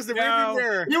up. It was the rearview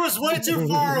mirror. He was way too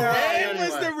far away. It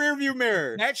was the rearview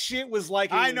mirror. That shit was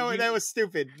like... I know that was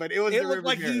stupid, but it was the rearview mirror. It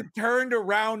looked like he turned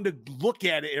around to look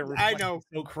at it. I know.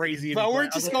 So crazy. But we're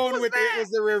just going with it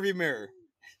was the rearview mirror.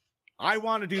 I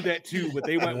want to do that too, but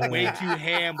they went way too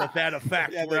ham with that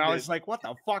effect. Yeah, where I they was like, "What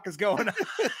the fuck is going on?"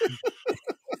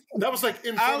 That was like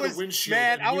in front of the windshield.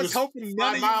 Man, and I he was hoping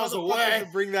none 5 of miles you away.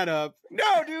 would bring that up.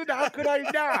 No, dude, how could I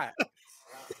not?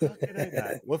 How could I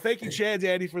not? Well, thank you, Chad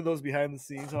Daddy, for those behind the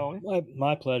scenes, homie.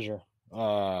 My pleasure.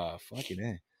 Fucking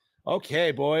A.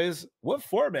 Okay, boys. What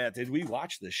format did we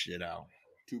watch this shit out?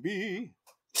 To be.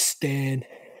 Stan.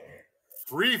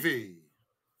 Freebie.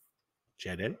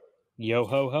 Chad Daddy? Yo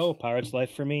ho ho, Pirate's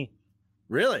Life for me.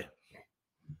 Really?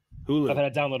 Hulu. I've had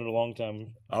it downloaded a long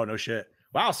time. Oh, no shit.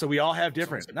 Wow, so we all have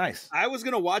different. Nice. I was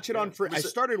gonna watch it on free. I Was it-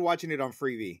 started watching it on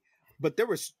Freebie, but there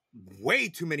was way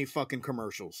too many fucking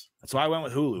commercials. That's why I went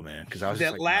with Hulu, man, because I was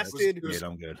just That like, nah, this is lasted- good,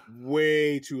 I'm good.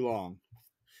 Way too long.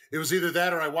 It was either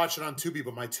that or I watched it on Tubi,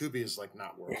 but my Tubi is like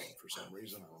not working for some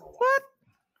reason. I don't know why. What?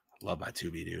 Love my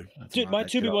Tubi, dude. That's Dude, my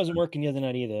that shit Tubi all wasn't good. working the other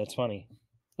night either. It's funny.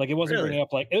 Like it wasn't Really?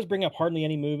 bringing up hardly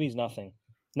any movies, nothing.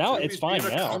 Now it's Tubi's fine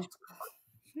being a now.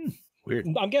 cunt. Weird.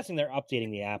 I'm guessing they're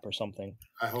updating the app or something.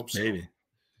 I hope so. Maybe.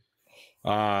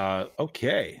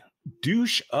 Okay.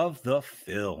 Douche of the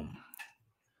film.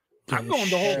 I'm going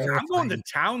the whole. I'm going the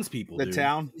townspeople. The dude.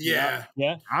 town. Yeah.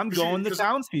 Yeah. I'm going the 'Cause-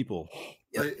 townspeople.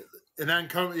 And then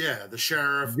come, the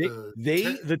sheriff.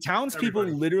 The townspeople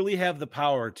everybody. literally have the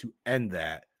power to end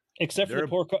that. Except for They're-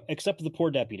 the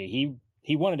poor deputy.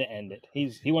 He wanted to end it.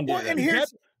 He wanted Well, to and end it.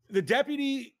 here's The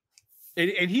deputy,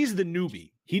 and he's the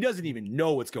newbie. He doesn't even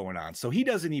know what's going on, so he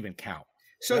doesn't even count.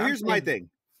 so. I'm Here's my saying- thing.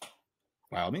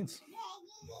 By all means.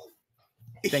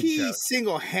 Thanks, He Charlie.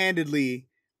 single-handedly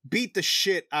beat the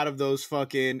shit out of those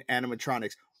fucking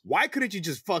animatronics. Why couldn't you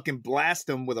just fucking blast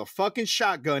them with a fucking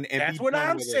shotgun? And That's be what done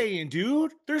I'm with it? saying,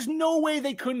 dude. There's no way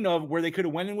they couldn't have, where they could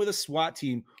have went in with a SWAT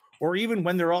team, or even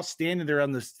when they're all standing there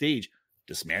on the stage,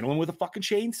 dismantle them with a fucking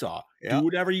chainsaw. Yeah. Do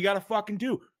whatever you got to fucking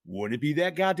do. Wouldn't it be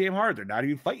that goddamn hard? They're not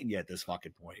even fighting yet at this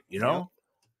fucking point, you know? Yep.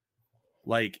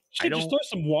 Like, I Should don't. just throw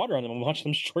some water on them and watch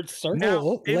them short circle. Now,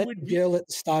 Or it let would the be- girl at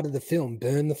the start of the film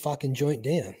burn the fucking joint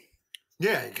down.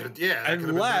 Yeah, you could, that could have been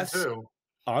Unless- done too.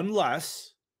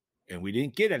 Unless, and we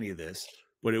didn't get any of this,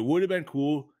 but it would have been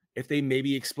cool if they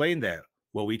maybe explained that.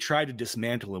 Well, we tried to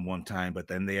dismantle him one time, but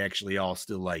then they actually all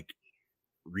still like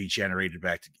regenerated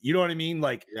back to, you know what I mean?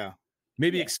 Like, Yeah.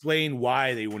 maybe explain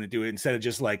why they wouldn't do it instead of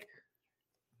just like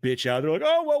bitch out. They're like,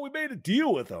 oh, well, we made a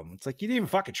deal with them. It's like, you didn't even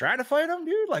fucking try to fight him,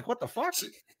 dude. Like, what the fuck?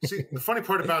 See, the funny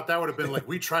part about that would have been like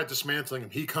we tried dismantling him.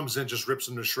 He comes in, just rips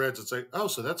him to shreds. It's like, oh,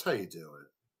 so that's how you do it.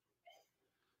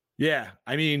 Yeah.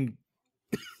 I mean,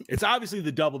 it's obviously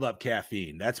the doubled up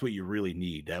caffeine. That's what you really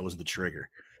need. That was the trigger.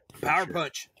 for Power sure.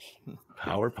 punch.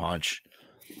 Power punch.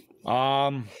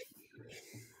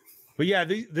 But yeah,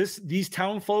 these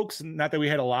town folks, not that we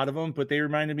had a lot of them, but they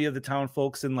reminded me of the town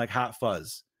folks in like Hot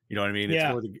Fuzz. You know what I mean?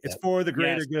 Yeah. It's for the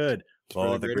greater Yes. good. for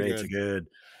Oh, the the greater greater good.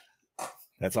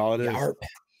 That's all it is. Yarp.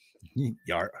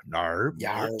 Yarp. Narp.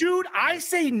 Yarp. Dude, I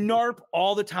say narp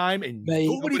all the time, and Mate,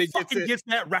 nobody nobody gets fucking it. gets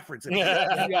that reference. It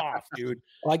pisses me off, dude.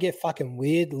 I get fucking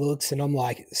weird looks, and I'm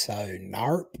like, so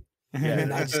narp.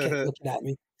 And they just kept looking at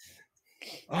me.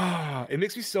 Ah, it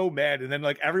makes me so mad. And then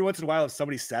like every once in a while, if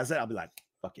somebody says it, I'll be like,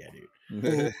 fuck yeah,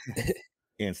 dude.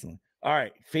 Instantly. All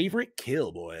right. Favorite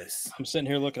kill, boys. I'm sitting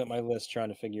here looking at my list trying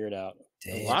to figure it out.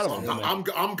 Damn, lot of son. them.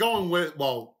 I'm going with,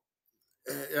 well,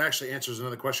 it actually answers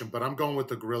another question, but I'm going with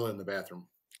the gorilla in the bathroom.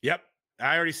 Yep.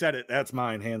 I already said it. That's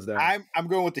mine, hands down. I'm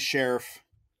going with the sheriff.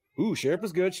 Ooh, Sheriff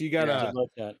is good. She got I a did like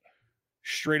that.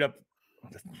 straight up,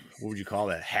 what would you call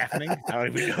that? Happening? I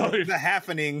don't even know. The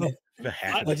happening. The I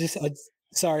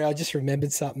happening. just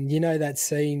remembered something. You know that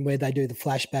scene where they do the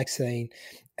flashback scene,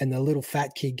 and the little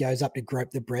fat kid goes up to grope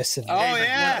the breasts of. Oh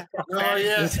yeah. Oh,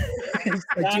 yeah. He's like,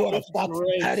 That "Do you want was to fuck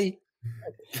great. Patty?"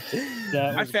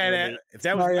 That My was fat great. ass. If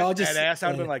that was Sorry, my I'll fat just- ass, I'd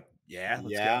have been like, yeah,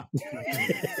 let's Yeah.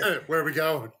 go. Where are we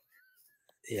going?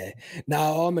 Yeah.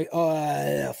 No,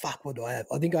 I'm. Fuck. What do I have?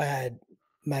 I think I had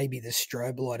maybe the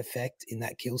strobe light effect in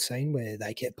that kill scene where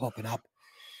they kept popping up.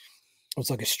 It was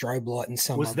like a strobe light, and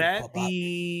some Was of them that pop up.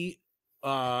 the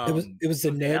It was the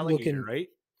nerd alligator, looking. right?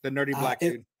 The nerdy black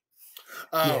it- dude.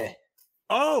 Oh, Yeah.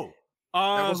 Oh,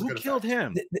 was a who good killed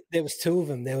him? There was two of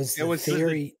them. There was It the was the-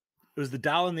 theory. It was the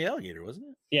doll and the alligator, wasn't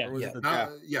it? Yeah. Or was Yeah. it the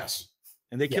no, yes.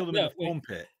 and they Yeah. killed him No, in the wait. foam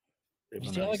pit. if Was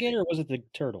I'm it the not alligator or was it the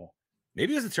turtle?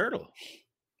 Maybe it was a turtle.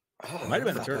 Oh, might have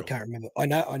been the fuck, turtle. I can't remember. I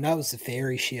know it was the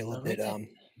fairy shield, Oh, but okay.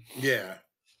 Yeah.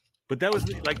 But that was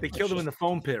like they killed him in the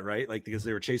foam pit, right? Like because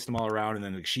they were chasing him all around, and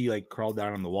then like, she like crawled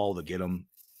down on the wall to get him.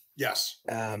 Yes.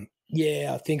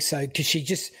 Yeah, I think so. Because she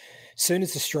just, as soon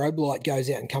as the strobe light goes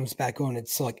out and comes back on,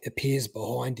 it's like appears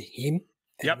behind him.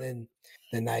 And Yep.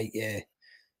 then they,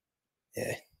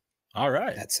 yeah, All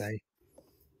right, that's a.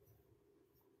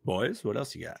 boys. What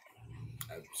else you got?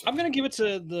 I'm gonna give it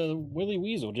to the Willy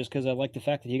Weasel just because I like the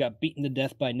fact that he got beaten to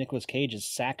death by Nicolas Cage's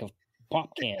sack of pop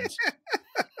cans.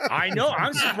 I know.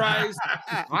 I'm surprised.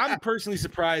 I'm personally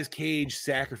surprised Cage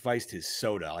sacrificed his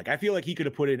soda. Like, I feel like he could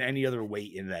have put in any other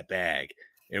weight in that bag.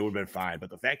 It would have been fine. But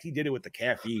the fact he did it with the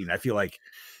caffeine, I feel like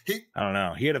I don't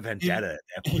know. He had a vendetta.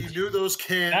 He knew those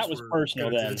cans. That was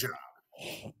personal then.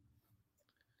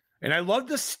 And I love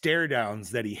the stare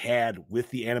downs that he had with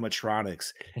the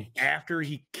animatronics after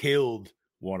he killed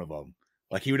one of them.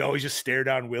 Like, he would always just stare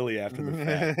down Willy after the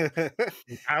fact.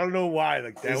 I don't know why.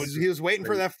 Like, he was waiting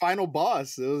for that final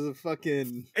boss. It was a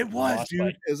fucking. It was, dude.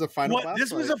 It was a final boss.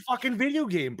 This was a fucking video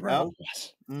game, bro.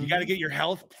 You got to get your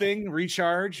health thing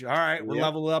recharge. All right, we're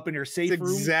leveling up in your safe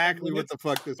room. Exactly what the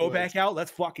fuck this Go was. back out.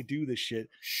 Let's fucking do this shit.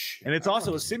 And it's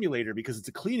also a simulator because it's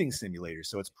a cleaning simulator,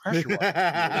 so it's pressure.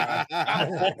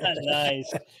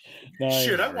 Nice.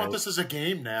 Shit, I want this as a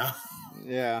game now.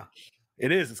 Yeah.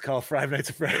 It is. It's called Five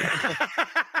Nights at Freddy's.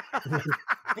 But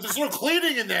there's no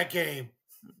cleaning in that game.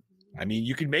 I mean,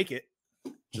 you can make it.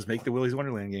 Just make the Willy's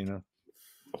Wonderland game now.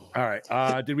 All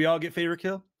right. Did we all get favorite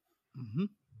kill? Mm-hmm.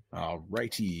 All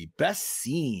righty. Best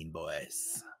scene,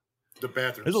 boys. The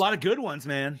bathroom. There's a lot of good ones,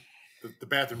 man. The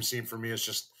bathroom scene for me is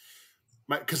just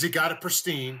because he got it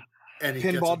pristine and he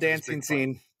pinball dancing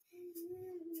scene.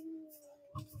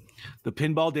 The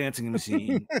pinball dancing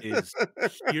scene is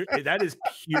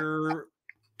pure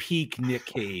peak Nick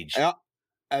Cage. Yeah,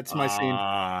 that's my scene.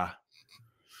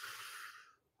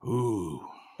 Ooh,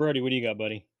 Brody, what do you got,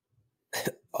 buddy?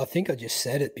 I think I just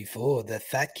said it before. The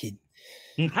fat kid.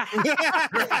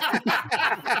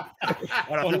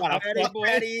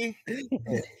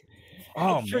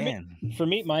 Oh for man! For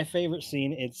me, my favorite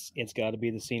scene it's got to be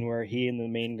the scene where he and the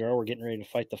main girl were getting ready to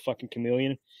fight the fucking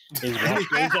chameleon. His watch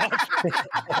goes off.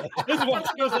 His watch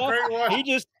goes off. He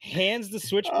just hands the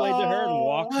switchblade to her and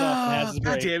walks off and has his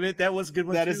break. God damn it! That was a good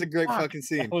one. That is a great fucking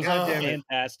scene. That was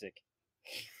fantastic.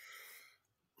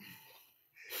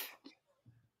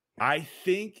 I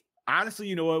think honestly,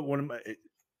 you know what? One of my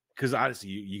because honestly,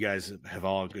 you guys have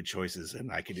all good choices,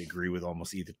 and I could agree with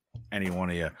almost any one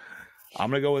of you. I'm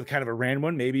gonna go with kind of a random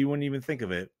one. Maybe you wouldn't even think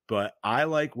of it, but I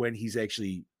like when he's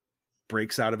actually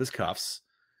breaks out of his cuffs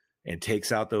and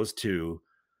takes out those two,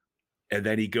 and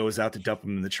then he goes out to dump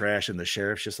them in the trash, and the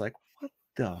sheriff's just like, "What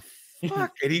the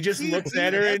fuck?" And he just looks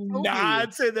at her and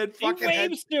nods, and then fucking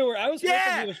waves to her. I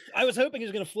was hoping he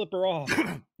was gonna flip her off.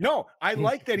 No, I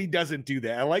like that he doesn't do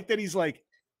that. I like that he's like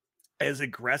as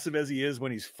aggressive as he is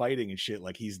when he's fighting and shit.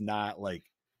 Like he's not like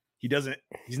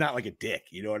he's not like a dick.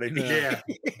 You know what I mean? Yeah.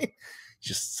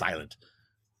 Just silent.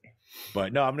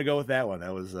 But no, I'm gonna go with that one.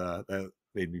 That was that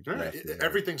made me laugh.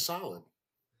 Everything's solid.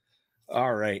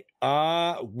 All right.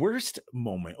 Worst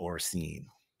moment or scene.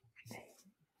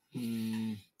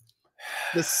 The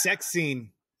sex scene.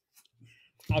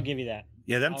 I'll give you that.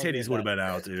 Yeah, them titties would have been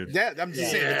out, dude. Yeah, I'm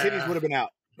just saying the titties would have been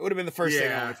out. It would have been the first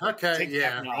thing. Okay.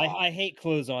 Yeah. No, I hate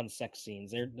clothes on sex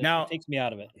scenes. It takes me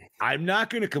out of it. I'm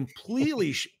not going to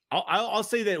completely. I'll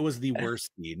say that it was the worst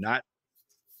scene, not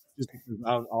just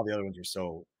because all the other ones are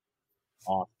so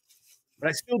awesome. But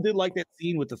I still did like that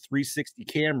scene with the 360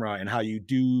 camera and how you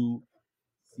do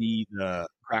see the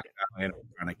crocodile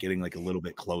animatronic getting like a little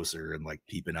bit closer and like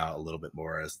peeping out a little bit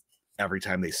more as every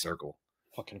time they circle.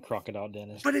 Fucking crocodile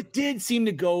dentist. But it did seem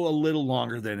to go a little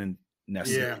longer than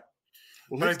necessary. Yeah.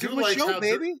 Well, but let's give him a show,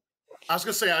 baby. I was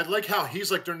gonna say I like how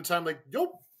he's like during the time, like,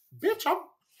 yo, bitch,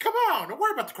 come on, don't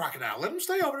worry about the crocodile. Let him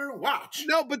stay over there and watch.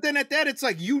 No, but then at that, it's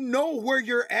like you know where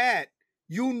you're at.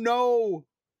 You know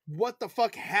what the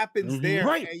fuck happens there.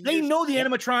 Right. They know the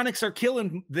animatronics are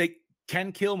killing. They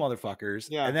can kill motherfuckers.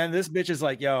 Yeah. And then this bitch is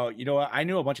like, yo, you know what? I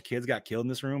knew a bunch of kids got killed in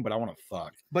this room, but I want to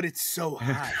fuck. But it's so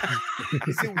hot.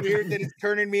 Is it weird that it's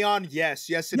turning me on? Yes,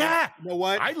 it is. You know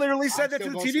what? I literally said that to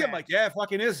the TV. I'm like, yeah, it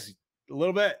fucking is. A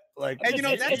little bit. Like, and you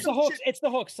know, it's the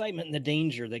whole excitement and the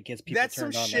danger that gets people that's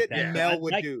turned some on shit like that. Mel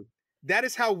would do. That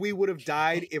is how we would have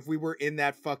died if we were in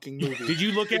that fucking movie. Did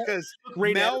you look at because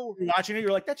Mel watching it?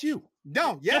 You're like, that's you.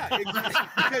 No, yeah,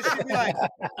 because she'd be like,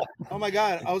 "Oh my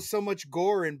god, I was so much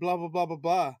gore and blah blah blah blah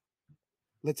blah.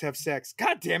 Let's have sex.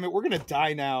 God damn it, we're gonna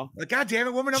die now. Like, God damn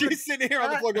it, woman. She's sitting here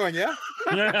on the floor going, yeah.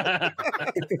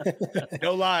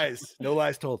 No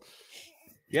lies told.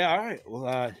 Yeah, all right.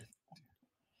 Well,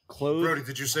 close. Brody,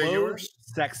 did you say yours?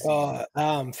 Sex.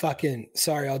 Fucking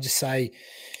sorry. I'll just say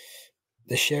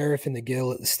the sheriff and the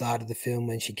girl at the start of the film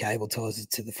when she cable ties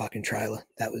it to the fucking trailer.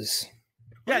 That was.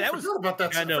 Yeah, that was about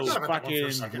that. I know,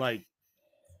 fucking like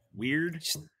weird.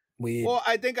 Just weird. Well,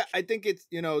 I think it's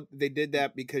they did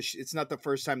that because it's not the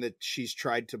first time that she's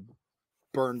tried to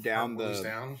burn down Willie's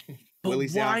down. But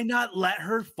Willie's why down. not let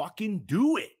her fucking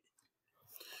do it?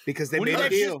 because they What do made you a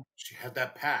think? deal. She had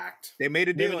that pact. They made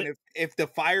a deal, and if the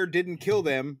fire didn't kill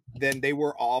them, then they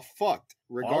were all fucked.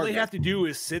 Regardless. All they have to do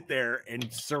is sit there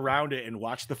and surround it and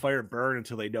watch the fire burn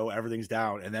until they know everything's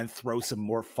down, and then throw some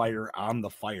more fire on the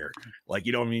fire. Like,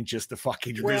 you know what I mean? Just to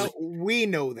fucking. Well, we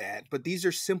know that, but these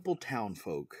are simple town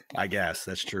folk. I guess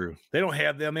that's true. They don't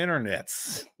have them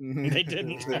internets. They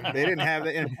didn't. They didn't have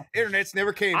the internets.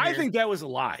 Never came. I here. think that was a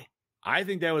lie. I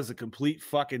think that was a complete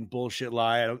fucking bullshit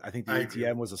lie. I think the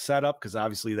ATM was a setup because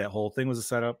obviously that whole thing was a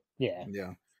setup. Yeah.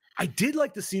 Yeah. I did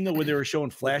like the scene though where they were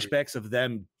showing flashbacks of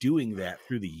them doing that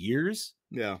through the years.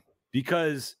 Yeah.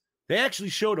 Because they actually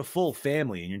showed a full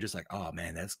family, and you're just like, oh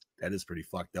man, that is pretty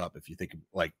fucked up if you think of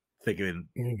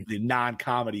the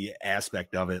non-comedy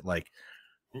aspect of it. Like,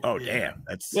 oh damn,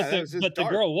 that's But the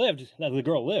girl lived. The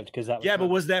girl lived because that. But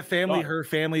was that family her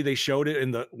family? They showed it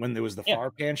in when there was the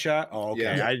far pan shot. Oh,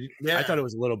 okay. Yeah. I thought it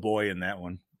was a little boy in that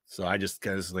one, so I just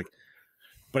kind of like.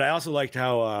 But I also liked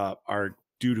how our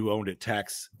dude who owned it,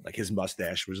 Tex, like his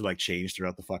mustache was like changed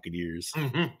throughout the fucking years.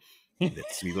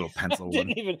 That sweet little pencil one.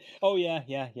 Didn't even. Oh yeah.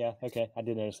 Okay, I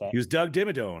did notice that. He was Doug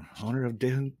Dimmadome, owner of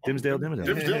Dimsdale Dimmadome.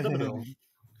 Dimsdale Dimmadome.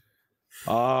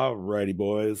 All righty,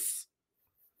 boys.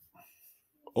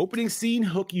 Opening scene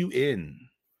hook you in.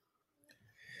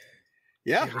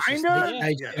 Yeah, kind of.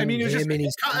 I mean, it was just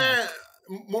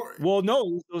more. Well,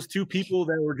 no, those two people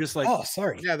that were just like, Oh,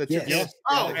 sorry. Yeah, the Yes.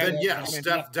 Oh, then yes,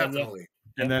 definitely.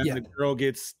 and then Yeah. the girl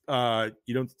gets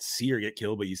you don't see her get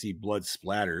killed, but you see blood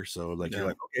splatter. So like you're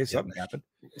like, okay, something happened.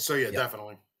 So yeah,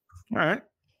 definitely. All right.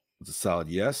 It's a solid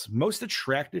yes. Most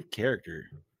attractive character.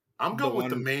 I'm going with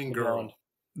the main girl. blonde.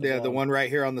 Yeah, the one right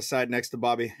here on the side next to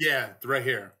Bobby. Yeah, right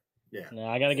here. Yeah. No,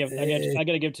 I gotta give to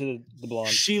the blonde.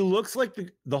 She looks like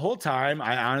the whole time.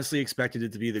 I honestly expected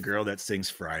it to be the girl that sings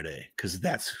Friday because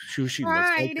that's who she looks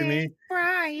like to me.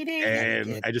 Friday.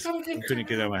 And I just couldn't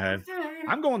get it out of my head.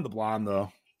 I'm going the blonde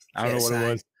though. I don't know what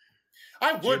it was.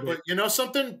 I would, but you know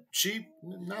something? She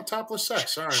not topless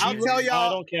sex. Sorry. I'll tell y'all. I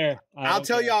don't care. I'll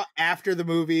tell y'all after the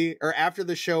movie or after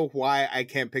the show why I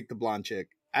can't pick the blonde chick.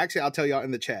 Actually, I'll tell y'all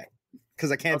in the chat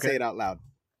because I can't say it out loud.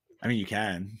 I mean, you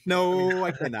can. No,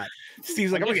 I cannot.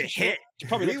 Steve's like, I'm gonna get hit.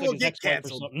 We will get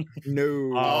canceled.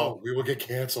 No. Oh, we will get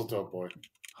canceled, though, boy.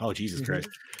 Oh, Jesus Christ.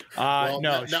 Well,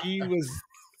 no, no.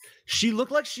 she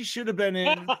looked like she should have been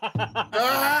in.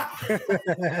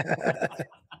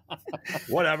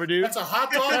 Whatever, dude. That's a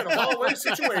hot dog in a hallway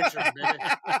situation, baby.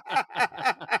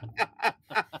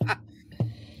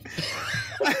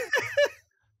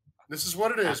 This is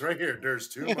what it is right here. There's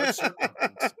too much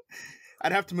circumference.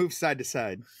 I'd have to move side to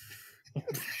side.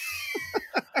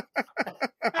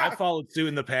 I followed suit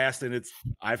in the past, and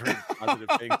I've heard positive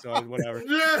things, so whatever.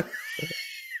 Yeah.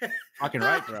 Fucking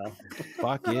right, bro.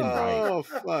 Fucking right. Oh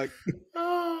fuck.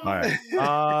 All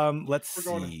right. Let's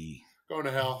see. Going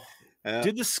to hell.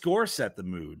 Did the score set the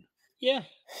mood? Yeah.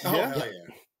 Oh, Yeah. hell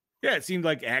yeah. Yeah, it seemed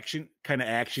like action, kind of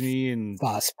actiony, and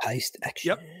Fast-paced action.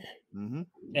 Yep. Mm-hmm.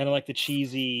 And I like the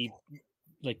cheesy,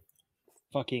 like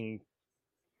fucking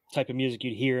type of music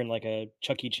you'd hear in like a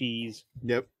Chuck E. Cheese.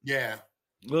 Yep. Yeah.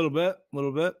 a little bit.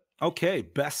 Okay,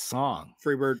 best song.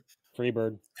 Freebird.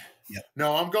 Freebird.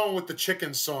 No, I'm going with the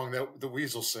chicken song that the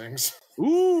Weasel sings.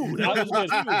 Ooh, That was good.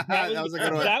 That was a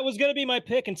good one. That was gonna be my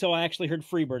pick until I actually heard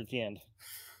Freebird at the end.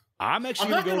 I'm actually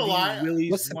I'm not going to gonna lie. go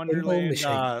Willy's What's the pinball Wonderland.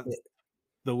 machine?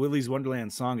 The Willy's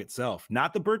Wonderland song itself,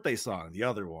 not the birthday song, the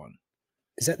other one.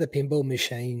 Is that the pinball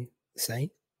machine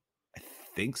scene? I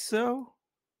think so.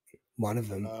 One of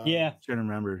them. Yeah. I'm trying to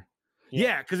remember. Yeah.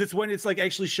 Yeah, because it's when it's like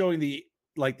actually showing the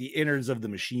innards of the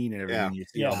machine and everything. Yeah. You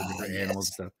see all the Yeah. different animals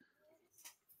and stuff.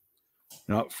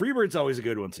 No, Freebird's always a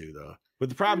good one too, though. But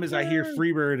the problem is, I hear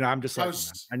Freebird and I'm just like,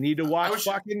 I need to watch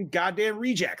fucking goddamn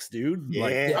rejects, dude. Yeah.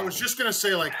 Like, I was just gonna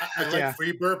say, like, I like Yeah.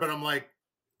 Freebird, but I'm like,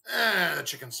 the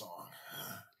chicken song.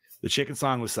 the chicken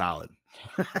song was solid,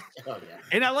 Oh yeah.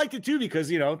 and I liked it too because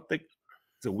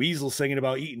it's a weasel singing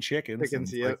about eating chickens.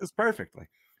 Chickens, and yeah. it's perfect. Like,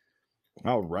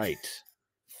 all right,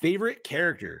 favorite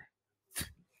character,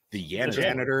 the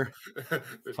janitor.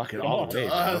 Fucking all the way.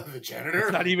 Bro. The janitor.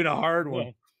 It's not even a hard one.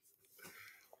 Yeah.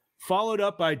 Followed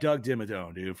up by Doug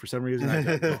Dimmadome, dude. For some reason,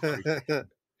 I got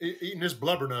Eating his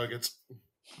blubber nuggets.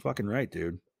 fucking right,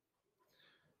 dude.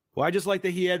 Well, I just like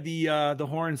that he had the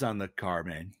horns on the car,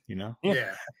 man. You know,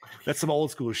 Yeah. that's some old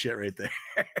school shit right there.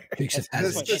 Dukes of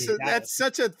That's- Hazzard. that's- That's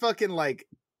such a fucking like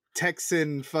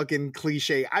Texan fucking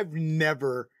cliche. I've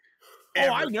never. Oh,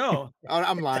 I ever- know.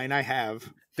 I'm lying. I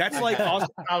have. That's like also,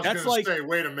 I was that's gonna like say,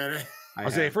 wait a minute.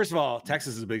 I'll say. First of all,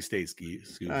 Texas is a big state.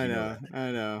 I know.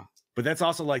 I know. But that's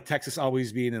also like Texas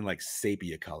always being in like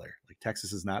sepia color. Like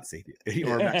Texas is not sepia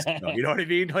or Mexico. You know what I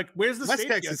mean? Like, where's the West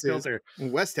sepia Texas is. filter?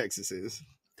 West Texas is.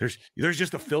 There's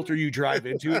just a filter you drive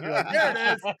into, and you're like, there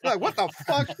it is. Like, what the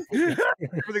fuck?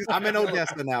 I'm in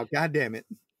Odessa now. God damn it.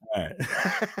 All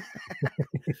right.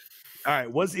 All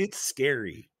right. Was it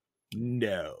scary?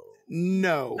 No.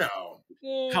 No.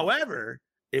 However,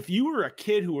 if you were a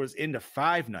kid who was into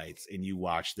Five Nights and you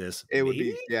watched this, It would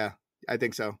be. Yeah, I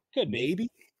think so. Could be.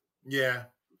 maybe. Yeah.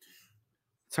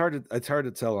 It's hard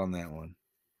to tell on that one.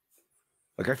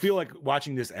 Like, I feel like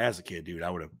watching this as a kid, dude, I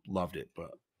would have loved it,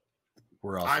 but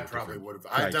we're all. I probably would have.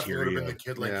 I definitely would have been the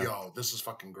kid like, Yeah. yo, this is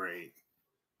fucking great.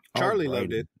 Charlie Alrighty.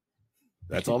 loved it.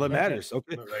 That's all that matters.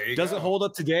 Okay. There you Does it go. hold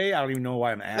up today? I don't even know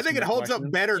why I'm asking. I think it that holds question.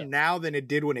 up better now than it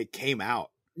did when it came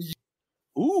out.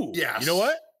 Ooh, Yes. You know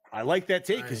what? I like that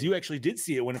take because I- you actually did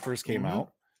see it when it first came Mhm.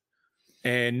 out,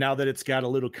 and now that it's got a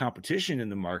little competition in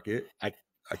the market, I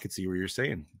could see where you're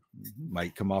saying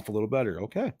might come off a little better.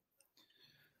 Okay.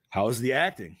 How is the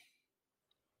acting?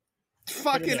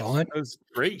 Fucking Fine. It was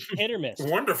great. Hit or miss.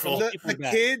 Wonderful. the People are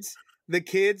bad.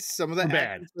 kids, some of the They're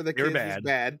bad. acting for the They were kids was bad.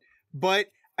 bad, but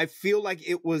I feel like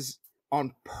it was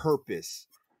on purpose.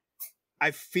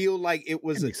 I feel like it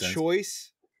was That a makes sense.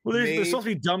 choice. Well, they're made- supposed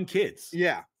to be dumb kids.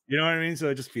 Yeah. You know what I mean? So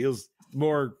it just feels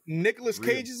more. Nicolas Real.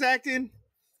 Cage's acting.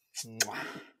 Mwah.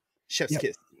 Chef's Yep.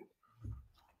 kiss.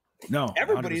 No,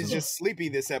 Everybody's 100%. just sleepy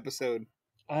this episode.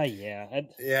 Yeah.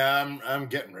 Yeah, I'm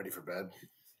getting ready for bed.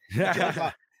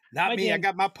 Not My me. I damn-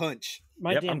 got my punch.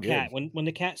 My Yep, damn I'm cat. good. When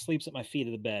the cat sleeps at my feet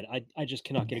of the bed, I just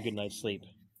cannot get a good night's sleep.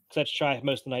 Because I try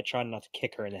most of the night trying not to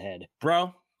kick her in the head.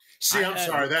 Bro. See, I'm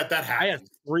sorry that I had happened.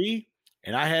 3,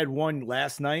 and I had one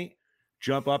last night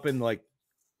jump up and like,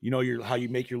 you know, how you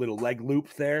make your little leg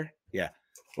loop there. Yeah.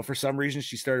 But for some reason,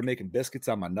 she started making biscuits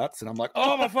on my nuts, and I'm like,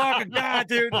 oh my fucking god,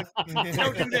 dude! Like,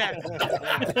 don't do that.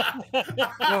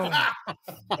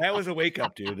 That was a wake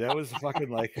up, dude. That was fucking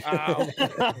like, oh.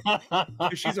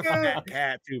 Dude, she's a fat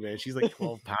cat too, man. She's like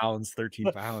 12 pounds,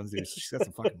 13 pounds, dude. She's got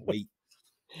some fucking weight.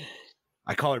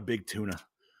 I call her Big Tuna.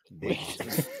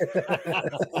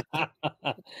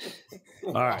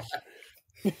 All right.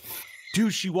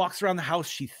 Dude, she walks around the house,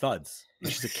 she thuds.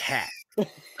 She's a cat.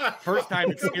 First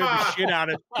time it scared the shit out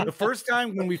of the first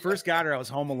time when we first got her, I was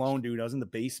home alone, dude. I was in the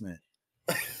basement.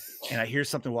 And I hear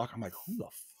something walk. I'm like, who the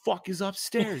fuck is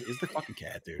upstairs? It's the fucking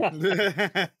cat, dude.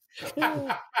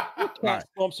 Cat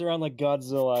bumps around like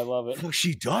Godzilla. I love it. Oh,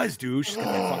 she does, dude. She's got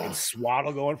that fucking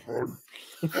swaddle going. All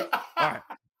right.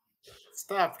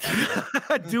 Stop.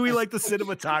 Do we like the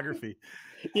cinematography?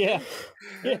 Yeah.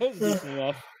 It was decent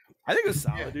enough. I think it was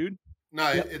solid, Yeah. dude. No,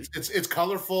 it's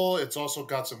colorful. It's also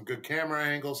got some good camera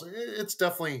angles. It's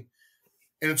definitely,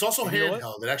 and it's also You know what?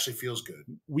 handheld. It actually feels good.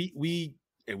 We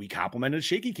complimented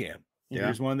Shaky Cam. Yeah.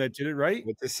 There's one that did it right.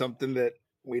 Which is something that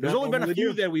we There's don't only been a normally few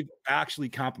do. that we've actually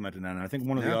complimented on. I think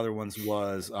one of the Yeah. other ones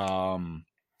was it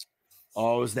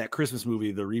was that Christmas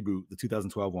movie, the reboot, the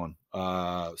 2012 one.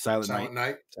 Silent Silent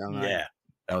Night. Night. Yeah.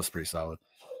 That was pretty solid.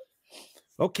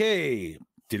 Okay.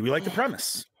 Did we like the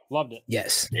premise? Loved it.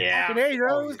 Yes. Yeah.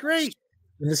 That was great.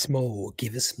 Give us more.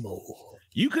 Give us more.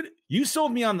 You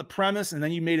sold me on the premise, and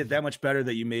then you made it that much better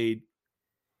that you made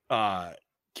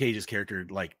Cage's character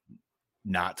like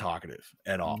not talkative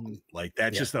at all. Like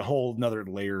that's just a whole nother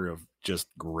layer of just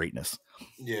greatness.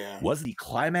 Yeah. Was the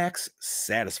climax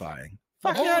satisfying?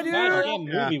 Fuck The yeah, whole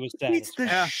dude. goddamn movie was Beats the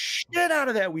satisfying. shit out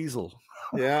of that weasel.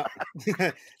 Yeah.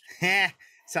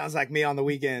 Sounds like me on the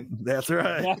weekend. That's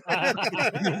right.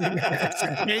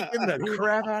 Making the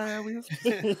crap out of that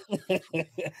weasel.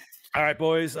 All right,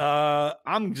 boys.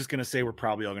 I'm just gonna say we're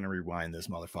probably all gonna rewind this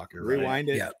motherfucker. Right? Rewind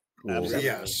it. Yeah. Cool.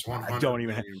 Yes. 100 I don't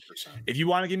even have- million percent. If you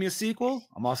want to give me a sequel,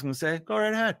 I'm also gonna say go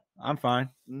right ahead. I'm fine.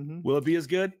 Mhm. Will it be as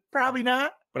good? Probably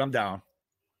not, but I'm down.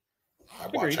 I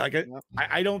watch it. Like,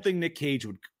 I don't think Nick Cage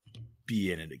would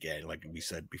be in it again, like we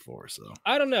said before. So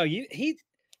I don't know.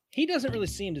 He doesn't really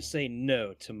seem to say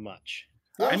no to much.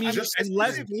 I mean, just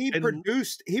unless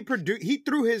He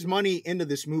threw his money into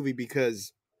this movie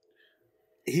because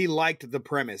he liked the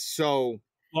premise. So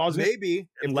well, I was gonna- maybe if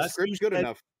the unless script's you good said-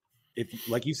 enough. if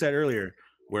like you said earlier,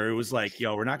 where it was like,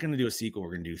 yo, we're not going to do a sequel,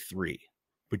 we're going to do 3,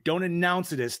 but don't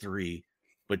announce it as 3,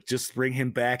 but just bring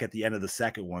him back at the end of the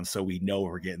second one so we know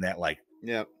we're getting that like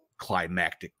Yeah.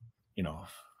 climactic, you know.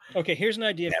 Okay, here's an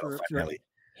idea battle finale.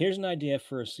 here's an idea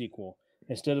for a sequel.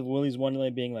 Instead of Willy's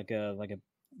Wonderland being like a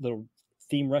little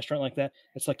theme restaurant like that,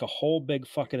 it's like a whole big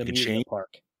fucking Like a amusement chain?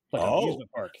 park. Like an Oh. amusement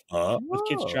park Oh, with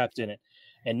kids trapped in it.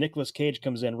 And Nicolas Cage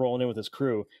comes in rolling in with his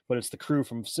crew, but it's the crew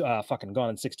from fucking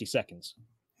Gone in 60 Seconds.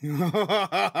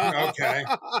 Okay.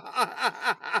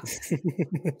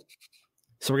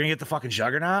 So we're gonna get the fucking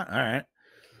Juggernaut. All right.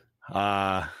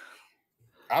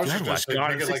 I was Dude, just I'd gonna watch say, Gone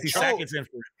make in it 60 like seconds in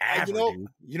forever, dude.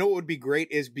 You know what would be great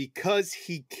is because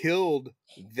he killed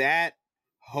that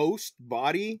host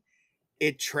body,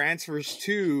 it transfers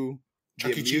to the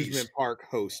Chuck E. Cheese. amusement park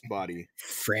host body.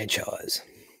 Franchise.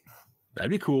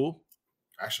 That'd be cool.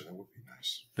 Actually, that would be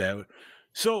nice.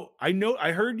 So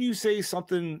I heard you say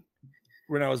something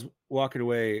when I was walking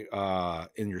away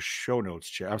in your show notes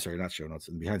chat. I'm sorry, not show notes,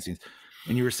 in the behind the scenes.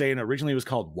 And you were saying originally it was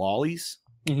called Wally's.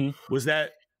 Mhm.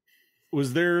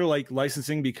 Was there like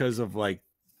licensing because of like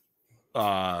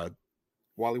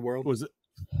Wally World? was it?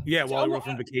 Yeah, Wally World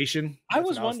from Vacation. I That's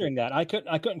was what wondering that. I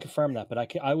couldn't confirm that, but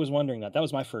I was wondering that. That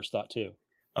was my first thought too.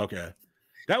 Okay.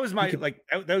 That was my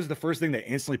that was the first thing that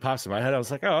instantly popped in my head. I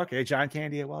was like, oh, okay, John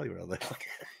Candy at Wally World.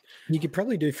 You could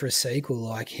probably do for a sequel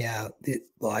like how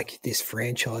this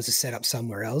franchise is set up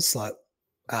somewhere else, like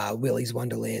Willy's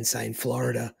Wonderland, say in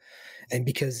Florida. And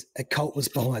because a cult was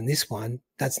behind this one,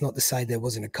 that's not to say there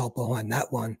wasn't a cult behind that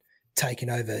one taking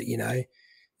over,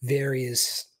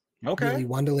 various Willy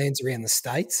Wonderlands around the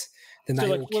States. Then So they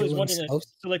like all kill themselves.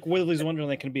 So like Willy's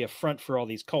Wonderland can be a front for all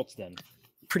these cults then.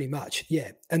 Pretty much,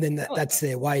 yeah. And then that's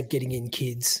their way of getting in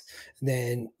kids. And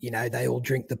then, they all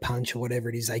drink the punch or whatever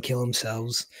it is, they kill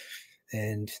themselves.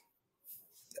 And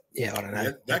yeah, I don't know.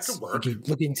 Yeah, that could work.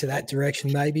 Look into that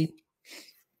direction, maybe.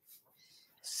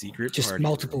 Secret Just party.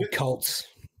 multiple cults.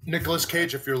 Nicolas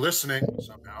Cage, if you're listening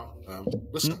somehow,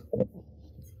 listen.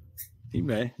 He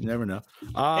may. You never know.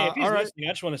 Hey, if he's all right. listening,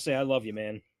 I just want to say I love you,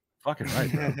 man. Fucking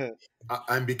right, bro.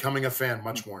 I'm becoming a fan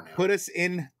much more now. Put us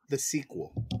in the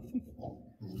sequel.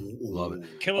 Love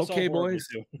it. Kill us Okay, all horribly, boys.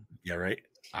 too. Yeah, right.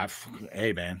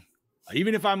 Hey, man.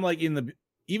 Even if I'm like even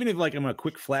if like I'm a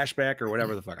quick flashback or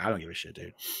whatever the fuck, I don't give a shit,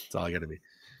 dude. That's all I got to be.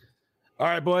 All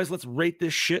right, boys, let's rate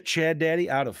this shit, Chad Daddy,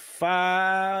 out of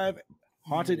 5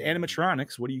 haunted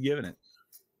animatronics. What are you giving it,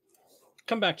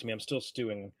 Come back to me. I'm still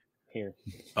stewing here.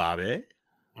 Bobby?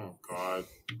 Oh God.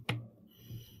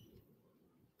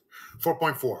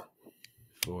 4.4.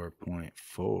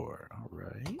 4.4. All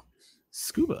right.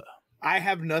 Scuba. I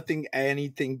have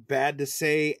anything bad to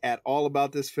say at all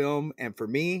about this film. And for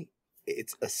me,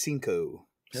 it's a cinco.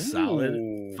 Solid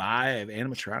Ooh. 5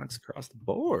 animatronics across the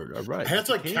board. All right. I had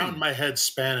to like Okay. count in my head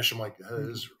Spanish. I'm like,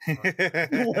 this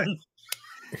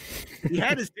He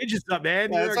had his digits up,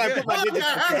 man. You That's were why I good. put my digits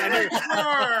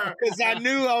up, because I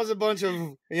knew I was a bunch of,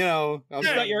 He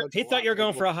thought you were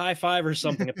going for a high five or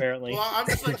something, apparently. well, I'm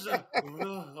just like,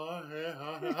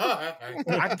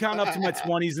 I can count up to my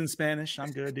 20s in Spanish.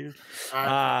 I'm good, dude.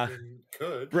 I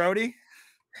could. Brody?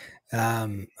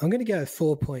 I'm going to go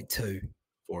 4.2.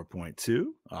 4.2.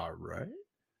 All right.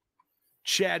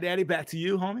 Chad Daddy, back to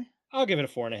you, homie. I'll give it a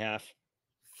 4.5.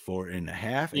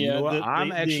 4.5. And you Yeah, know what? the-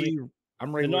 I'm ready.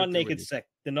 The to non-naked ready.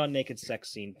 the non-naked sex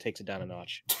scene takes it down a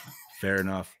notch. Fair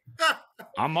enough.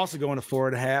 I'm also going to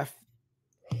 4.5.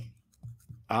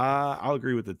 I'll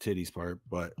agree with the titties part,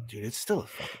 but dude, it's still a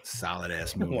fucking solid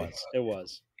ass It movie. was. It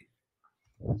was.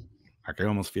 I can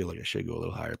almost feel like I should go a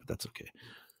little higher, but that's okay.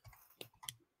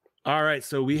 All right,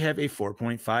 so we have a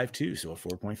 4.52, so a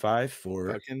 4.5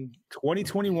 for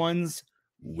 2021's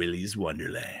Willy's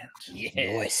Wonderland.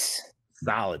 Nice.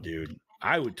 Solid, dude.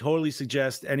 I would totally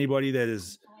suggest anybody that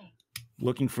is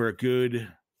looking for a good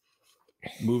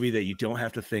movie that you don't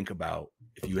have to think about.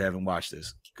 If you haven't watched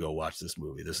this, go watch this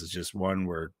movie. This is just one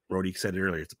where Brody said it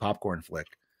earlier. It's a popcorn flick.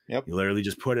 Yep. You literally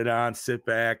just put it on, sit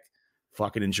back,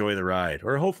 fucking enjoy the ride,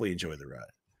 or hopefully enjoy the ride.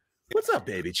 What's up,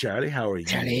 baby Charlie? How are you?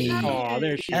 Charlie. Oh,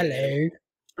 there she is.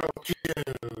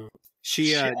 Hello.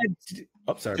 She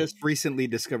Oh, sorry. just recently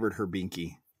discovered her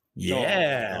binky.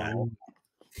 Yeah.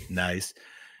 Nice.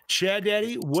 Chad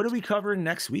Daddy, what are we covering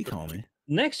next week, homie?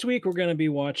 Next week, we're going to be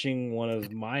watching one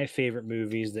of my favorite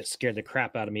movies that scared the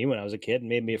crap out of me when I was a kid and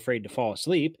made me afraid to fall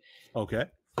asleep. Okay.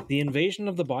 The Invasion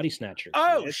of the Body Snatchers.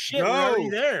 Oh, shit. We're already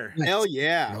there. Hell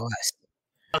yeah. Nice.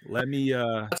 Let me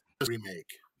Remake.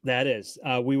 That is.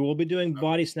 We will be doing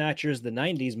Body Snatchers, the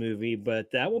 90s movie, but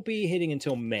that won't be hitting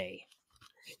until May.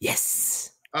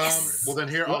 Yes. Well, then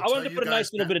here, Well, I'll I tell wanted to you put a nice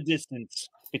guys little now- bit of distance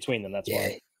between them. That's Yeah.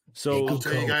 why. so I'll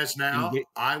tell you guys now, You get-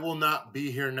 I will not be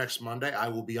here next Monday. I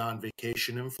will be on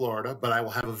vacation in Florida, but I will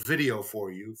have a video for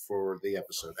you for the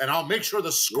episode. And I'll make sure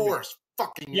the score is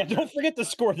fucking... Yeah, don't forget the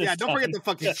score this Yeah, don't forget time. the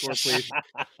fucking score, please.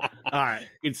 all right,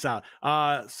 good solid.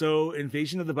 So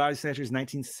Invasion of the Body Snatchers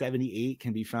 1978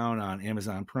 can be found on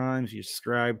Amazon Prime if you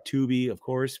subscribe. Tubi, of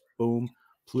course, boom,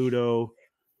 Pluto,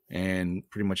 and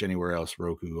pretty much anywhere else,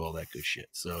 Roku, all that good shit.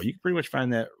 So you can pretty much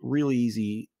find that really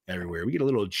easy everywhere. We get a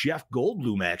little Jeff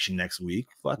Goldblum action next week.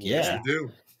 Fuck Yes, yeah. we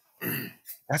do.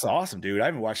 That's awesome, dude. I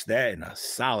haven't watched that in a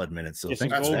solid minute. So Get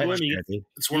thanks some for that. Goldblum, you shit, dude.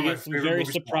 It's one You of my get some favorite very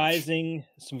movies to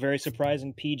watch.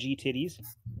 surprising PG titties.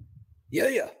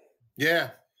 Yeah. Yeah.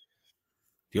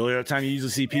 The only other time you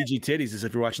usually see PG titties is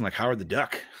if you're watching like Howard the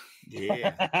Duck.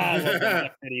 Yeah. I love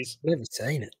the titties. Never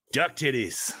seen it. Duck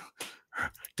titties.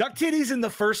 Duck titties in the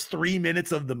first 3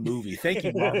 minutes of the movie. Thank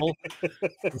you, Marvel.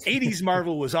 80s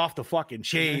Marvel was off the fucking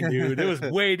chain, dude. It was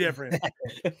way different.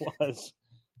 It was.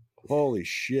 Holy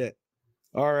shit.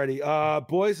 Alrighty.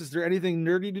 Boys, is there anything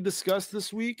nerdy to discuss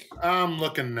this week? I'm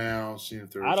looking now, seeing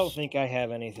if there's. I don't think I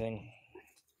have anything.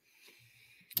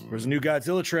 There's a new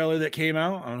Godzilla trailer that came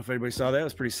out. I don't know if anybody saw that. It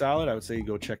was pretty solid. I would say you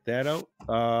go check that out.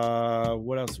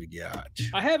 What else we got?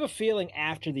 I have a feeling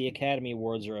after the Academy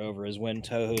Awards are over is when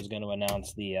Toho is going to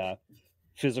announce the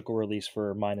physical release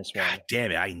for -1. God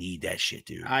damn it. I need that shit,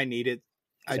 dude. I need it.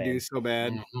 I do Same. so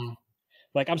bad. Mhm.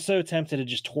 Like, I'm so tempted to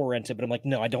just torrent it, but I'm like,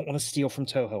 no, I don't want to steal from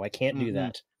Toho. I can't do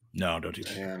that. No, don't do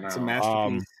that. Yeah, no. It's a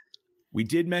masterpiece. We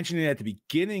did mention it at the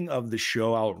beginning of the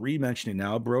show. I'll re-mention it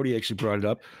now. Brody actually brought it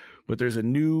up, but there's a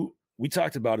new. We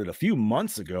talked about it a few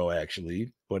months ago,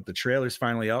 actually, but the trailer's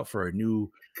finally out for a new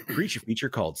creature feature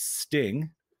called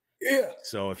Sting. Yeah.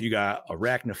 So if you got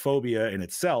arachnophobia in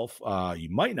itself, you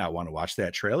might not want to watch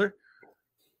that trailer,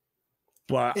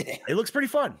 but it looks pretty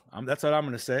fun. That's what I'm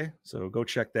going to say. So go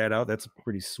check that out. That's a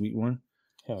pretty sweet one.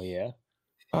 Hell yeah.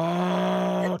 When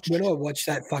I watched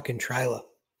that fucking trailer,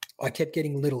 I kept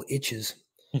getting little itches.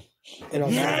 And I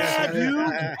was Yeah, like, dude. You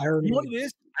know paranoid. what it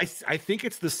is? I think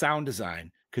it's the sound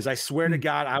design. Because I swear to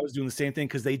God, I was doing the same thing.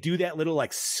 Because they do that little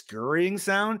like scurrying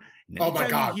sound. And Oh my anytime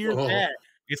God. You hear Oh. that,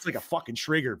 it's like a fucking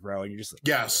trigger, bro. And you're just like,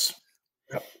 Yes.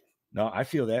 no, I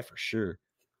feel that for sure.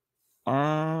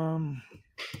 Oh,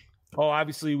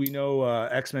 obviously we know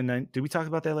X-Men 9. Did we talk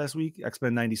about that last week?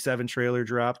 X-Men 97 trailer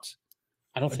dropped.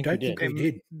 I don't think we did.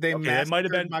 They Okay, it might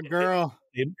have been my girl.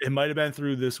 It might have been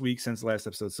through this week since the last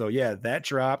episode. So yeah, that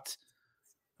dropped.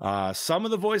 Some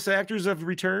of the voice actors have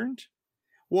returned.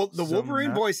 Well, the Some Wolverine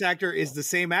not. voice actor is the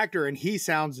same actor, and he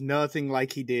sounds nothing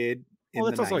like he did in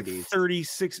Well, that's the also 90s. like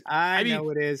 36. I mean, know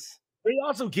it is. They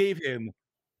also gave him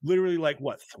literally like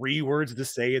what 3 words to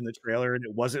say in the trailer, and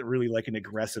it wasn't really like an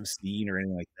aggressive scene or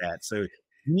anything like that. So you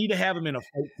need to have him in a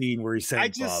fight scene where he's saying I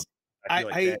just, Bub. feel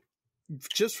like that.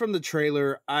 just from the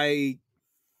trailer,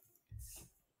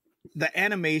 the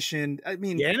animation. I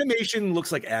mean, The animation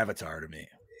looks like Avatar to me,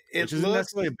 it which isn't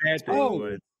looks. necessarily a bad thing. Oh.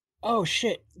 But Oh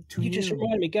shit! You just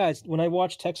reminded me, guys. When I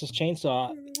watched Texas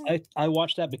Chainsaw, I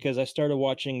watched that because I started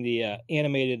watching the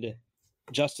animated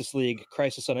Justice League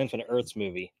Crisis on Infinite Earths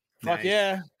movie. fuck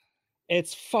yeah!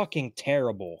 It's fucking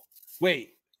terrible.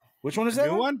 Wait, which one is The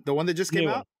that new one? The one that just came New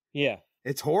out? one. Yeah,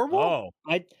 It's horrible. Oh,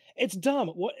 it's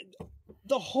dumb.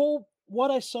 What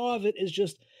I saw of it is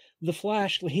just the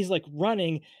Flash. He's like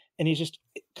running, and he's just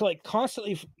like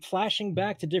constantly flashing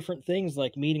back to different things,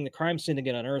 like meeting the crime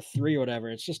syndicate on Earth 3 or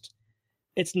whatever.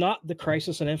 It's not the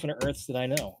Crisis on Infinite Earths that I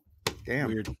know. Damn.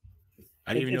 weird.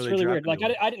 I didn't even know It's they really dropped weird. Like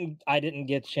it. I didn't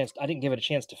get a chance. I didn't give it a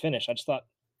chance to finish. I just thought,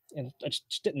 and it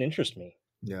just didn't interest me.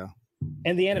 Yeah.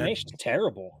 And the animation's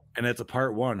terrible. And it's a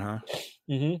part 1, huh?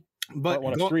 Mm-hmm. But Part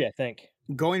 1 of 3, I think.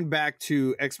 going back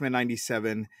to X-Men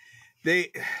 97,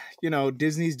 they,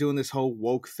 Disney's doing this whole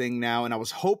woke thing now, and I was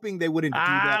hoping they wouldn't do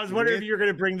that. I was wondering if you were going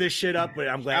to bring this shit up, but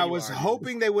I'm glad I you was are.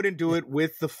 hoping they wouldn't do it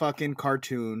with the fucking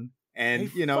cartoon.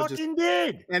 And, They fucking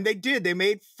did. And they did. They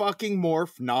made fucking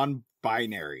Morph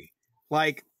non-binary.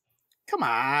 Like, come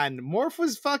on. Morph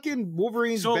was fucking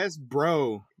Wolverine's So- best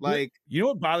bro. Like, You know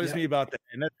what bothers Yeah. me about that?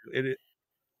 And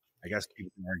I guess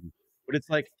people can argue, but it's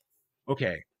like,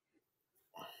 okay,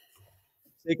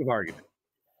 sake of argument,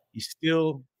 he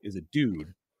still is a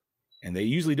dude, and they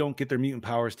usually don't get their mutant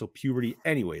powers till puberty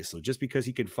anyway. So just because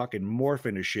he can fucking morph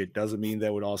into shit doesn't mean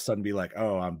that would all of a sudden be like,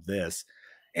 oh, I'm this.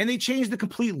 And they changed the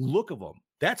complete look of him.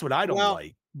 That's what I don't Well,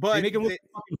 like. but They make him look they,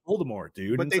 like fucking Voldemort,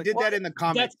 dude. but And they it's did like, that in the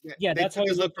comics. Yeah, They that's how took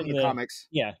he a look looked from in the the comics.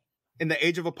 Yeah, In the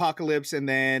Age of Apocalypse, and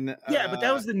then yeah, but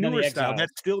that was the and then the newer style. Exiles.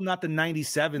 That's still not the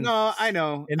 97. no, I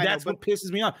know, And I know, that's what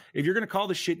pisses me off. If you're gonna call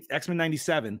the shit X-Men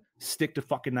 97, stick to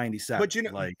fucking 97.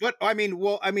 But but I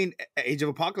mean, Age of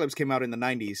Apocalypse came out in the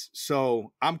 90s,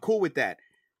 so I'm cool with that.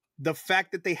 The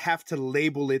fact that they have to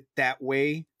label it that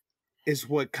way is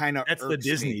what kind of that's the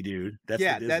Disney, dude. That's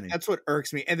yeah, the Disney. that's what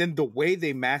irks me. And then the way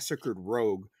they massacred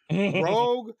Rogue.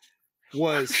 Rogue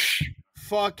was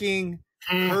fucking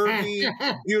curvy,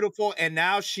 beautiful, and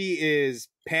now she is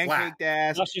pancaked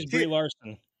ass. now she's Brie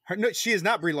Larson. No, she is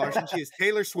not Brie Larson. She is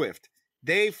Taylor Swift.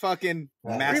 They fucking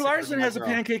Brie massacred Larson my has a girl.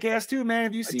 pancake ass too, man.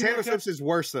 Have you seen Taylor that? Swift's is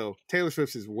worse though. Taylor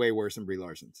Swift's is way worse than Brie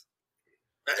Larson's.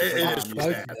 It is Both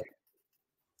bad. of them.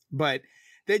 But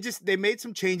they made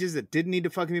some changes that didn't need to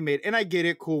fucking be made. And I get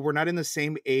it. Cool. We're not in the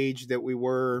same age that we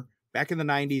were back in the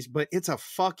 90s, but it's a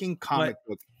fucking comic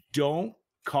book. Don't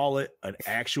call it an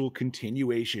actual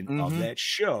continuation of that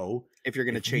show. If you're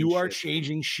going to change, you are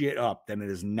changing shit up, then it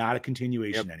is not a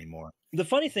continuation anymore. The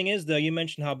funny thing is, though, you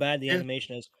mentioned how bad the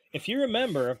animation is. If you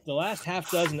remember, the last half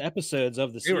dozen episodes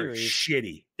of the series, were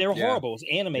shitty. They were horrible. It was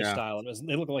anime style, and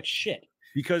they looked like shit.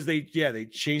 Because they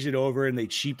changed it over and they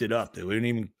cheaped it up. They didn't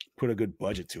even put a good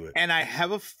budget to it. And I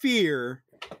have a fear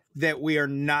that we are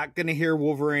not going to hear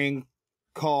Wolverine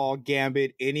call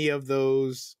Gambit any of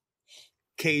those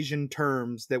Cajun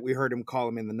terms that we heard him call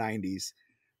him in the 90s.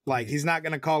 Like, he's not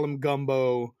going to call him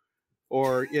Gumbo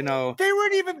or, They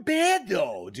weren't even bad,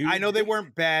 though, dude. I know they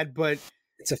weren't bad, but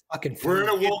it's a fucking. We're in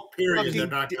a woke period. They're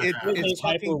not gonna have it. It's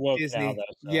fucking woke Disney. now, though,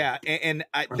 so. Yeah, and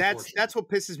that's what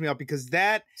pisses me off, because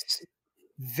that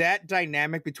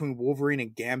dynamic between Wolverine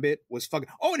and Gambit was fucking.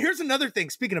 Oh, and here's another thing.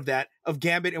 Speaking of that, of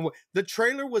Gambit, and the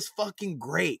trailer was fucking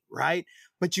great, right?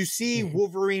 But you see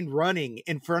Wolverine running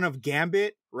in front of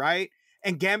Gambit, right?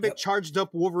 And Gambit charged up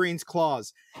Wolverine's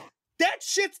claws. That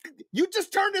shit's. You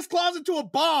just turned his claws into a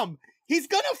bomb. He's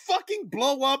gonna fucking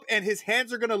blow up, and his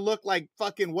hands are gonna look like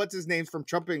fucking what's his name from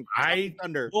Trumping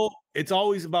Thunder. Well, it's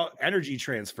always about energy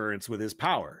transference with his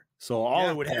power. So all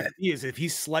it would have to be is if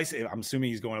he's slicing. I'm assuming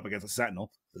he's going up against a Sentinel.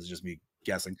 This is just me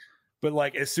guessing. But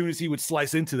like, as soon as he would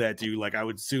slice into that dude, like I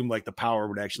would assume like the power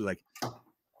would actually like.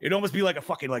 It'd almost be like a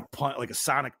fucking like punch, like a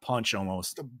sonic punch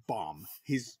almost. A bomb.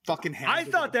 He's fucking hands. I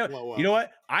thought that. You know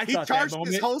what? He charged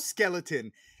his whole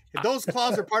skeleton. Those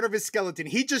claws are part of his skeleton.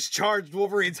 He just charged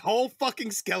Wolverine's whole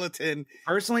fucking skeleton.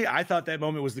 Personally, I thought that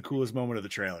moment was the coolest moment of the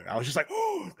trailer. I was just like,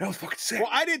 oh, that was fucking sick. Well,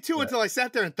 I did too until I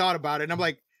sat there and thought about it. And I'm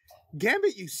like,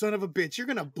 Gambit, you son of a bitch. You're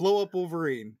going to blow up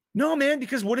Wolverine. No, man,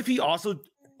 because what if he also,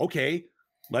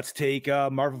 let's take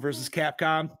Marvel versus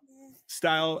Capcom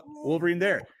style Wolverine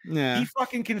there. Yeah. He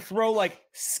fucking can throw like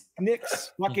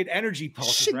Snick's fucking energy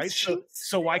pulses, right?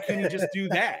 So why can't he just do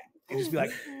that? And just be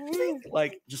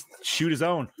like, just shoot his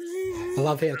own. I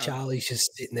love how Charlie's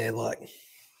just sitting there like,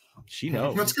 she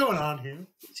knows what's going on here.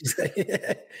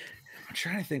 I'm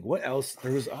trying to think what else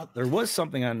there was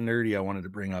something on Nerdy I wanted to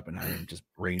bring up, and I didn't just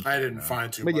brain. I didn't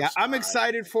find too much. But yeah, I'm side.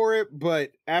 excited for it.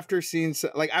 But after seeing,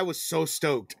 I was so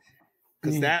stoked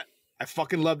because I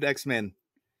fucking loved X-Men.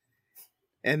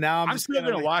 And now I'm still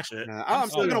gonna watch it. I'm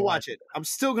still gonna watch it. I'm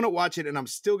still gonna watch it, and I'm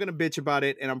still gonna bitch about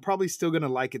it, and I'm probably still gonna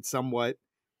like it somewhat.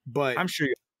 But I'm sure.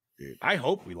 Dude, I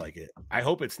hope we like it. I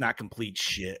hope it's not complete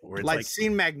shit. Where it's like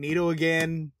seeing Magneto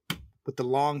again with the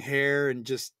long hair and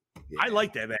just. Yeah. I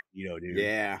like that Magneto, dude.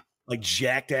 Yeah, like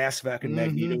jacked ass fucking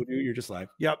Magneto, dude. You're just like,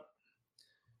 yep,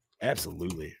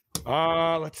 absolutely.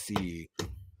 Let's see.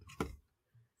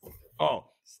 Oh,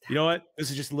 you know what? This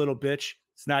is just a little bitch.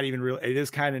 It's not even real. It is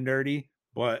kind of nerdy,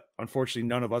 but unfortunately,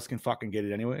 none of us can fucking get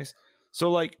it anyways. So,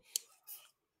 like,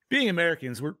 being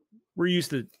Americans, we're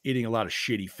used to eating a lot of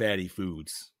shitty, fatty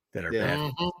foods that are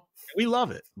bad. We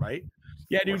love it, right?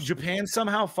 Yeah, dude. Japan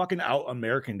somehow fucking out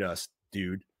Americaned us,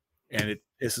 dude, and it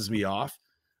pisses me off.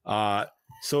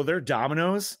 So their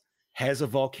Domino's has a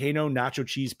volcano nacho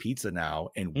cheese pizza now,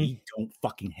 and we don't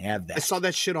fucking have that. I saw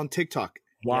that shit on TikTok.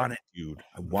 Want it, dude?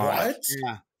 I want it.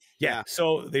 Yeah.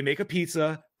 So they make a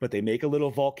pizza, but they make a little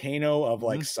volcano of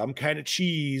like some kind of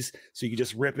cheese, so you can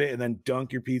just rip it and then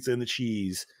dunk your pizza in the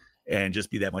cheese and just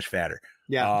be that much fatter.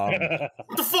 Yeah.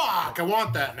 What the fuck? I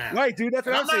want that now. Right, dude. That's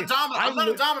what I'm saying. I'm not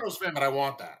a Domino's fan, but I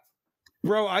want that.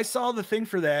 Bro, I saw the thing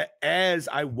for that as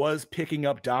I was picking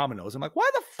up Domino's. I'm like, why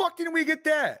the fuck didn't we get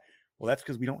that? Well, that's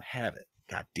because we don't have it.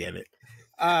 God damn it.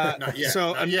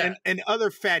 So, and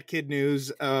other fat kid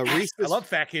news, Reese's. I love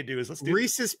fat kid news. Let's do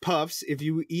Reese's Puffs. If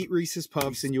you eat Reese's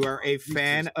Puffs and you are a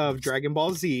fan of Dragon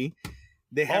Ball Z,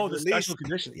 they have the special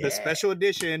edition. The special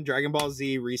edition Dragon Ball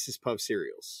Z Reese's Puff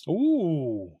cereals.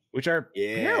 Ooh, which are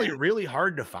apparently really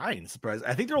hard to find. Surprise!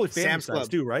 I think they're only family size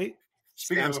too, right?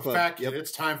 Speaking of a fat kid,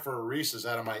 it's time for a Reese's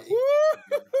out of my.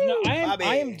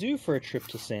 I am due for a trip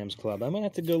to Sam's Club. I'm gonna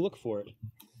have to go look for it.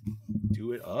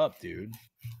 Do it up, dude.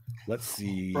 Let's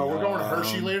see. Bro, we're going to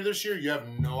Hershey later this year. You have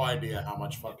no idea how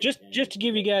much fucking. Just to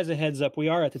give you guys a heads up, we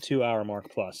are at the 2-hour mark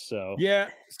plus. So yeah.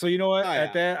 So you know what?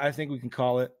 At that, I think we can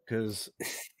call it because I'm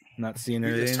not seeing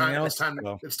anything else.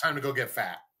 It's time to go get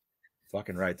fat.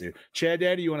 Fucking right, dude. Chad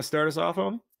Daddy, you want to start us off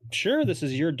on? Sure. This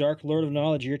is your Dark Lord of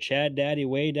Knowledge, your Chad Daddy,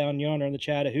 way down yonder in the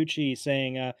Chattahoochee,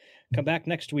 saying, "Come back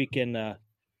next week and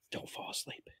don't fall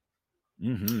asleep."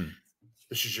 Mm-hmm.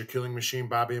 This is your killing machine,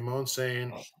 Bobby Amone,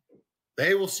 saying.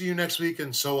 They will see you next week,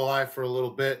 and so will I for a little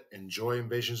bit. Enjoy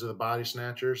Invasions of the Body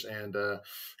Snatchers and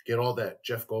get all that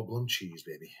Jeff Goldblum cheese,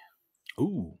 baby.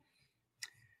 Ooh.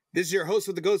 This is your host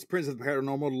with the Ghost Prince of the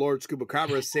Paranormal, Lord Scuba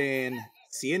Cabra, saying,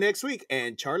 see you next week.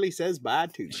 And Charlie says bye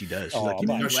too. She does. She's like, give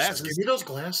me No, your she says, glasses. give me those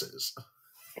glasses.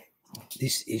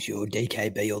 This is your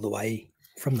DKB all the way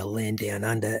from the land down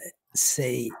under.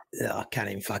 See, I can't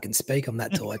even fucking speak. I'm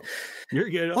that tired. You're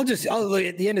good. I'll look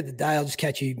at the end of the day. I'll just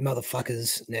catch you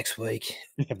motherfuckers next week.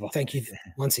 Thank you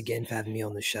once again for having me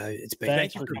on the show. It's been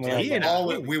Thanks for coming on. being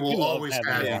We will love always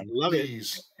having have you you. on. Love it.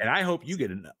 Please. And I hope you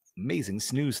get an amazing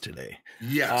snooze today.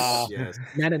 Yes. Yes.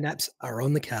 Nana naps are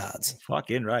on the cards.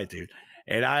 Fucking right, dude.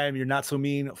 And I am your not so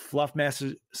mean Fluff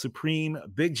Master Supreme,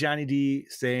 Big Johnny D,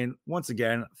 saying once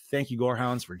again, thank you,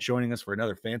 Gorehounds, for joining us for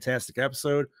another fantastic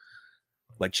episode.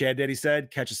 Like Chad Daddy said,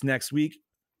 catch us next week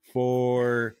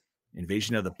for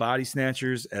Invasion of the Body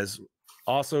Snatchers. As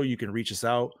also, you can reach us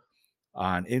out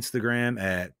on Instagram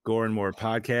at Gore N More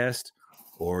Podcast,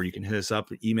 or you can hit us up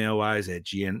email wise at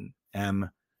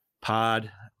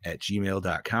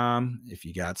gnmpod@gmail.com. If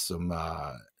you got some,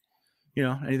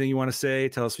 anything you want to say,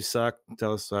 tell us we suck,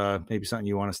 tell us maybe something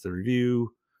you want us to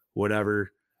review,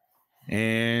 whatever.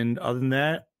 And other than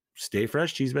that, stay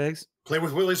fresh, cheese bags. Play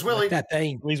with Willy's Willy. That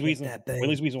bean. Willie's Weasel. That bean.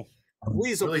 Willie's Weasel.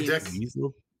 Weasel Willy penis. Dick.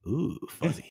 Weasel. Ooh, fuzzy.